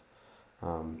because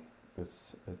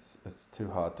it's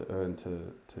too hard to earn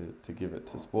to give it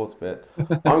to Sportsbet.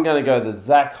 I'm going to go the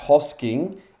Zach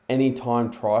Hosking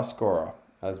anytime try scorer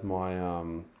as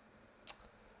my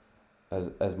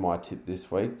as my tip this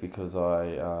week, because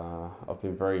I've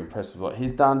been very impressed with what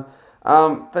he's done.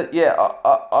 But yeah,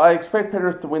 I expect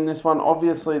Penrith to win this one.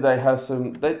 Obviously,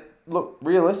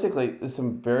 realistically, there's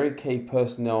some very key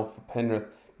personnel for Penrith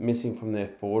missing from their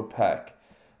forward pack.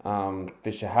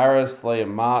 Fisher Harris, Liam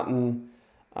Martin,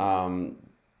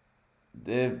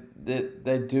 they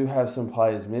do have some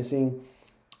players missing.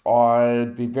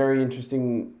 I'd be very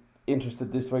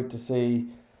interested this week to see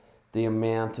the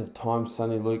amount of time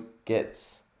Sonny Luke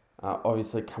gets,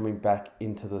 obviously coming back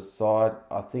into the side.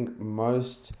 I think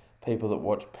most people that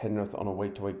watch Penrith on a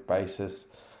week-to-week basis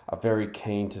are very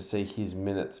keen to see his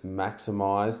minutes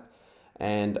maximised,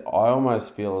 and I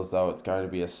almost feel as though it's going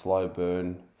to be a slow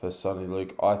burn for Sonny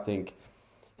Luke. I think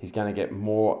he's going to get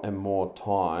more and more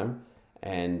time,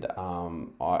 and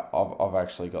I've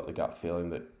actually got the gut feeling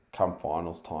that come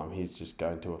finals time, he's just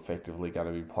going to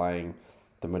be playing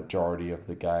the majority of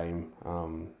the game.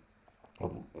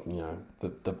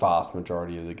 The vast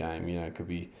majority of the game. It could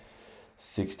be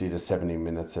 60 to 70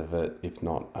 minutes of it, if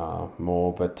not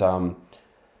more. But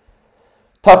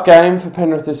tough game for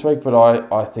Penrith this week. But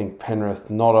I think Penrith,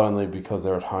 not only because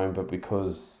they're at home, but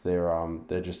because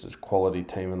they're just a quality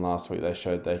team. And last week they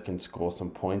showed they can score some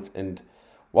points. And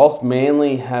whilst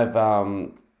Manly have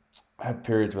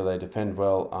periods where they defend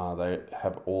well, they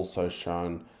have also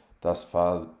shown thus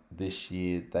far this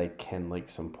year they can leak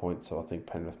some points. So I think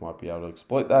Penrith might be able to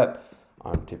exploit that.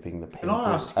 I'm tipping the Panthers. Can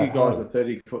I ask you guys a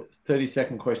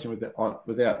 30-second question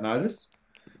without notice?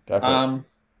 Go for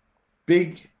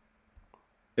it.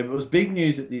 It was big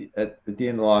news at the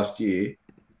end of last year.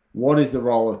 What is the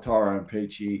role of Tyrone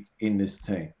Peachey in this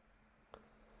team?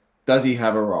 Does he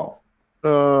have a role?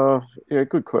 Yeah,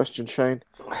 good question, Shane.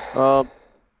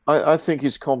 I think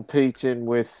he's competing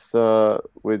with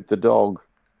the dog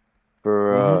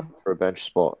for a bench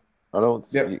spot. I don't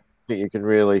think you can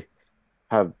really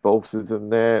have both of them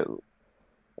there.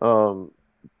 Jamin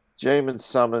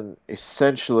Salmon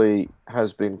essentially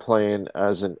has been playing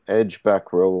as an edge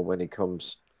back rower when he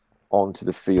comes onto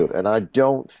the field, and I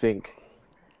don't think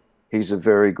he's a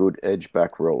very good edge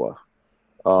back rower.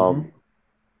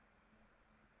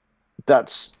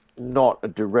 That's not a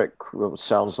direct,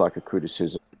 sounds like a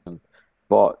criticism,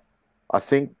 but I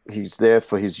think he's there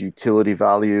for his utility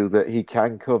value, that he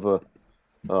can cover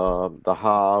the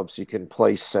halves, he can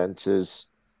play centres,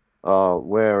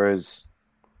 whereas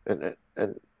and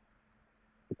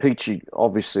Peachey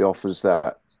obviously offers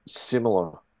that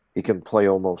similar. He can play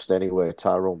almost anywhere,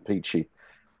 Tyrone Peachey.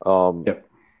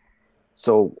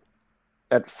 So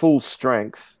at full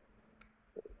strength,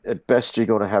 at best you're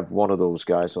going to have one of those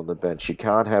guys on the bench. You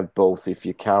can't have both if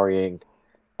you're carrying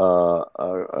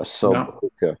a sub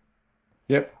hooker.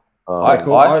 Yep.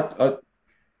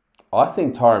 I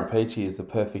think Tyrone Peachey is the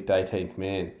perfect 18th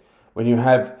man. When you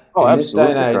have in this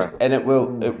day and age, and it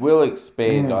will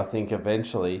expand, I think,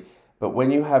 eventually. But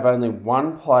when you have only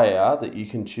one player that you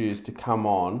can choose to come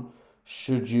on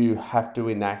should you have to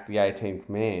enact the 18th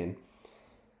man,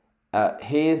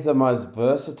 he is the most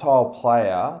versatile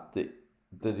player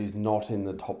that is not in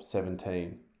the top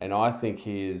 17. And I think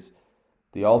he is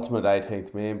the ultimate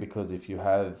 18th man because if you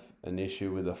have an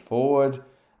issue with a forward,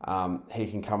 he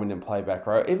can come in and play back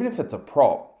row. Even if it's a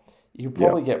prop, you could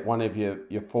probably get one of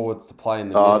your forwards to play in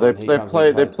the middle.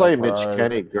 They play Mitch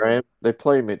Kenny, Graham. They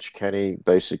play Mitch Kenny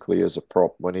basically as a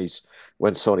prop when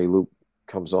Sonny Luke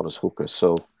comes on as hooker.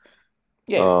 So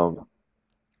yeah,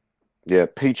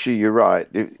 Peachy, you're right.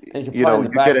 You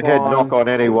get a head knock on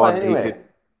anyone, he could.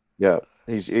 Yeah,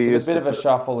 he is a bit of a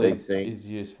shuffle is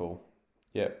useful.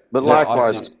 Yeah, but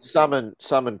likewise, Salmon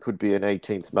could be an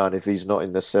 18th man if he's not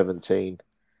in the 17.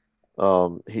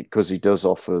 Because he does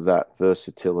offer that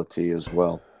versatility as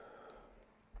well.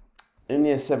 In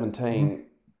year 17,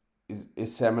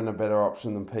 is Salmon a better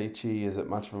option than Peachy? Is it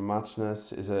much of a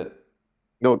muchness? Is it?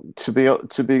 No, to be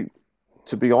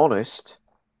honest,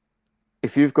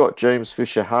 if you've got James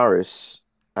Fisher Harris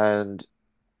and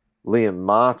Liam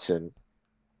Martin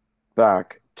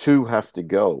back, two have to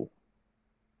go,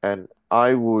 and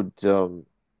I would think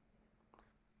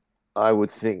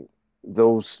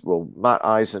Matt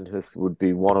Eisenhuth would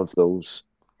be one of those,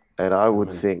 and I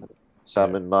would think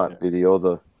Salmon might be the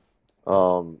other.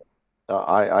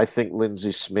 I think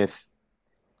Lindsay Smith,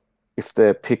 if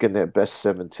they're picking their best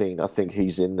 17, I think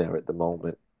he's in there at the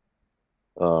moment.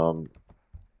 But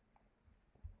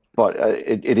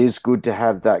it is good to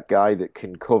have that guy that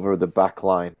can cover the back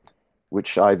line,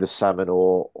 which either Salmon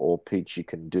or Peachy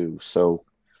can do. So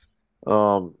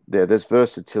there's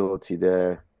versatility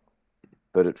there.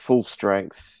 But at full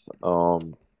strength, two of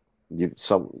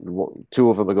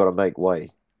them have got to make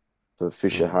way for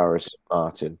Fisher, Harris,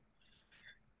 Martin.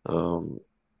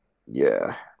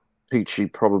 Peachy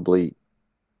probably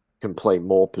can play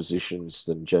more positions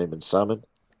than Jamin Salmon.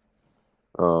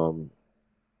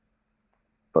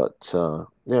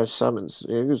 Salmon's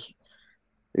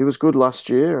he was good last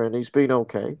year and he's been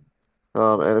okay.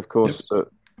 And of course,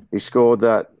 he scored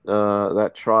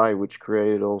that try which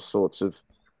created all sorts of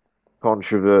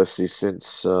controversy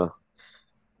since I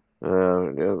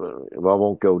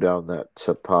won't go down that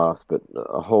path, but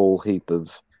a whole heap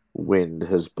of wind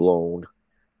has blown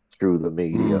through the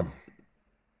media.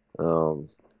 For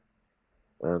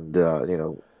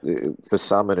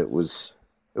Salmon it was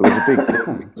a big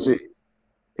thing.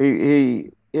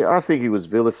 I think he was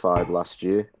vilified last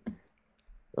year.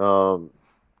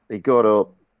 He got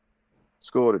up,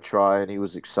 scored a try, and he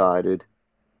was excited.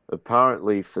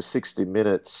 Apparently, for 60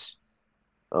 minutes,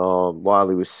 while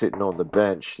he was sitting on the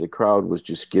bench, the crowd was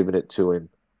just giving it to him.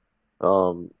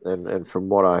 And from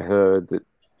what I heard, that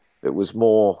it was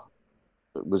more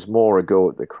a go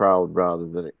at the crowd rather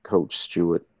than at Coach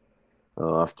Stewart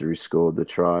after he scored the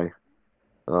try.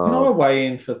 Can I weigh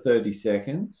in for 30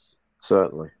 seconds?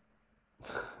 Certainly.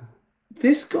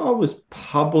 This guy was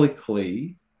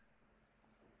publicly,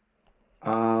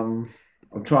 I'm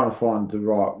trying to find the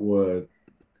right word.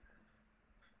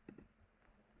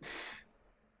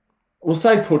 We'll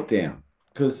say put down,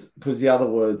 because the other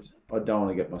words, I don't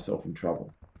want to get myself in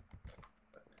trouble.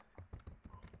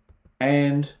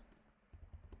 And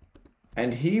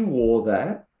he wore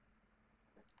that.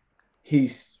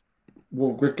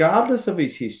 Regardless of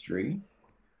his history,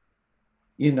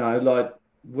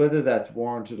 whether that's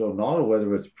warranted or not, or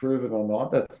whether it's proven or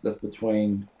not, that's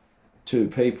between two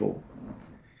people.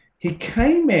 He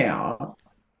came out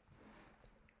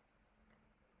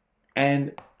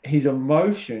and his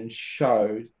emotion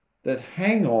showed that,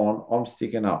 hang on, I'm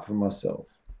sticking up for myself.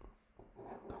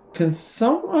 Can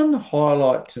someone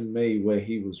highlight to me where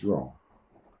he was wrong?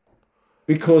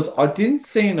 Because I didn't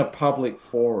see in a public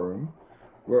forum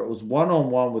where it was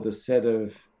one-on-one with a set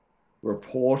of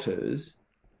reporters,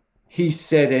 he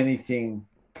said anything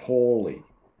poorly.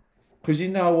 Because you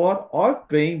know what? I've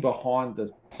been behind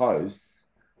the posts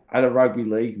at a rugby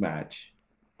league match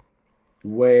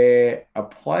where a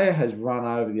player has run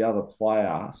over the other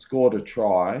player, scored a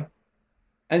try,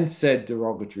 and said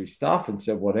derogatory stuff and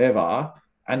said whatever,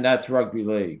 and that's rugby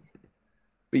league.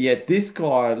 But yet this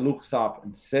guy looks up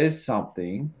and says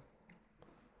something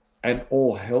and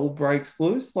all hell breaks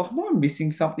loose. Like, am I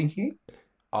missing something here?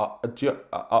 I'm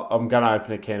going to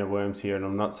open a can of worms here, and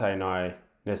I'm not saying I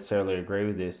necessarily agree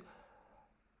with this.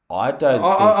 I don't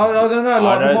know.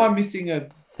 Am I missing a...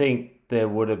 think there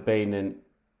would have been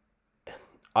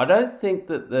I don't think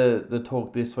that the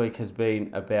talk this week has been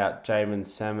about Jamin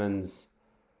Salmon's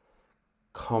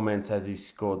comments as he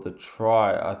scored the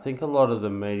try. I think a lot of the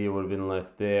media would have been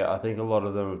left there. I think a lot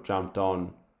of them have jumped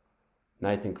on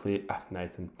Ivan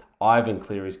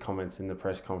Cleary's comments in the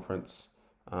press conference.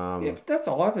 But that's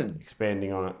Ivan.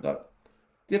 Expanding on it. No,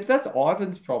 but that's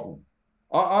Ivan's problem.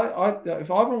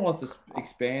 If Ivan wants to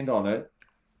expand on it,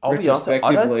 I'll be honest.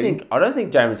 I don't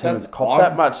think James Hemmings copped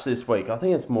that much this week. I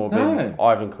think it's more been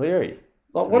Ivan Cleary.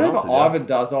 Like whatever Ivan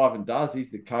does.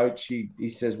 He's the coach. He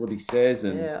says what he says,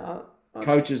 and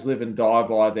coaches live and die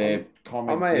by their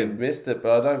comments. I may have missed it,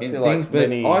 but I don't feel like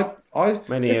many have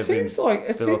been vilifying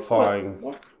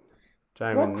Jamin this week.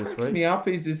 What cracks me up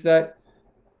is that,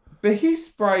 but his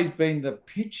spray's been the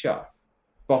picture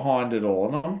behind it all,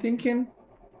 and I'm thinking,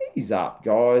 he's up,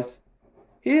 guys.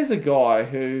 Here's a guy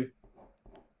who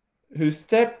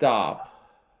stepped up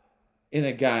in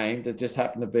a game that just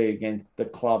happened to be against the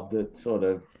club that sort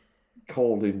of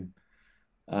called him,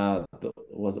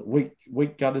 was it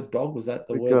weak gutted dog? Was that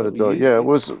the word? Gutted dog. Yeah, it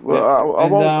was. Well,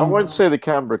 I won't say the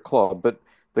Canberra club, but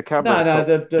the Canberra.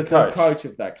 The coach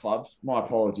of that club. My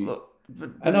apologies. But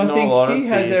and I think honesty, he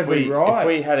has every right. If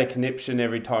we had a conniption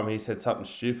every time he said something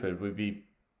stupid, we'd be.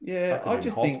 Yeah, I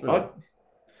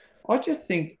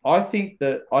think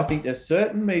there's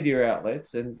certain media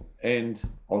outlets, and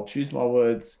I'll choose my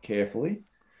words carefully.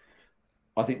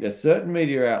 I think there's certain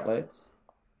media outlets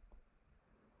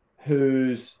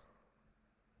whose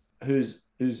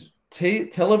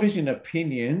television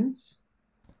opinions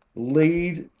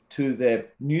lead to their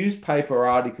newspaper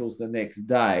articles the next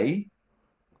day,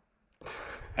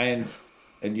 and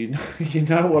you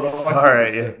know what I think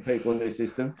of certain people in this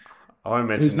system. I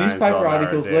mentioned whose newspaper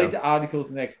articles lead to articles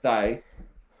the next day,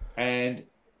 and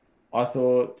I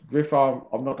thought, Griff,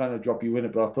 I'm not going to drop you in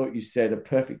it, but I thought you said a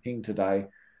perfect thing today.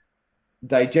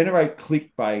 They generate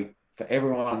clickbait for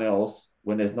everyone else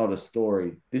when there's not a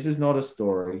story. This is not a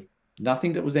story.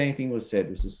 Nothing that was anything was said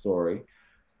was a story.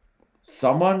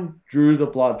 Someone drew the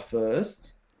blood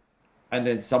first, and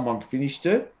then someone finished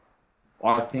it.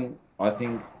 I think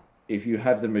if you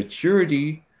have the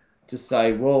maturity to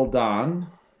say, well done,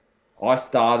 I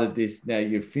started this, now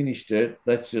you've finished it,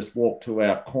 let's just walk to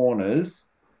our corners,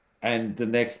 and the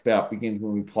next bout begins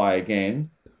when we play again,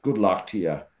 good luck to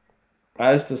you.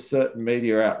 As for certain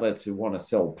media outlets who want to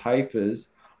sell papers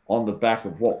on the back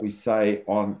of what we say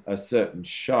on a certain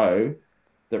show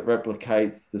that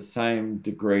replicates the same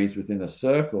degrees within a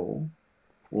circle,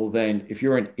 well then, if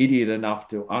you're an idiot enough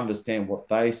to understand what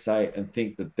they say and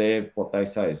think that what they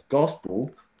say is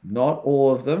gospel, not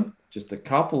all of them, just a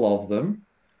couple of them,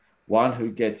 one who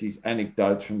gets his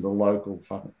anecdotes from the local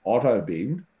fucking auto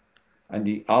bin, and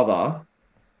the other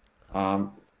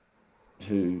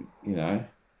who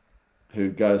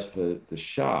goes for the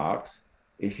Sharks,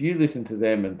 if you listen to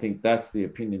them and think that's the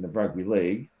opinion of rugby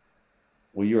league,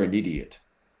 well, you're an idiot.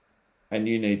 And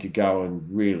you need to go and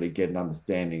really get an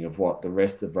understanding of what the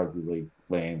rest of rugby league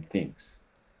land thinks.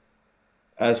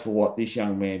 As for what this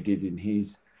young man did in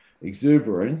his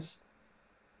exuberance,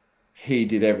 he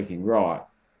did everything right.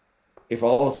 If I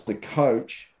was the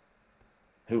coach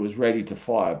who was ready to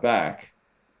fire back,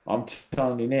 I'm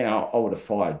telling you now, I would have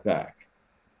fired back.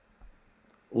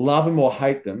 Love them or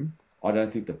hate them, I don't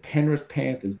think the Penrith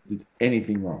Panthers did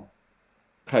anything wrong.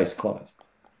 Case closed.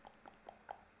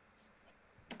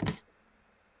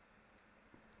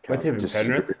 What's him,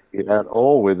 Penrith? At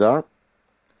all with that.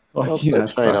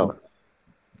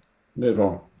 Move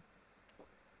on.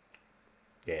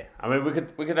 Yeah, I mean, we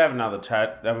could have another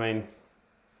chat. I mean,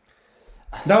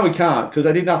 no, we can't because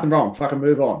I did nothing wrong. Fucking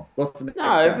move on. What's the next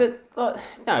game?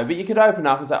 But you could open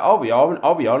up and say, I'll be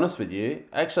honest with you.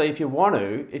 Actually, if you want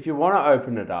to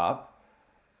open it up,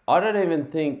 I don't even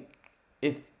think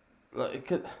I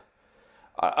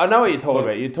know what you're talking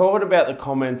about. You're talking about the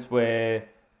comments where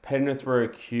Penrith were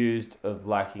accused of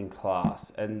lacking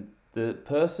class, and the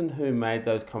person who made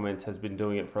those comments has been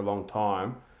doing it for a long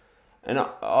time. And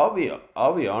I'll be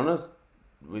honest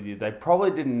with you, they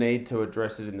probably didn't need to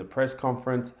address it in the press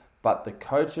conference, but the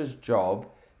coach's job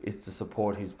is to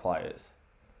support his players,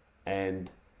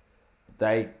 and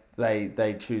they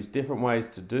choose different ways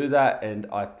to do that. And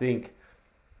I think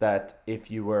that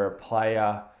if you were a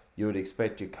player, you would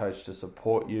expect your coach to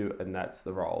support you, and that's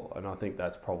the role. And I think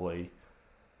that's probably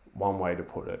one way to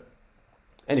put it.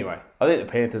 Anyway, I think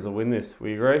the Panthers will win this.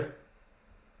 We agree?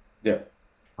 Yeah.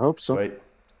 I hope so. Sweet.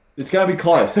 It's going to be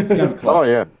close. Oh,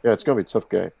 yeah. Yeah, it's going to be a tough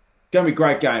game. It's going to be a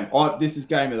great game. This is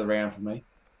game of the round for me.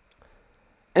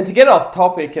 And to get off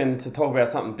topic and to talk about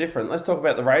something different, let's talk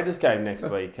about the Raiders game next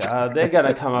week. They're going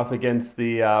to come up against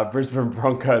the Brisbane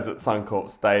Broncos at Suncorp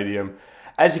Stadium.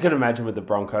 As you can imagine with the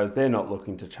Broncos, they're not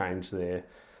looking to change their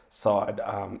side.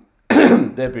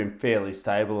 They've been fairly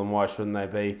stable, and why shouldn't they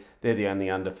be? They're the only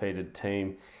undefeated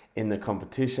team in the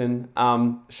competition.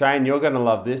 Shane, you're going to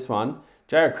love this one.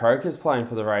 Jared Croker's playing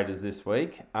for the Raiders this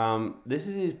week. This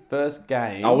is his first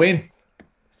game. I'll win.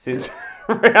 since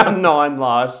round 9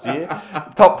 last year.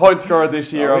 Top point scorer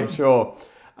this year, I'm sure.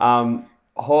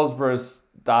 Horsburgh's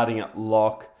starting at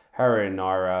lock. Harry and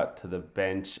Naira to the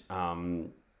bench.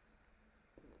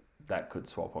 That could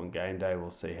swap on game day.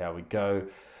 We'll see how we go.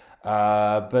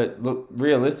 But look,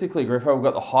 realistically, Griffo, we've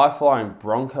got the high-flying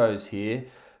Broncos here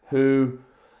who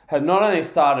have not only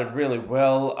started really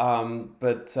well,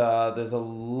 but there's a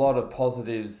lot of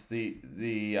positives.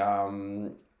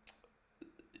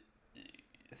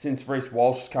 Since Reece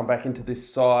Walsh has come back into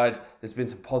this side, there's been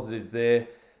some positives there.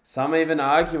 Some even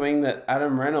arguing that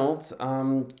Adam Reynolds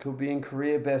could be in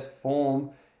career best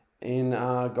form in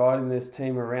guiding this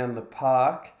team around the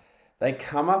park. They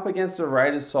come up against a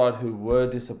Raiders side who were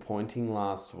disappointing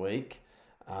last week,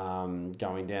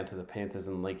 going down to the Panthers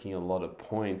and leaking a lot of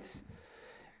points.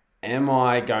 Am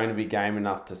I going to be game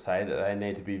enough to say that they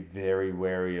need to be very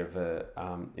wary of a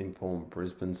informed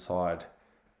Brisbane side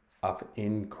up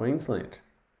in Queensland?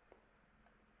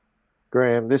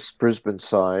 Graham, this Brisbane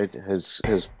side has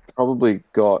probably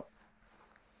got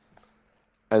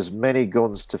as many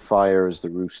guns to fire as the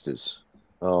Roosters.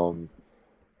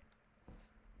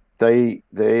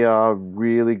 They are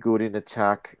really good in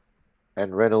attack,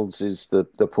 and Reynolds is the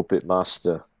puppet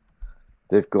master.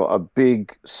 They've got a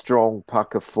big, strong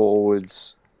pack of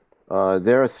forwards.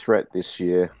 They're a threat this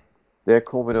year. They're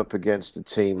coming up against a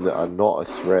team that are not a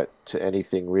threat to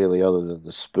anything really other than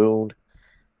the spoon.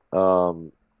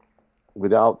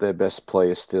 Without their best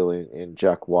player still in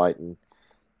Jack Whiten.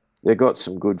 They've got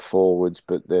some good forwards,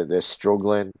 but they're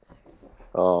struggling.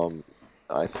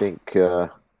 I think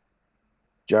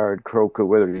Jared Croker,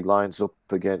 whether he lines up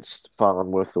against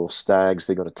Farnworth or Staggs,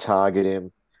 they're going to target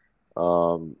him.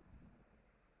 I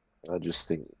just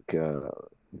think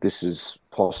this is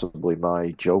possibly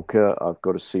my joker. I've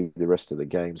got to see the rest of the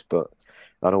games, but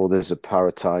I know there's a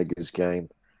Para-Tigers game.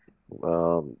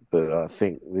 But I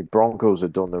think the Broncos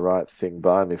have done the right thing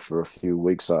by me for a few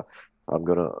weeks. I'm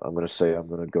gonna say I'm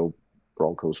gonna go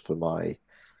Broncos for my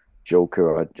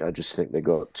joker. I just think they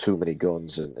got too many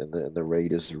guns, and the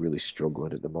Raiders are really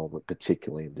struggling at the moment,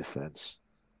 particularly in defence.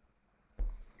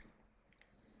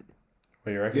 What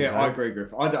do you reckon, Yeah, Jake? I agree,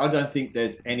 Griff. I don't think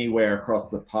there's anywhere across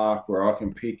the park where I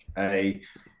can pick a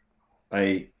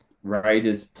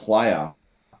Raiders player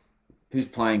who's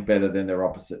playing better than their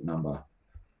opposite number.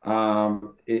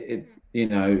 It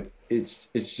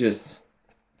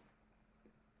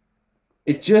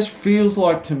just feels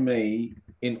like to me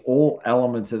in all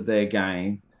elements of their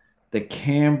game, the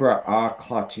Canberra are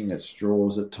clutching at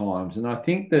straws at times, and I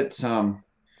think that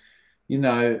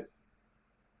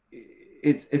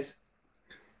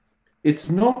it's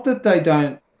not that they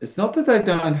don't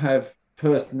have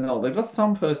personnel. They've got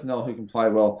some personnel who can play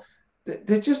well.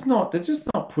 They're just not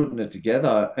putting it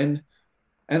together, and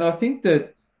I think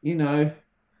that.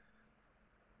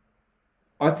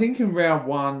 I think in round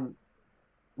one,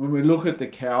 when we look at the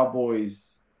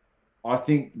Cowboys, I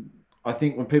think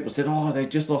when people said, "Oh, they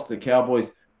just lost the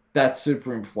Cowboys," that's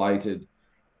super inflated.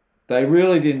 They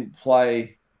really didn't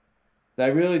play. They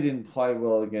really didn't play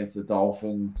well against the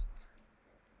Dolphins.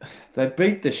 They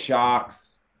beat the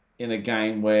Sharks in a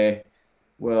game where,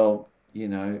 well,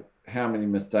 how many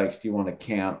mistakes do you want to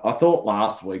count? I thought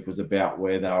last week was about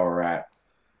where they were at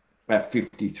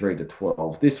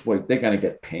 53-12. This week, they're going to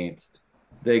get pantsed.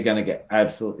 They're going to get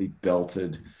absolutely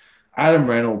belted. Adam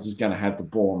Reynolds is going to have the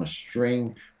ball on a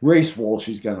string. Reece Walsh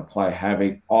is going to play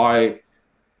havoc. I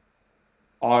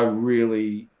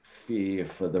really fear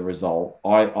for the result.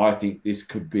 I think this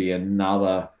could be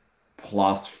another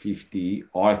plus 50.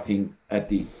 I think at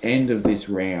the end of this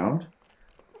round,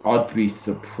 I'd be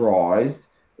surprised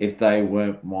if they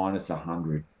weren't minus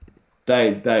 100.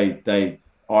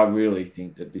 I really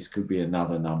think that this could be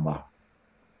another number.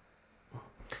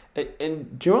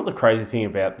 And do you know what the crazy thing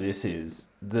about this is?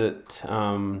 That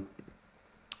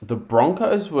the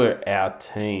Broncos were our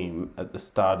team at the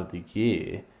start of the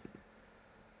year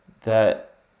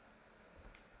that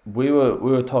we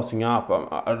were tossing up.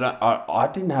 I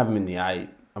didn't have them in the 8.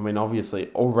 I mean,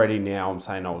 obviously, already now I'm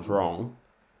saying I was wrong.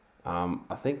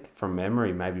 I think from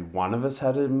memory, maybe one of us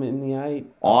had him in the 8.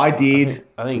 I did.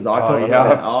 I think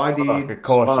I did. Of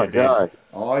course Smart you did. guy.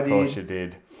 Of course you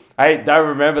did. Hey, don't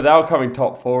remember they were coming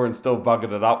top 4 and still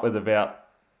buggered it up with about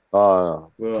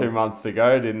 2 months to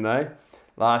go, didn't they?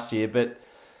 Last year, but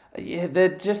yeah,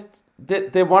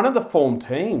 they're one of the form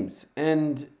teams,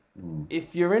 and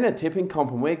if you're in a tipping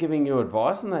comp and we're giving you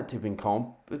advice on that tipping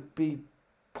comp, it'd be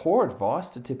poor advice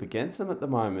to tip against them at the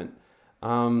moment.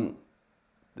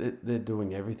 They're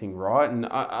doing everything right, and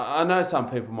I know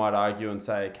some people might argue and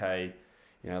say, okay,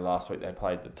 last week they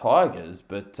played the Tigers,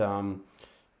 but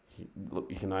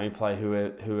you can only play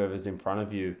whoever's in front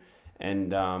of you.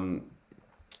 And,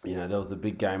 there was the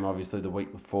big game, obviously, the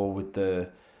week before with the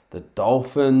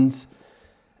Dolphins.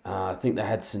 I think they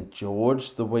had St.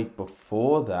 George the week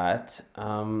before that.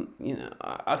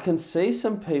 I can see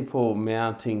some people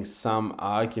mounting some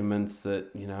arguments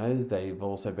that, they've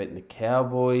also beaten the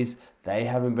Cowboys. They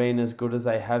haven't been as good as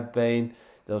they have been.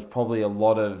 There was probably a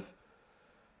lot of,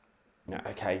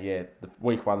 the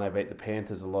week one they beat the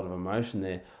Panthers, a lot of emotion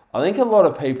there. I think a lot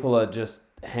of people are just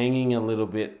hanging a little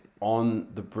bit on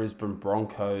the Brisbane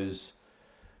Broncos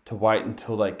to wait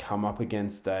until they come up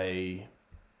against they've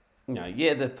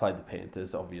played the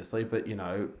Panthers, obviously, but,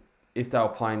 if they were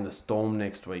playing the Storm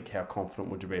next week, how confident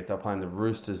would you be if they were playing the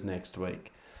Roosters next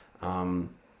week? I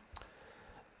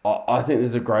think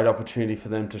there's a great opportunity for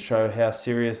them to show how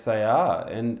serious they are.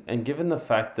 And given the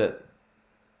fact that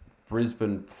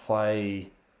Brisbane play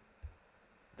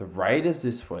the Raiders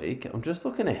this week, I'm just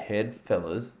looking ahead,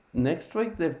 fellas. Next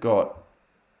week they've got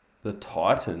the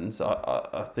Titans.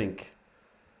 I think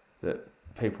that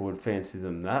people would fancy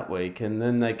them that week. And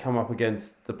then they come up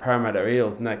against the Parramatta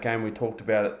Eels in that game we talked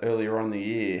about it earlier on in the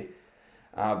year,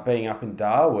 being up in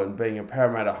Darwin, being a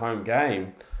Parramatta home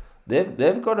game.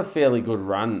 They've got a fairly good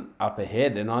run up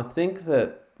ahead. And I think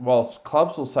that whilst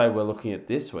clubs will say we're looking at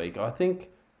this week, I think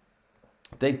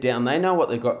deep down they know what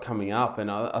they've got coming up.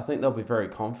 And I think they'll be very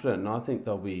confident. And I think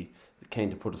they'll be keen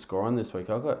to put a score on this week.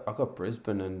 I got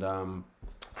Brisbane, and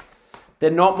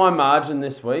they're not my margin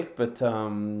this week, but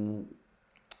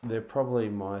they're probably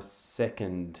my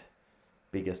second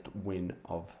biggest win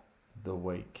of the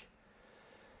week.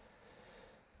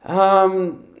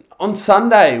 On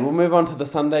Sunday, we'll move on to the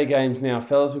Sunday games now,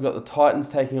 fellas. We've got the Titans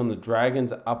taking on the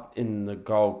Dragons up in the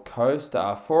Gold Coast.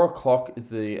 4 o'clock is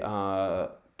the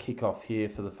kickoff here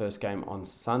for the first game on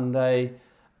Sunday.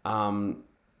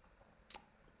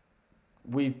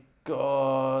 We've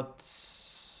got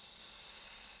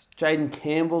Jaden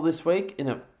Campbell this week in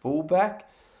at fullback.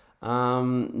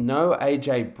 No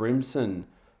AJ Brimson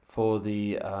for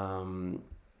the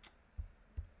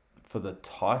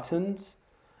Titans.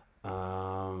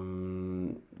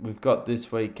 We've got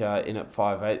this week in at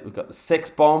 5'8". We've got the Sex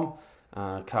Bomb,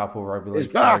 Carpool Rugby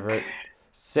League favourite.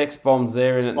 Sex Bomb's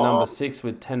there in at number 6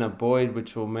 with Tanner Boyd,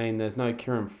 which will mean there's no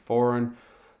Kieran Foran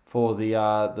for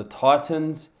the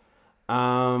Titans.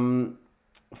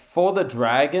 For the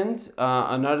Dragons,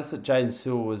 I noticed that Jaden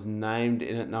Sewell was named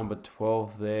in at number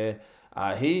 12 there.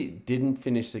 He didn't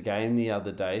finish the game the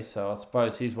other day, so I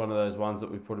suppose he's one of those ones that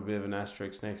we put a bit of an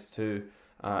asterisk next to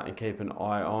and keep an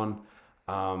eye on.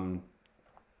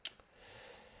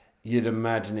 You'd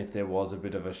imagine if there was a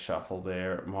bit of a shuffle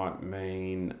there, it might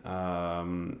mean,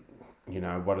 one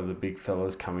of the big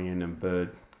fellas coming in and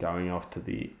Bird going off to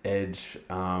the edge.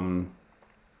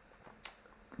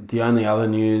 The only other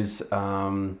news,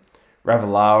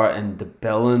 Ravalawa and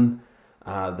DeBellin,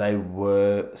 they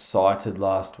were cited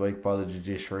last week by the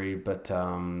judiciary, but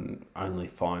only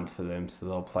fines for them, so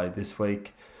they'll play this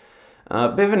week.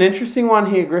 Bit of an interesting one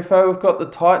here, Griffo. We've got the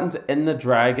Titans and the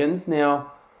Dragons.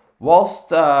 Now,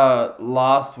 whilst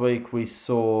last week we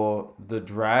saw the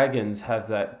Dragons have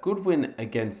that good win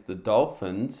against the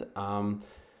Dolphins, and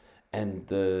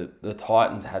the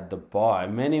Titans had the bye,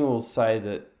 many will say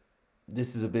that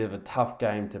this is a bit of a tough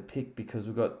game to pick because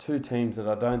we've got two teams that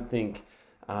I don't think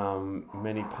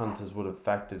many punters would have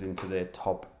factored into their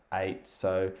top 8.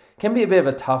 So it can be a bit of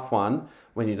a tough one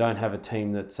when you don't have a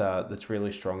team that's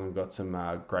really strong and got some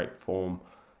great form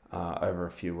over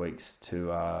a few weeks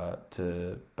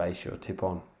to base your tip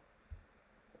on.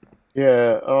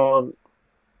 Yeah,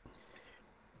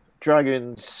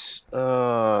 Dragons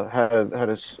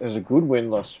has a good win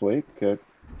last week,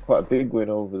 quite a big win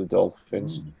over the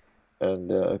Dolphins.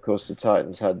 And, of course, the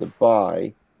Titans had the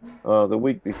bye. The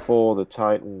week before, the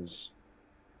Titans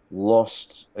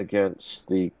lost against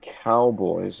the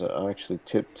Cowboys. I actually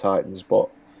tipped Titans,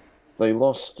 but they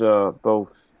lost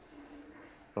both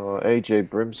AJ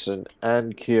Brimson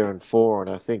and Kieran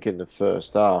Foran, I think, in the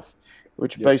first half,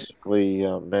 which basically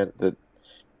meant that,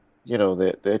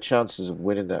 their chances of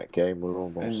winning that game were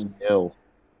almost nil.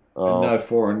 And no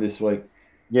Foran this week.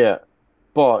 Yeah,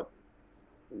 but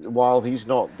while he's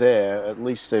not there, at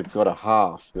least they've got a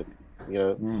half that,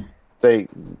 they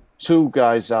 2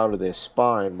 guys out of their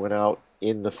spine went out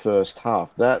in the first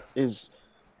half. That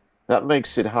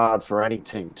makes it hard for any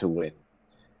team to win.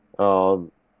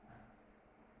 I'm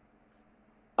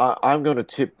going to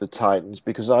tip the Titans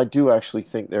because I do actually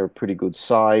think they're a pretty good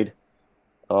side.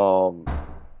 The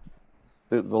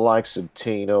likes of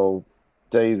Tino,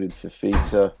 David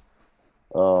Fifita,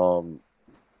 Mo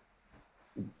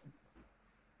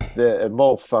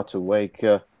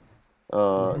Fatawaker,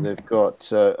 They've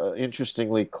got,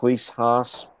 interestingly, Cleese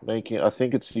Haas I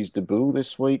think it's his debut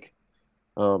this week.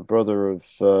 Brother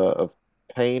of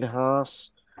Payne Haas.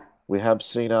 We have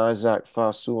seen Isaac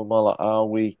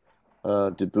Fasuamala-Awi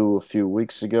debut a few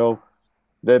weeks ago.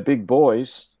 They're big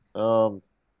boys. I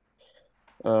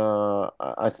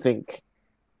think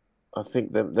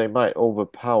that they might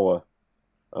overpower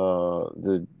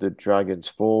the Dragons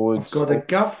I've forwards. got a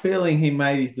gut feeling he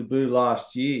made his debut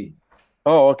last year.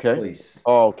 Oh, okay. Please.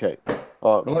 Oh, okay.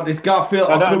 I've got this gut feel.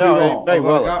 No, I could be he wrong. may I've got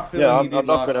well a gut have. feeling Yeah, he did I'm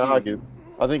not last going to year. argue.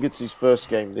 I think it's his first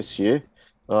game this year.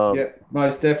 Yep,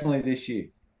 most definitely this year.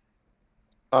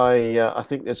 I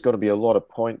think there's going to be a lot of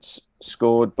points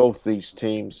scored. Both these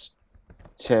teams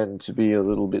tend to be a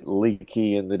little bit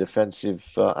leaky in the defensive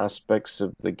aspects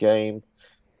of the game,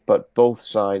 but both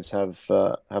sides have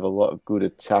a lot of good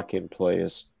attacking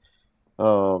players.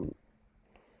 It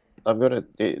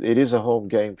is a home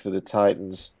game for the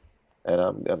Titans, and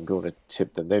I'm going to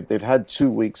tip them. They've had 2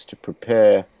 weeks to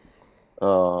prepare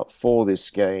for this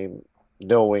game,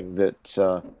 knowing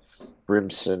that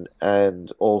Brimson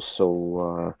and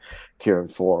also Kieran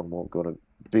Foran weren't going to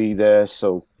be there.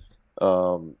 So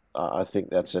I think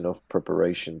that's enough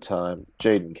preparation time.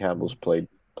 Jaden Campbell's played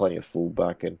plenty of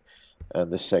fullback, and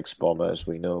the Sex Bomber, as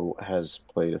we know, has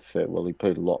played he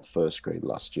played a lot first grade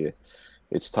last year.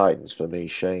 It's Titans for me.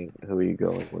 Shane, who are you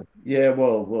going with? Yeah,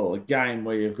 well, a game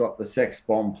where you've got the Sex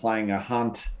Bomb playing a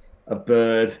hunt, a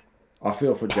bird. I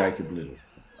feel for Jacob Little.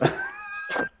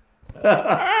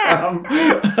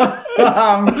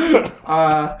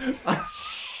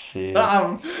 Shit.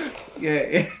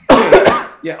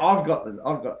 Yeah. I've got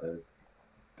the.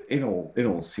 In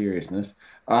all seriousness,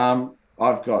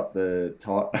 I've got the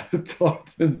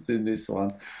Titans in this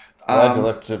one. Glad you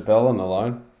left Jabellin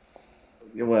alone.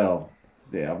 Well,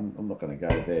 yeah, I'm not going to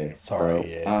go there.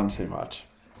 Sorry, too much.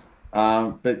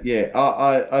 But yeah,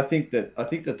 I think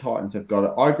the Titans have got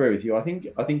it. I agree with you. I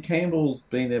think Campbell's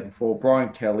been there before. Brian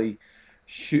Kelly,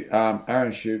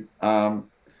 Aaron Shute,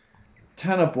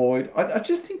 Tanner Boyd. I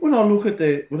just think when I look at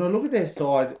their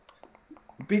side,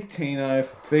 Big Tino,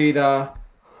 Fafita,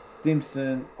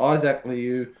 Stimson, Isaac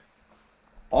Liu,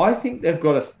 I think they've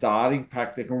got a starting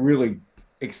pack that can really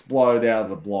explode out of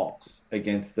the blocks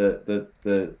against the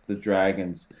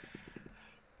Dragons.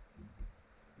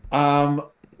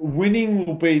 Winning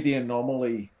will be the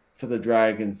anomaly for the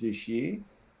Dragons this year.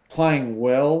 Playing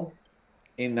well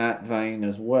in that vein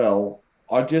as well.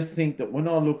 I just think that when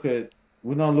I look at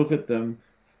them,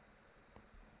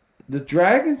 the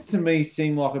Dragons to me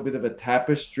seem like a bit of a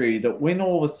tapestry that when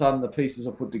all of a sudden the pieces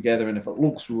are put together and if it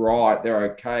looks right, they're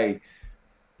okay.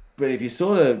 But if you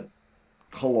sort of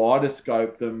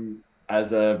kaleidoscope them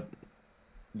as a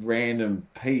random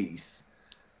piece,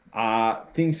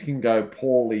 things can go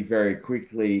poorly very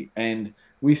quickly. And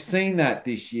we've seen that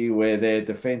this year where their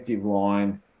defensive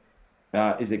line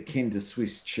is akin to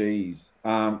Swiss cheese.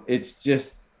 It's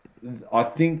just, I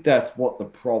think that's what the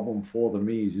problem for them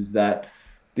is that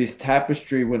this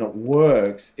tapestry, when it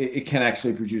works, it can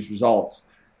actually produce results.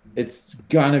 It's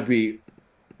going to be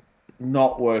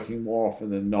not working more often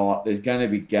than not. There's going to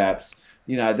be gaps.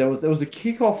 You know, there was a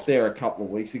kickoff there a couple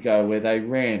of weeks ago where they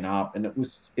ran up, and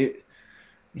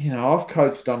you know, I've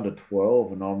coached under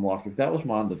 12, and I'm like, if that was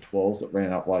my under 12s that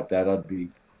ran up like that,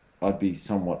 I'd be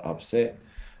somewhat upset.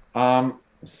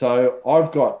 So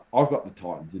I've got the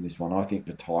Titans in this one. I think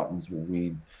the Titans will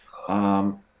win.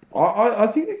 I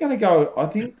think they're going to go.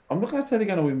 I'm not going to say they're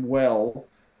going to win well,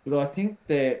 but I think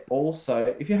they're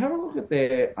also. If you have a look at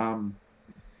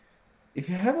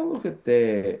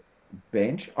their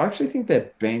bench, I actually think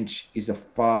their bench is a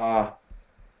far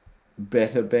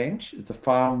better bench. It's a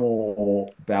far more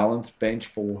balanced bench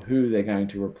for who they're going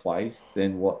to replace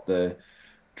than what the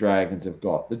Dragons have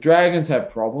got. The Dragons have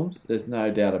problems. There's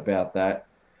no doubt about that.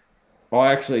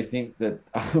 I actually think that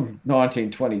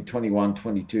 19, 20, 21,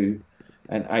 22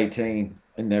 and 18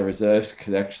 in their reserves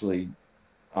could actually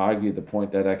argue the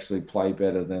point they'd actually play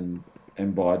better than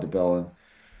Mbai, DeBellin,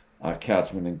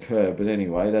 Couchman and Kerr. But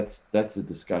anyway, that's a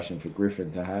discussion for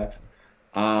Griffin to have.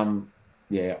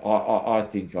 Yeah, I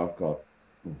think I've got.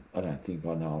 I don't think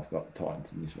I know I've got the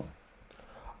Titans in this one.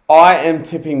 I am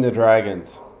tipping the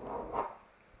Dragons.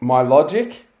 My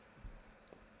logic.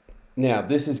 Now,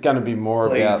 this is going to be more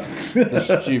about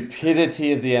the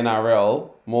stupidity of the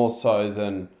NRL, more so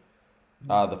than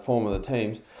the form of the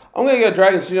teams. I'm going to go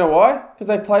Dragons. You know why? Because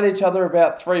they played each other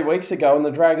about 3 weeks ago and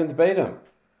the Dragons beat them.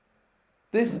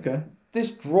 This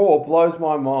draw blows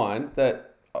my mind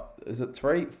that, is it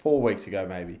 4 weeks ago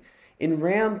maybe? In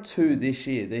round 2 this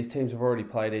year, these teams have already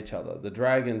played each other. The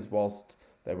Dragons, whilst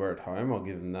they were at home, I'll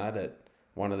give them that, at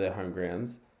one of their home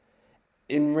grounds.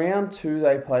 in round 2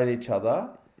 they played each other,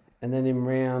 and then in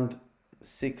round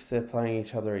 6 they're playing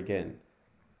each other again.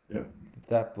 Yep.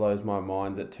 That blows my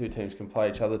mind that two teams can play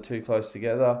each other too close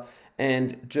together.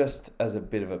 And just as a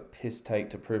bit of a piss take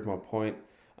to prove my point,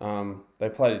 they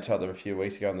played each other a few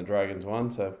weeks ago and the Dragons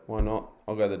won, so why not?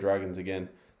 I'll go the Dragons again.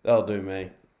 That'll do me.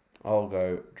 I'll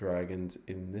go Dragons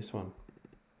in this one.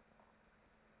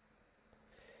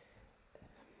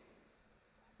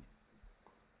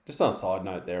 Just on a side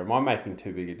note there, am I making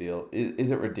too big a deal?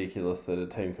 Is it ridiculous that a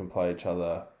team can play each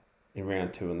other in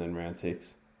round 2 and then round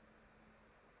 6?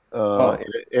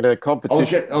 In a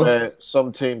competition where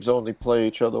some teams only play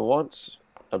each other once,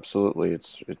 absolutely,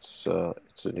 it's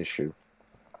an issue.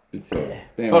 It's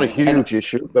not a huge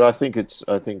issue, but I think it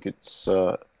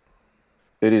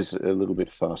is a little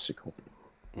bit farcical.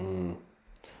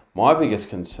 My biggest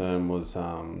concern was,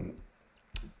 the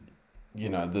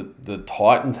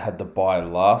Titans had the bye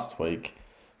last week.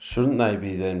 Shouldn't they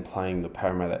be then playing the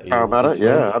Parramatta Eagles this week?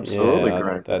 Yeah, absolutely,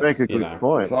 Graham. Make a good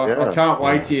point. I can't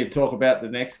wait till you talk about the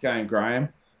next game, Graham.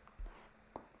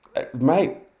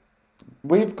 Mate,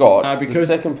 we've got because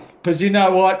the second... Because you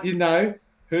know what? You know,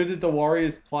 who did the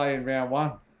Warriors play in round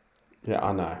 1? Yeah,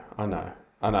 I know.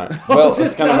 Well,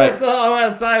 it's going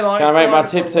to make my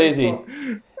tips easy.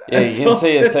 Yeah, you can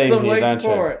see a theme here, don't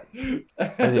you?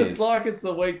 It's like it's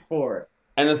the week for it.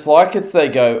 And it's like they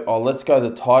go, let's go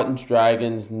the Titans,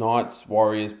 Dragons, Knights,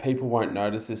 Warriors. People won't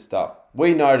notice this stuff.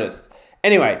 We noticed.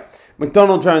 Anyway,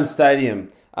 McDonald Jones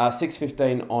Stadium,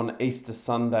 6:15 on Easter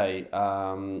Sunday.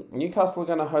 Newcastle are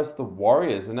going to host the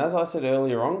Warriors. And as I said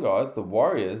earlier on, guys, the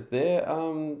Warriors, they're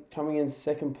coming in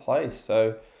second place.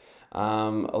 So a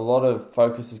lot of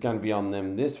focus is going to be on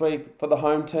them this week. For the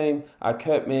home team,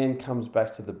 Kurt Mann comes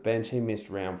back to the bench. He missed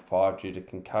round 5 due to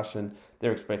concussion.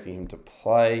 They're expecting him to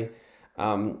play.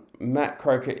 Matt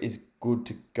Croker is good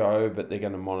to go, but they're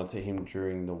going to monitor him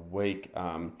during the week.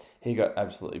 He got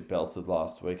absolutely belted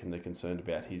last week, and they're concerned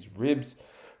about his ribs.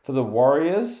 For the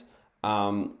Warriors,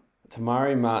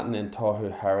 Tamari Martin and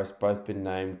Tohu Harris both been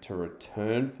named to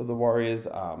return for the Warriors.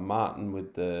 Martin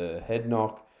with the head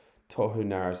knock.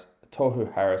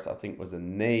 Tohu Harris, I think, was a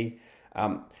knee.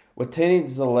 Watini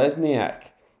Zalesniak.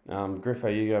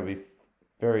 Griffo, you're going to be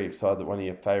very excited that one of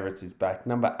your favourites is back.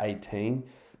 Number 18.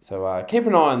 So keep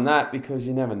an eye on that because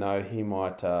you never know. He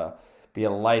might be a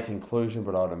late inclusion,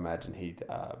 but I'd imagine he'd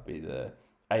be the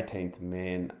 18th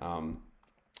man.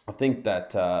 I think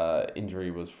that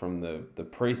injury was from the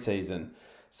preseason,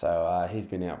 so he's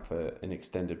been out for an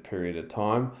extended period of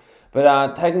time.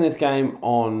 But taking this game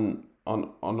on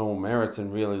all merits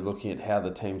and really looking at how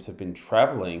the teams have been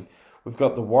travelling, we've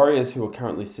got the Warriors who are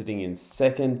currently sitting in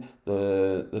second,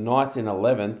 the Knights in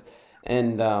 11th.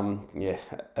 And,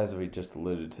 as we just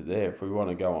alluded to there, if we want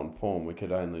to go on form, we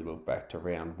could only look back to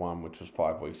round 1, which was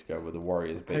 5 weeks ago, where the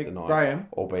Warriors beat the Knights, Graham,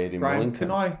 albeit in Wellington.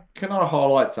 Can I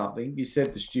highlight something? You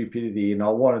said the stupidity, and I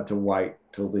wanted to wait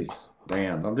till this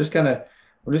round. I'm just gonna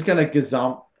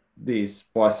gazump this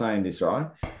by saying this, right?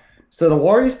 So the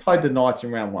Warriors played the Knights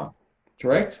in round 1,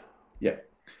 correct? Yeah.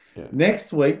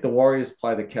 Next week, the Warriors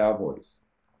play the Cowboys.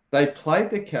 They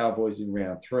played the Cowboys in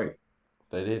round 3.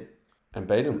 They did. And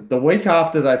beat them. The week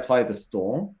after they play the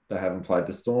Storm, they haven't played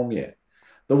the Storm yet.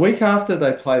 The week after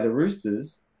they play the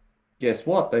Roosters, guess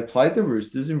what? They played the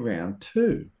Roosters in round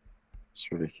 2. It's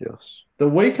ridiculous. The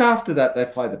week after that, they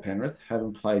play the Penrith,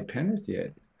 haven't played Penrith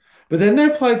yet. But then they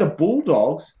play the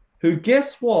Bulldogs, who,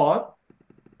 guess what?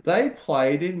 They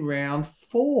played in round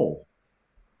 4.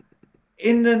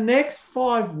 In the next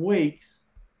 5 weeks,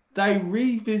 they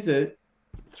revisit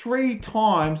 3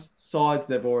 times sides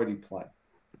they've already played.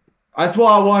 That's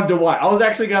why I wanted to wait. I was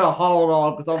actually going to hold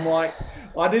on because I'm like,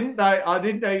 I didn't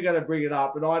know you're going to bring it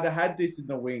up, but I'd had this in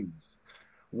the wings,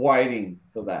 waiting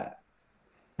for that.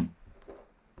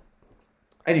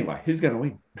 Anyway, who's going to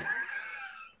win?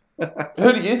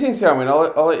 Who do you think's going to win?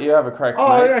 I'll let you have a crack.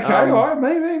 Oh, mate. okay, all right,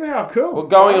 me. Oh, cool. Well,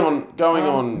 going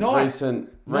on Knights, recent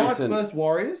Knights versus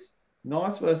Warriors.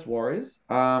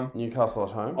 Newcastle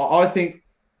at home. I think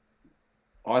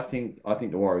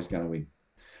the Warriors going to win.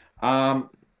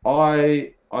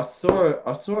 I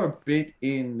saw a bit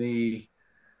in the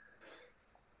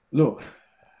look.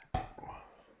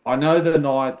 I know the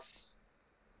Knights.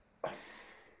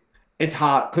 It's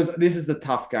hard because this is the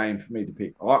tough game for me to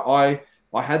pick. I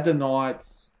had the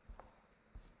Knights.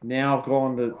 Now I've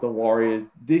gone the Warriors.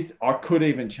 This I could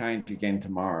even change again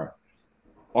tomorrow.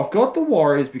 I've got the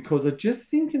Warriors because I just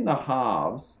think in the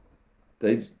halves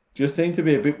they just seem to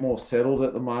be a bit more settled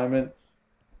at the moment.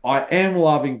 I am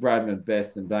loving Bradman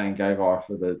Best and Dane Gagai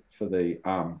for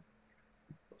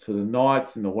the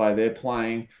Knights and the way they're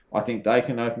playing. I think they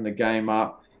can open the game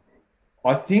up.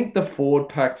 I think the forward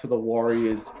pack for the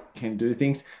Warriors can do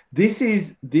things. This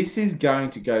is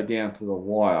going to go down to the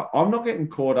wire. I'm not getting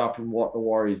caught up in what the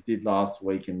Warriors did last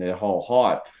week and their whole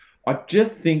hype. I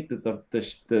just think that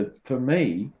the for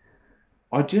me,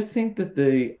 I just think that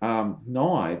the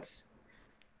Knights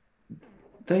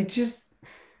they just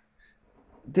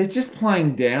they're just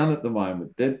playing down at the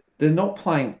moment. They're not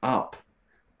playing up.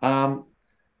 Um,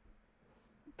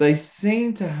 they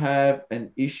seem to have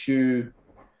an issue.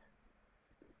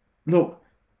 Look,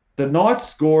 the Knights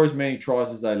score as many tries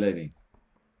as they let in.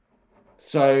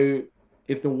 So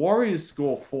if the Warriors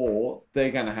score 4,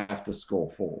 they're going to have to score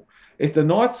 4. If the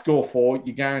Knights score 4,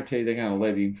 you guarantee they're going to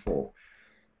let in 4.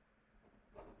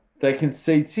 They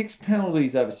concede 6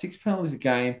 penalties over 6 penalties a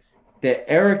game. Their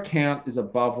error count is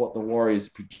above what the Warriors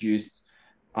produced.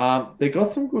 They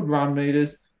got some good run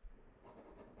meters.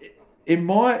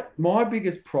 My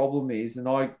biggest problem is, and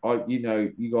I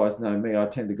you guys know me, I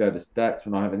tend to go to stats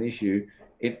when I have an issue.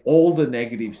 In all the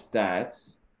negative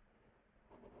stats,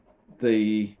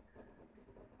 the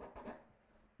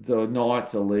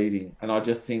Knights are leading, and I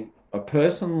just think a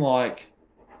person like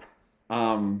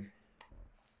Sean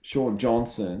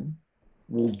Johnson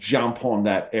will jump on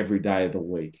that every day of the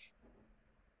week.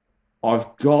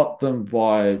 I've got them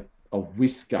by a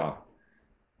whisker,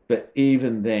 but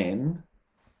even then,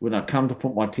 when I come to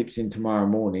put my tips in tomorrow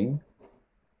morning,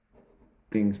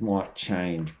 things might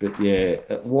change. But yeah,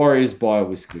 Warriors by a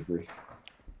whisker, Griff.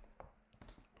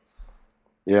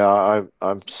 Yeah,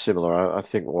 I'm similar. I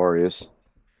think Warriors.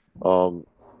 I've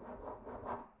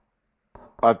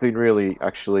been really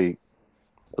actually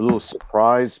a little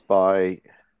surprised by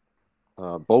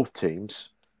both teams.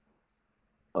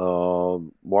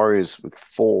 Warriors with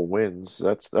 4 wins.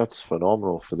 That's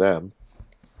phenomenal for them.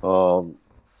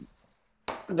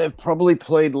 They've probably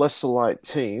played lesser light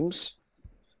teams,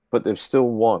 but they've still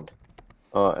won.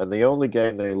 And the only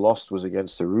game they lost was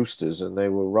against the Roosters, and they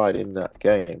were right in that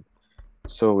game.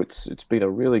 So it's been a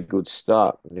really good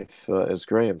start. And if, as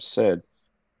Graham said,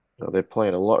 they're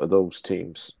playing a lot of those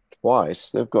teams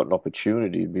twice, they've got an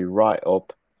opportunity to be right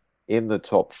up in the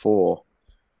top 4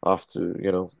 after,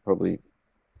 probably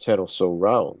 10 or so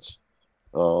rounds.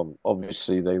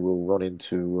 Obviously, they will run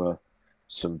into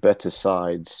some better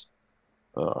sides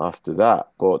after that,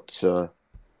 but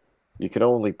you can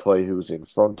only play who's in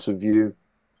front of you.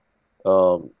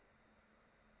 And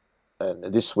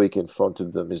this week in front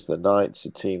of them is the Knights,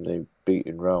 a team they beat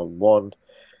in round 1.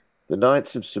 The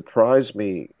Knights have surprised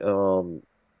me that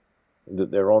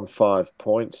they're on 5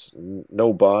 points.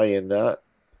 No buy in that.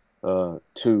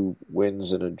 2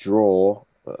 wins and a draw.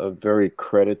 A very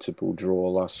creditable draw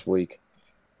last week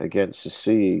against the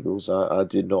Sea Eagles. I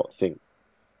did not think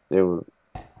they were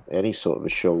any sort of a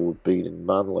show would beat in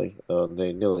Manly.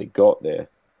 They nearly got there.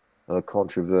 A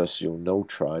controversial no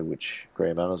try, which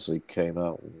Graham Annesley came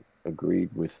out and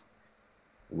agreed with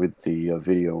the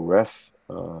video ref.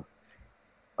 I'm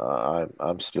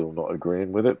still not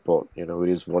agreeing with it, but it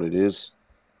is what it is.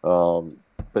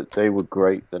 But they were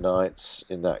great, the Knights,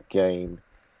 in that game.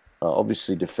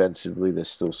 Obviously, defensively, there's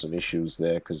still some issues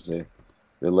there because they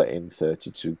let in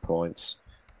 32 points.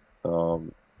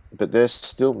 But they're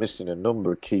still missing a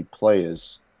number of key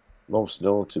players, most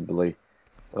notably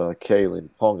Kalen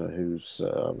Ponga, who's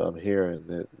I'm hearing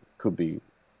that could be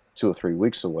 2 or 3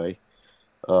 weeks away.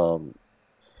 But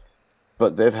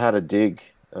they've had a dig,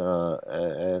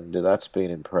 and that's been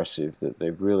impressive. That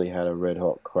they've really had a red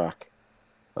hot crack.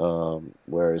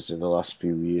 Whereas in the last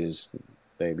few years,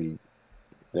 maybe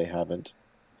they haven't.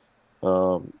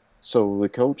 So the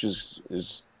coach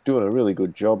is doing a really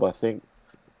good job, I think.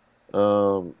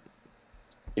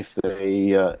 If they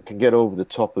can get over the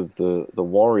top of the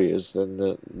Warriors, then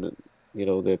they're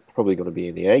probably going to be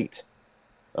in the 8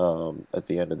 at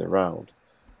the end of the round.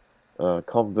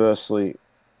 Conversely,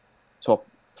 top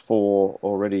 4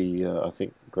 already. I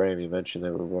think Graham, you mentioned they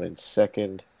were running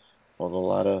second on the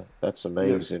ladder. That's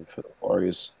amazing for the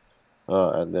Warriors,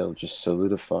 and they'll just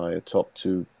solidify a top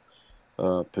 2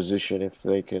 position if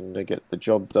they can get the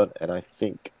job done, and I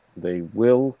think they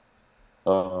will.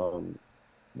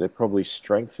 They're probably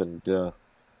strengthened,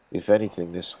 if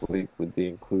anything, this week with the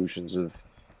inclusions of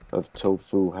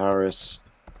Tofu Harris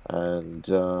and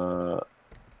who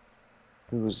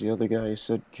was the other guy you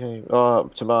said came? Oh,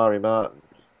 Tamari Martin.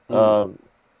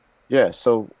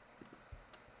 So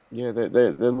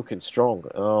they're looking strong,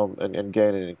 and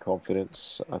gaining in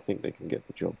confidence. I think they can get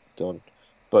the job done,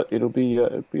 but it'll be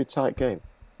a tight game.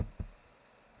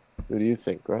 Who do you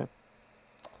think, Grant?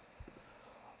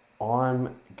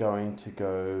 I'm going to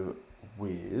go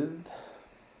with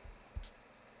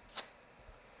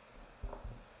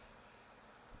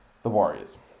the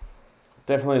Warriors.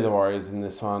 Definitely the Warriors in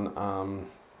this one.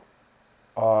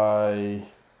 I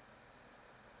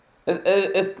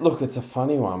look, it's a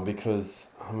funny one because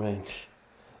I mean,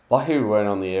 like we went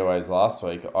on the airways last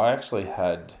week. I actually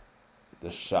had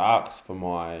the Sharks for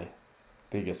my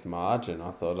biggest margin.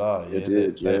 I thought, oh You yeah,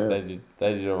 did, yeah.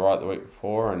 they did all right the week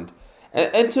before, and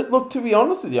to be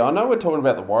honest with you, I know we're talking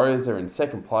about the Warriors. They're in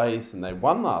second place and they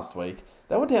won last week.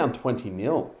 They were down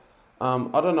 20-0.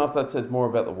 I don't know if that says more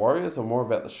about the Warriors or more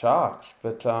about the Sharks,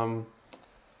 but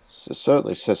It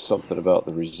certainly says something about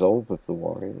the resolve of the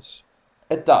Warriors.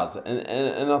 it does,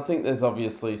 and I think there's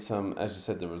obviously some, as you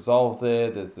said, the resolve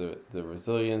there. There's the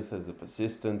resilience. There's the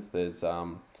persistence. There's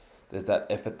that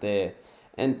effort there.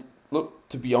 And look,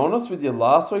 to be honest with you,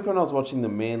 last week when I was watching the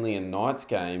Manly and Knights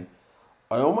game,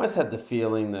 I almost had the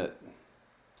feeling that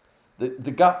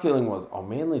the gut feeling was, oh,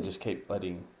 Manly just keep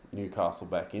letting Newcastle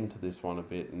back into this one a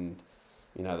bit, and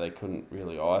they couldn't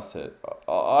really ice it.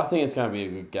 I think it's going to be a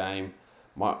good game.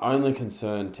 My only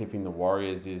concern tipping the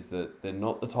Warriors is that they're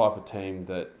not the type of team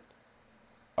that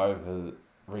over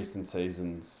recent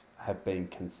seasons have been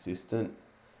consistent,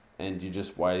 and you're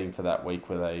just waiting for that week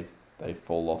where they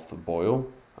fall off the boil,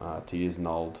 to use an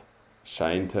old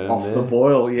Shane term. Off there. the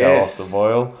boil, Go yes. off the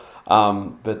boil.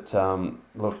 But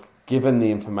look, given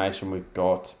the information we've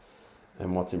got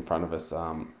and what's in front of us,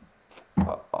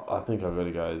 I think I've got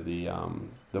to go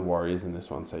the Warriors in this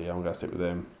one. So yeah, I'm going to stick with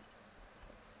them.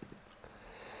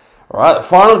 All right, the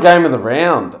final game of the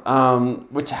round,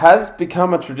 which has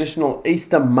become a traditional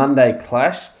Easter Monday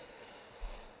clash.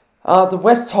 The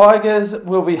West Tigers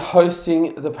will be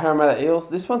hosting the Parramatta Eels.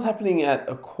 This one's happening at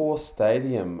Accor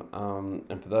Stadium.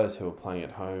 And for those who are playing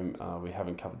at home, we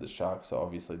haven't covered the Sharks, so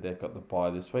obviously they've got the bye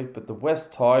this week. But the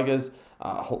West Tigers,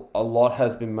 a lot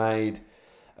has been made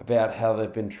about how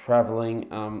they've been travelling.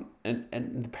 And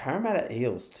the Parramatta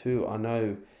Eels too. I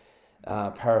know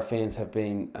Para fans have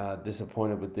been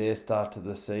disappointed with their start to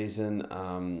the season.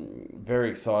 Very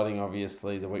exciting,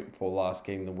 obviously, the week before last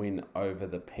getting the win over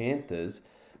the Panthers.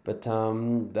 But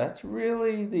that's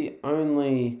really the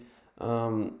only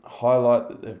highlight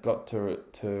that they've got to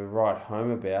write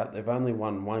home about. They've only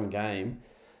won one game,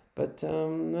 but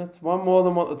that's one more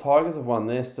than what the Tigers have won.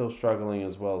 They're still struggling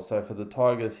as well. So for the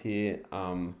Tigers here,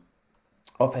 Offa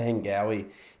Hengawi,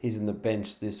 he's in the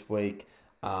bench this week.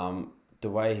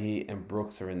 Dewey and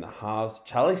Brooks are in the halves.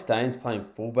 Charlie Staines playing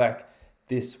fullback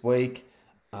this week.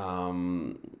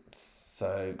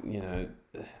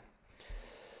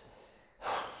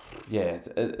 Yeah,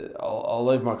 I'll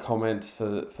leave my comments for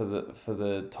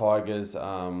the Tigers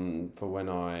for when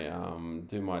I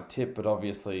do my tip. But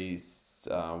obviously,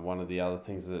 one of the other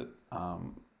things that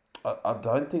I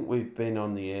don't think we've been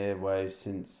on the airwaves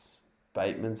since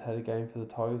Bateman's had a game for the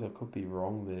Tigers. I could be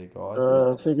wrong there, guys.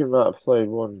 I think he might have played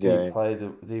one game.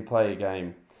 Did he play a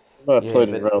game? He might have played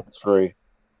in round 3.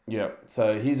 Yeah,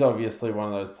 so he's obviously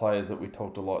one of those players that we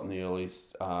talked a lot in the early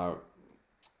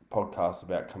podcast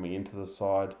about coming into the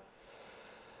side.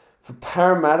 For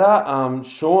Parramatta,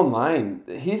 Sean Lane,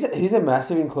 he's a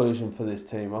massive inclusion for this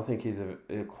team. I think he's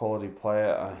a quality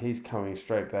player. He's coming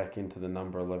straight back into the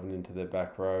number 11, into their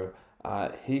back row.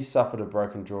 He suffered a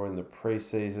broken jaw in the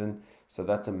preseason, so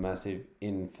that's a massive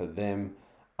in for them.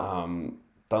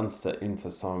 Dunster in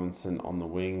for Simonson on the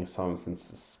wing. Simonson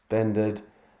suspended.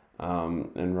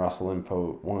 And Russell in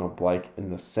for Wonga Blake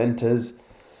in the centres.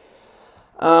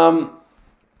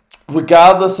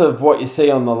 Regardless of what you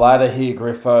see on the ladder here,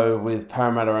 Griffo, with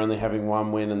Parramatta only having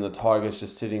one win and the Tigers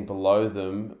just sitting below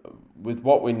them, with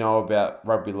what we know about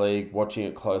rugby league, watching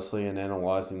it closely and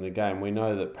analysing the game, we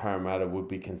know that Parramatta would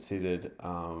be considered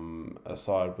a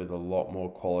side with a lot more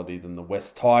quality than the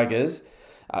West Tigers.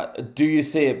 Do you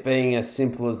see it being as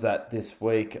simple as that this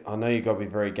week? I know you've got to be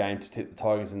very game to tip the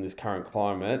Tigers in this current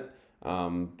climate,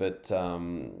 but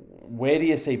where do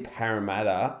you see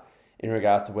Parramatta in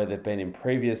regards to where they've been in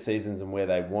previous seasons and where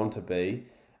they want to be?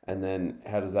 And then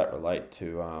how does that relate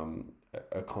to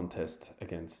a contest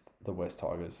against the West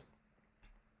Tigers?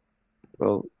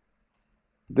 Well,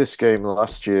 this game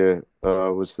last year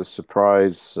was the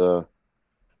surprise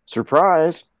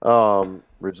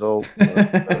result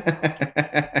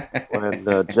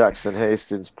when Jackson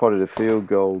Hastings potted a field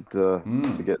goal to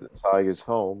get the Tigers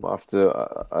home after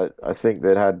I think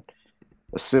they'd had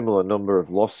a similar number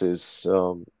of losses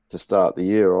to start the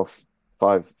year off,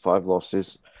 five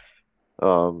losses.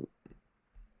 And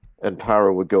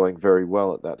Para were going very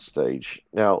well at that stage.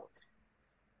 Now,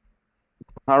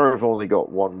 Para have only got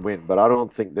one win, but I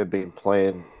don't think they've been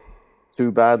playing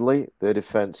too badly. Their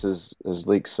defense has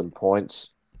leaked some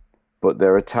points, but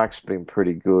their attack's been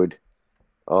pretty good.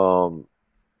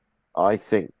 I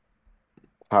think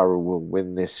Para will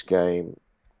win this game,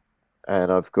 and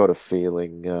I've got a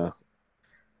feeling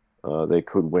they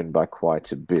could win by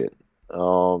quite a bit.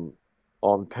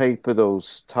 On paper,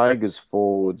 those Tigers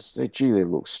forwards, they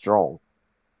look strong.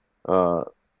 Uh,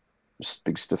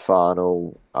 Big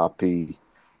Stefano, Api,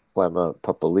 Clemmer,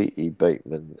 Papali'i,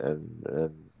 Bateman,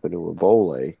 and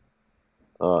Vanua,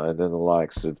 and then the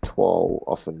likes of Twal,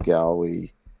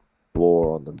 Offengawi,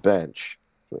 Bloor on the bench,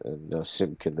 and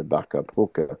Simpkin, the backup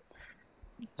hooker.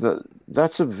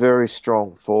 That's a very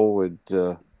strong forward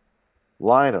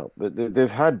lineup. But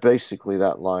they've had basically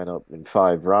that lineup in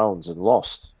 5 rounds and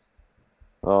lost.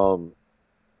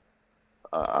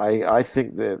 I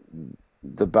think that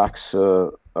the backs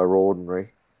are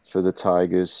ordinary for the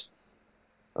Tigers.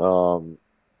 And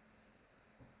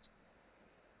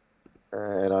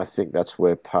I think that's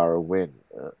where Para win.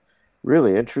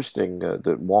 Really interesting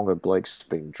that Wonga Blake's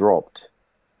been dropped.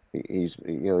 He's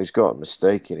got a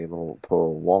mistake in him, poor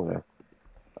Wonga.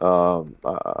 I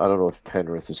don't know if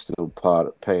Penrith is still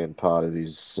paying part of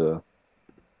his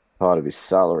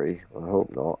salary. I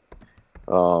hope not.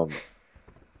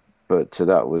 But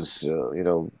that was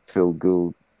Phil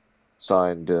Gould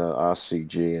signed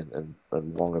RCG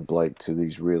and Wonga Blake to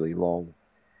these really long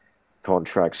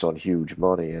contracts on huge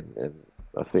money, and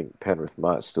I think Penrith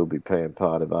might still be paying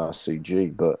part of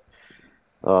RCG, but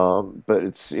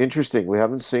it's interesting. We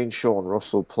haven't seen Sean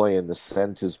Russell play in the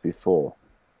centres before.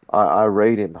 I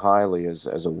rate him highly as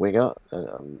a winger,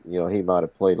 and he might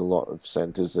have played a lot of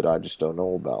centres that I just don't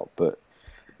know about. But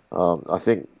I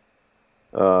think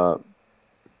the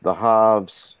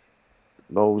halves,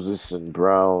 Moses and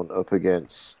Brown up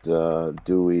against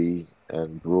Dewey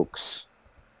and Brooks.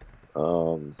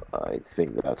 I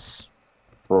think that's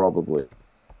probably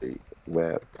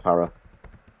where Para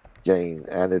gain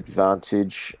an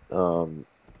advantage.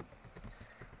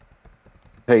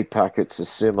 Pay packets are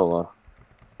similar,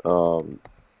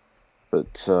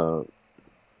 but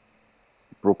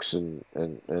Brooks and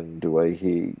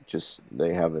Dewey,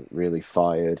 they haven't really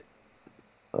fired.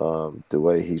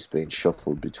 Dewey, he's been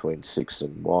shuffled between 6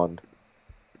 and 1.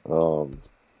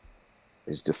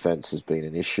 His defense has been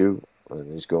an issue,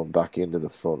 and he's gone back into the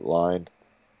front line.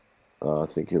 I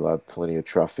think he'll have plenty of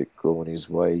traffic going his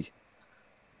way.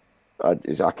 I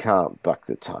can't back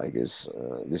the Tigers.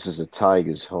 This is a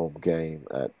Tigers home game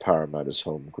at Parramatta's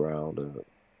home ground.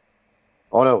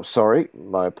 Oh no, sorry,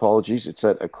 my apologies. It's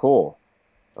at Accor.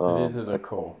 It is at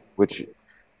Accor.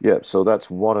 So that's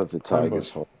one of the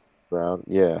Tigers' home ground.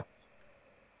 Yeah.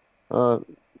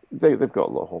 They've got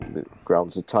a lot of home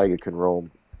grounds. The Tiger can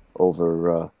roam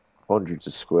over hundreds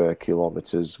of square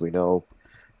kilometers, we know,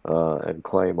 and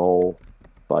claim all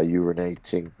by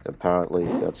urinating. Apparently,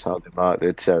 that's how they mark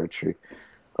their territory.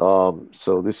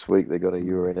 So this week they're going to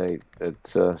urinate at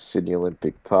Sydney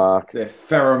Olympic Park. Their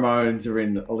pheromones are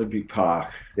in Olympic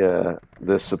Park. Yeah,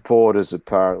 the supporters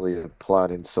apparently are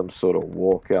planning some sort of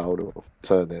walkout or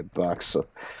turn their backs. So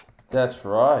that's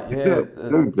right. Yeah,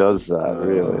 who does that?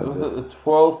 Really? Was it the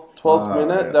 12th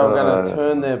minute? They were going to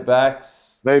turn their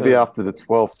backs. Maybe after the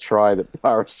 12th try that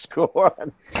Paris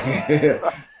scored.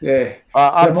 Yeah. They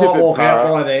might walk out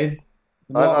by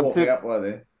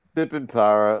then. Tipping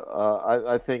Para.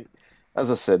 I think, as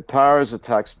I said, Para's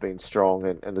attack's been strong,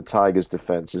 and the Tigers'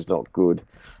 defense is not good.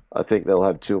 I think they'll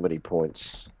have too many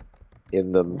points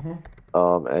in them,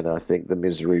 and I think the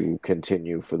misery will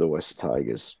continue for the West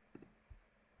Tigers.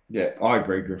 Yeah, I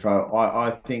agree, Griffo. I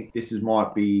think this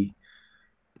might be.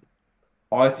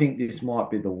 I think this might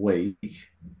be the week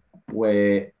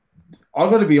where I've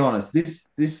got to be honest.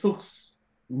 This looks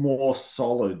more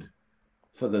solid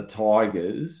for the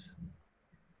Tigers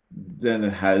than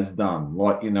it has done.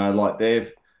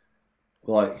 They've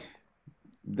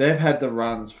had the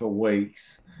runs for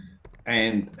weeks,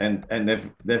 and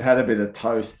they've had a bit of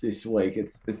toast this week.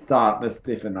 It's starting to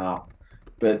stiffen up,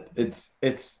 but it's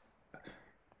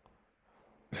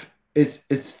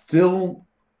still.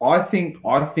 I think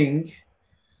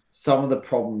some of the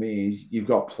problem is you've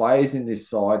got players in this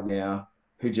side now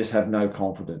who just have no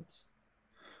confidence,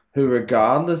 who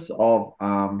regardless of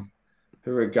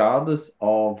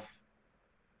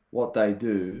what they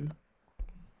do,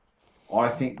 I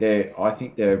think they're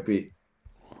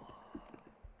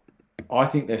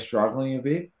struggling a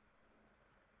bit.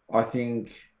 I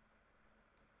think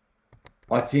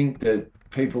that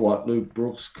people like Luke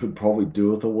Brooks could probably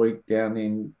do with a week down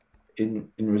in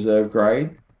reserve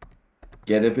grade,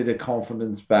 get a bit of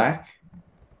confidence back.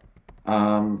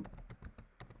 The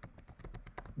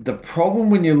problem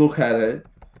when you look at it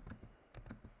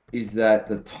is that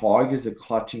the Tigers are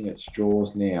clutching at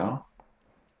straws now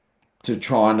to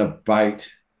try and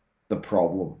abate the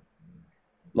problem.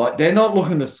 Like, they're not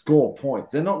looking to score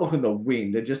points. They're not looking to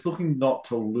win. They're just looking not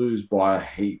to lose by a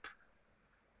heap.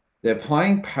 They're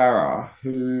playing Para,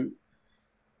 who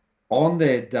on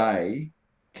their day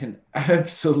can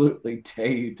absolutely tear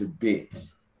you to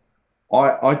bits.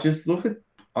 I just look at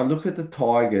the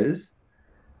Tigers.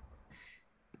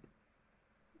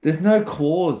 There's no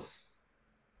claws.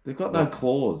 They've got no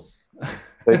claws.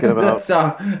 Thinking about That's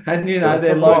and That's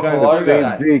their a lot for logo proves logo.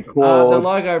 that. big The claws.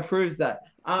 logo proves that.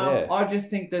 Yeah. I just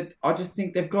think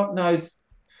they've got no,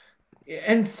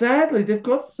 and sadly they've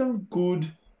got some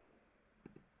good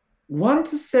 1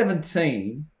 to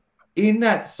 17 in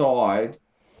that side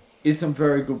is some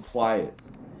very good players.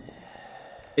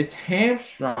 It's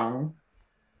hamstrung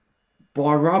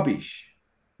by rubbish.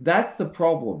 That's the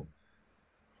problem.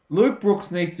 Luke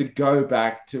Brooks needs to go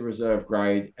back to reserve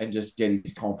grade and just get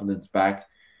his confidence back.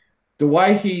 The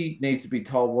way he needs to be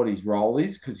told what his role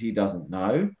is, because he doesn't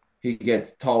know. He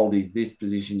gets told he's this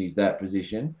position, he's that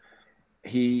position.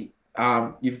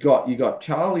 You've got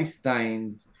Charlie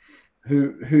Staines,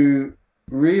 who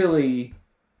really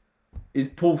is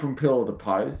pulled from pillar to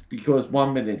post, because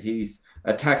 1 minute he's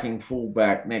attacking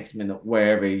fullback, next minute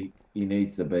wherever he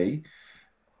needs to be.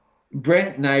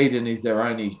 Brent Naden is their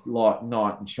only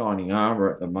knight in shining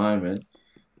armor at the moment.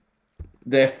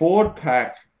 Their forward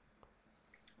pack,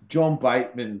 John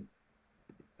Bateman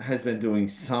has been doing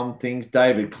some things.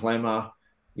 David Clemmer,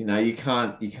 you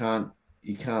can't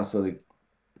sort of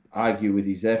argue with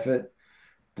his effort.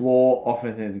 Blore,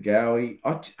 Offenhead and Gowie.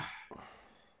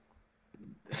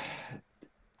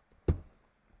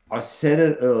 I said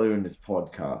it earlier in this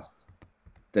podcast.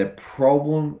 Their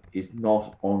problem is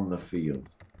not on the field.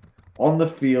 On the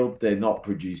field, they're not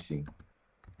producing.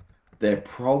 Their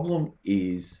problem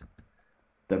is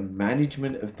the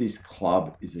management of this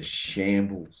club is a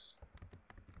shambles.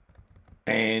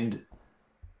 And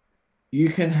you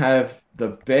can have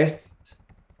the best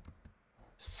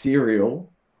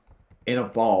cereal in a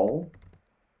bowl.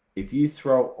 If you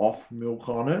throw off milk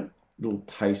on it, it'll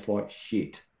taste like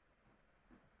shit.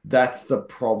 That's the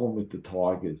problem with the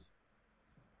Tigers.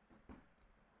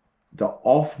 The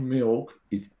off milk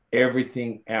is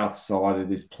everything outside of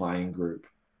this playing group.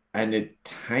 And it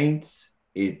taints,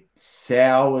 it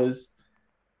sours,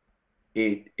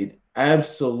 it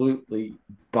absolutely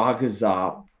buggers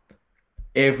up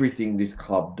everything this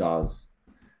club does.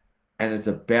 And it's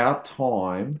about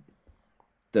time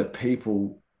that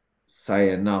people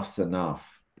say enough's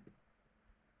enough.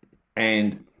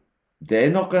 And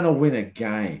they're not going to win a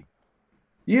game.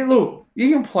 You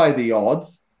can play the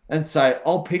odds and say,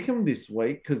 I'll pick them this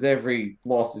week because every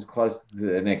loss is close to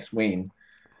the next win.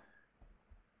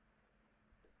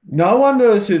 No one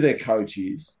knows who their coach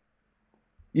is.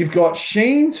 You've got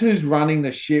Sheens, who's running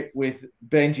the ship with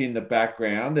Benji in the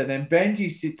background, and then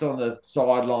Benji sits on the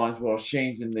sidelines while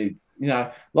Sheen's in the,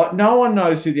 no one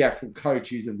knows who the actual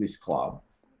coach is of this club.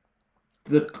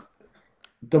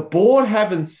 The board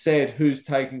haven't said who's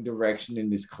taking direction in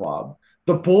this club.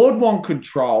 The board want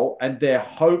control, and they're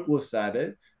hopeless at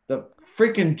it. The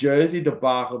freaking jersey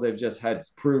debacle they've just had has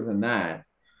proven that.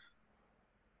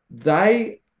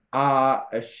 They are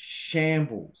a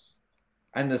shambles.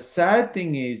 And the sad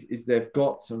thing is they've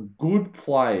got some good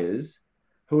players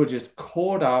who are just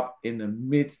caught up in the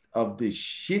midst of this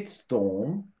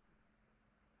shitstorm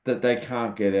that they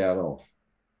can't get out of.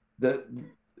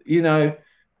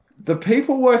 The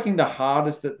people working the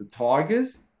hardest at the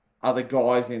Tigers are the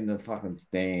guys in the fucking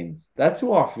stands. That's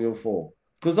who I feel for.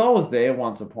 Because I was there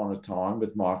once upon a time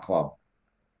with my club.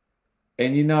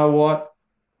 And you know what?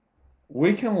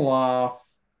 We can laugh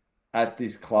at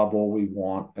this club all we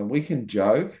want and we can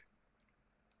joke.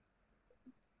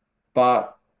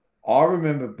 But I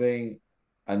remember being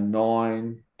a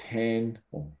 9, 10,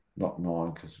 well, not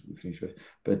 9 because we finished with,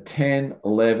 but 10,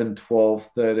 11, 12,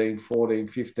 13, 14,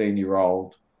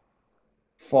 15-year-old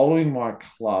following my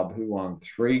club who won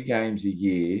 3 games a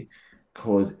year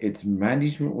because its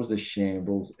management was a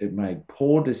shambles. It made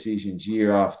poor decisions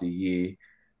year after year.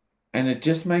 And it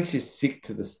just makes you sick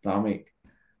to the stomach.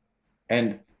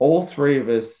 And all 3 of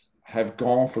us have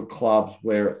gone for clubs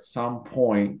where at some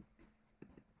point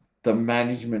the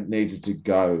management needed to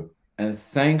go. And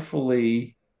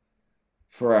thankfully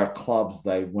for our clubs,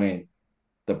 they went.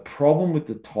 The problem with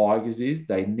the Tigers is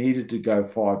they needed to go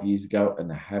 5 years ago and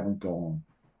they haven't gone.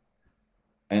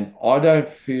 And I don't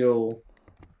feel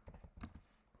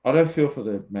for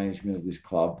the management of this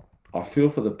club. I feel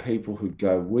for the people who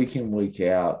go week in, week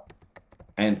out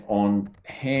and on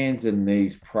hands and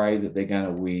knees pray that they're going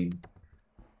to win.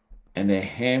 And they're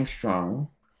hamstrung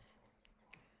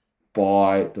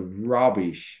by the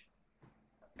rubbish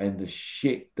and the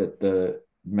shit that the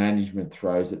management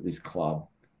throws at this club.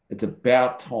 It's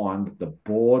about time that the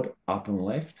board up and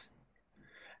left.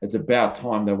 It's about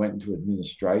time they went into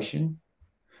administration.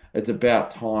 It's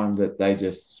about time that they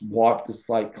just wiped the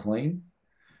slate clean.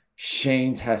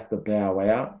 Sheens has to bow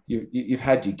out. You've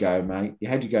had your go, mate. You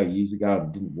had your go years ago and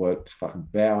it didn't work. Just fucking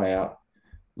bow out.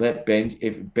 Let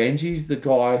if Benji's the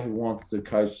guy who wants to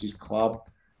coach this club,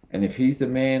 and if he's the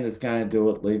man that's going to do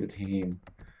it, leave it to him.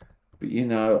 But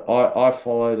I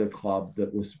followed a club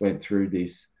that went through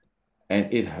this,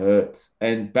 and it hurts.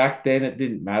 And back then, it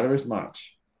didn't matter as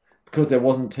much because there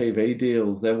wasn't TV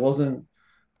deals, there wasn't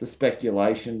the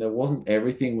speculation, there wasn't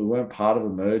everything. We weren't part of a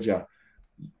merger.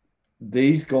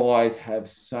 These guys have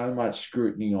so much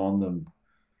scrutiny on them,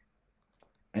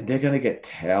 and they're going to get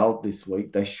towed this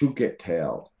week. They should get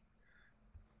towed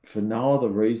for no other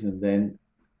reason than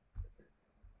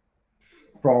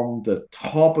from the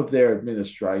top of their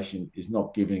administration is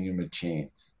not giving him a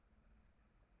chance.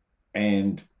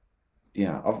 And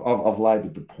I've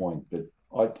laboured the point, but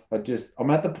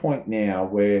I'm at the point now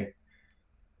where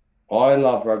I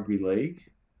love rugby league,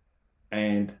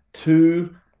 and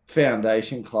 2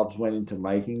 foundation clubs went into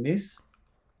making this,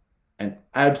 and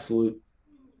absolute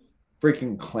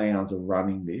freaking clowns are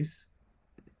running this.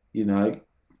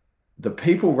 The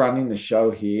people running the show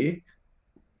here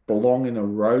belong in a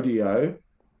rodeo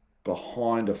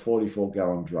behind a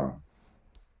 44-gallon drum.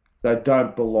 They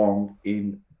don't belong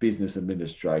in business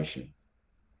administration.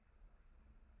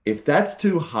 If that's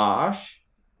too harsh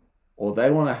or they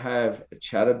want to have a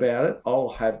chat about it, I'll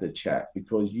have the chat,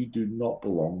 because you do not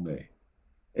belong there.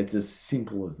 It's as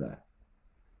simple as that.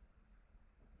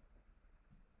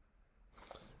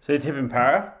 So you're tipping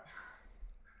Para?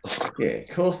 Yeah, of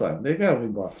course I am. They're going to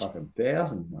win by fucking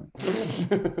 1,000,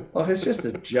 mate. Like, it's just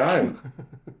a joke.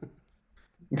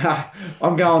 No,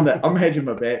 I'm hedging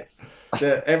my bets.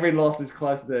 Every loss is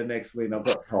closer to the next win. I've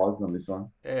got Tigers on this one.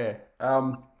 Yeah.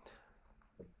 Well,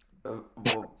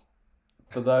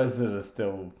 for those that are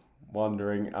still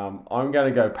wondering, I'm going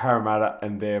to go Parramatta,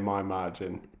 and they're my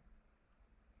margin.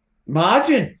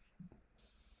 Margin?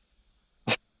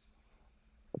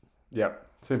 Yep.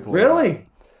 Simple. Really?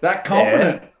 That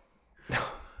confident? Yeah.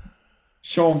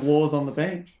 Sean Blaw's on the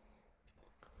bench.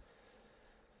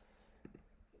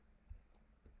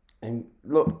 And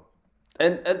look,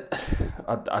 and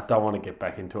I don't want to get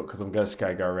back into it because I'm just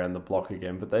going to go around the block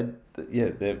again. But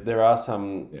there are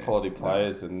some quality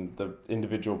players, and the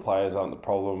individual players aren't the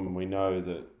problem. We know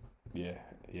that.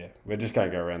 We're just going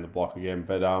to go around the block again.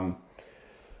 But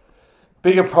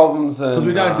bigger problems, because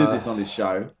we don't do this on this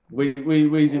show. We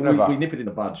nip it in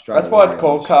the bud straight. That's why it's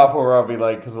called Carpool Rugby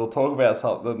League, because we'll talk about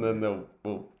something, and then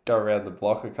we'll go around the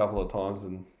block a couple of times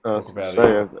and talk about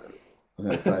it.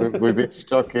 We've been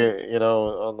stuck,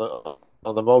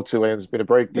 on the motorway, and it's been a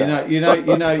breakdown. You do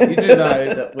know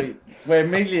that we're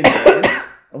millionaires,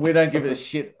 and we don't give a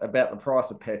shit about the price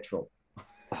of petrol.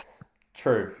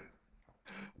 True,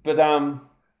 but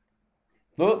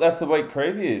look, that's the week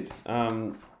previewed.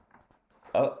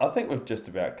 I think we've just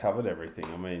about covered everything.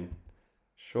 I mean,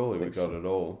 surely we got it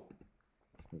all.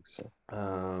 I think so.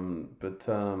 But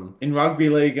in rugby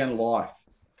league and life.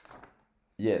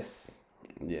 Yes,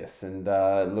 and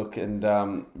look,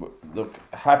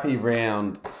 happy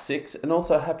round 6, and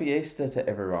also happy Easter to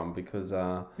everyone, because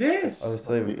yes,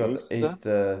 obviously we've got the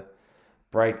Easter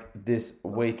break this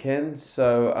weekend.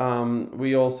 So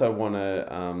we also want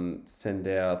to send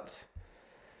out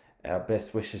our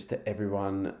best wishes to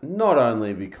everyone, not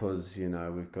only because,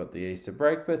 we've got the Easter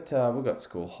break, but we've got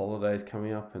school holidays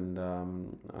coming up, and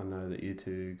I know that you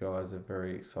two guys are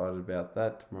very excited about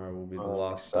that. Tomorrow will be the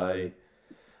last day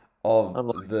of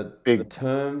the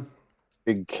term.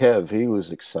 Big Kev, he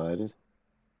was excited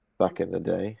back in the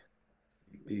day.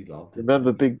 He loved it.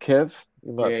 Remember Big Kev?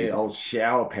 Old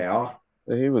shower power.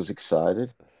 He was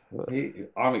excited.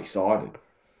 I'm excited.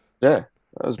 Yeah,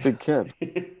 that was Big Kev.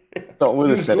 Not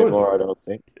with us anymore, I don't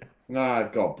think. No,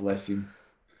 God bless him.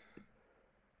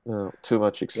 No, too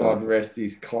much excitement. God rest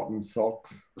his cotton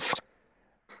socks.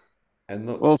 And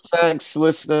look, well, thanks,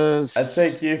 listeners. And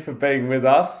thank you for being with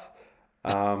us.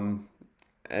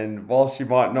 And whilst you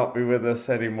might not be with us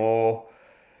anymore,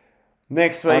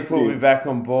 next week we'll be back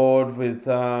on board with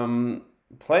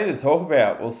plenty to talk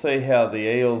about. We'll see how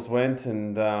the Eels went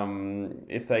and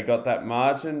if they got that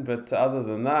margin. But other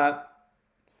than that,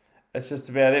 that's just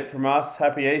about it from us.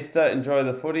 Happy Easter. Enjoy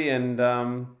the footy and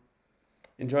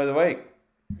enjoy the week.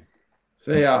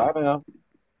 See ya. Bye now.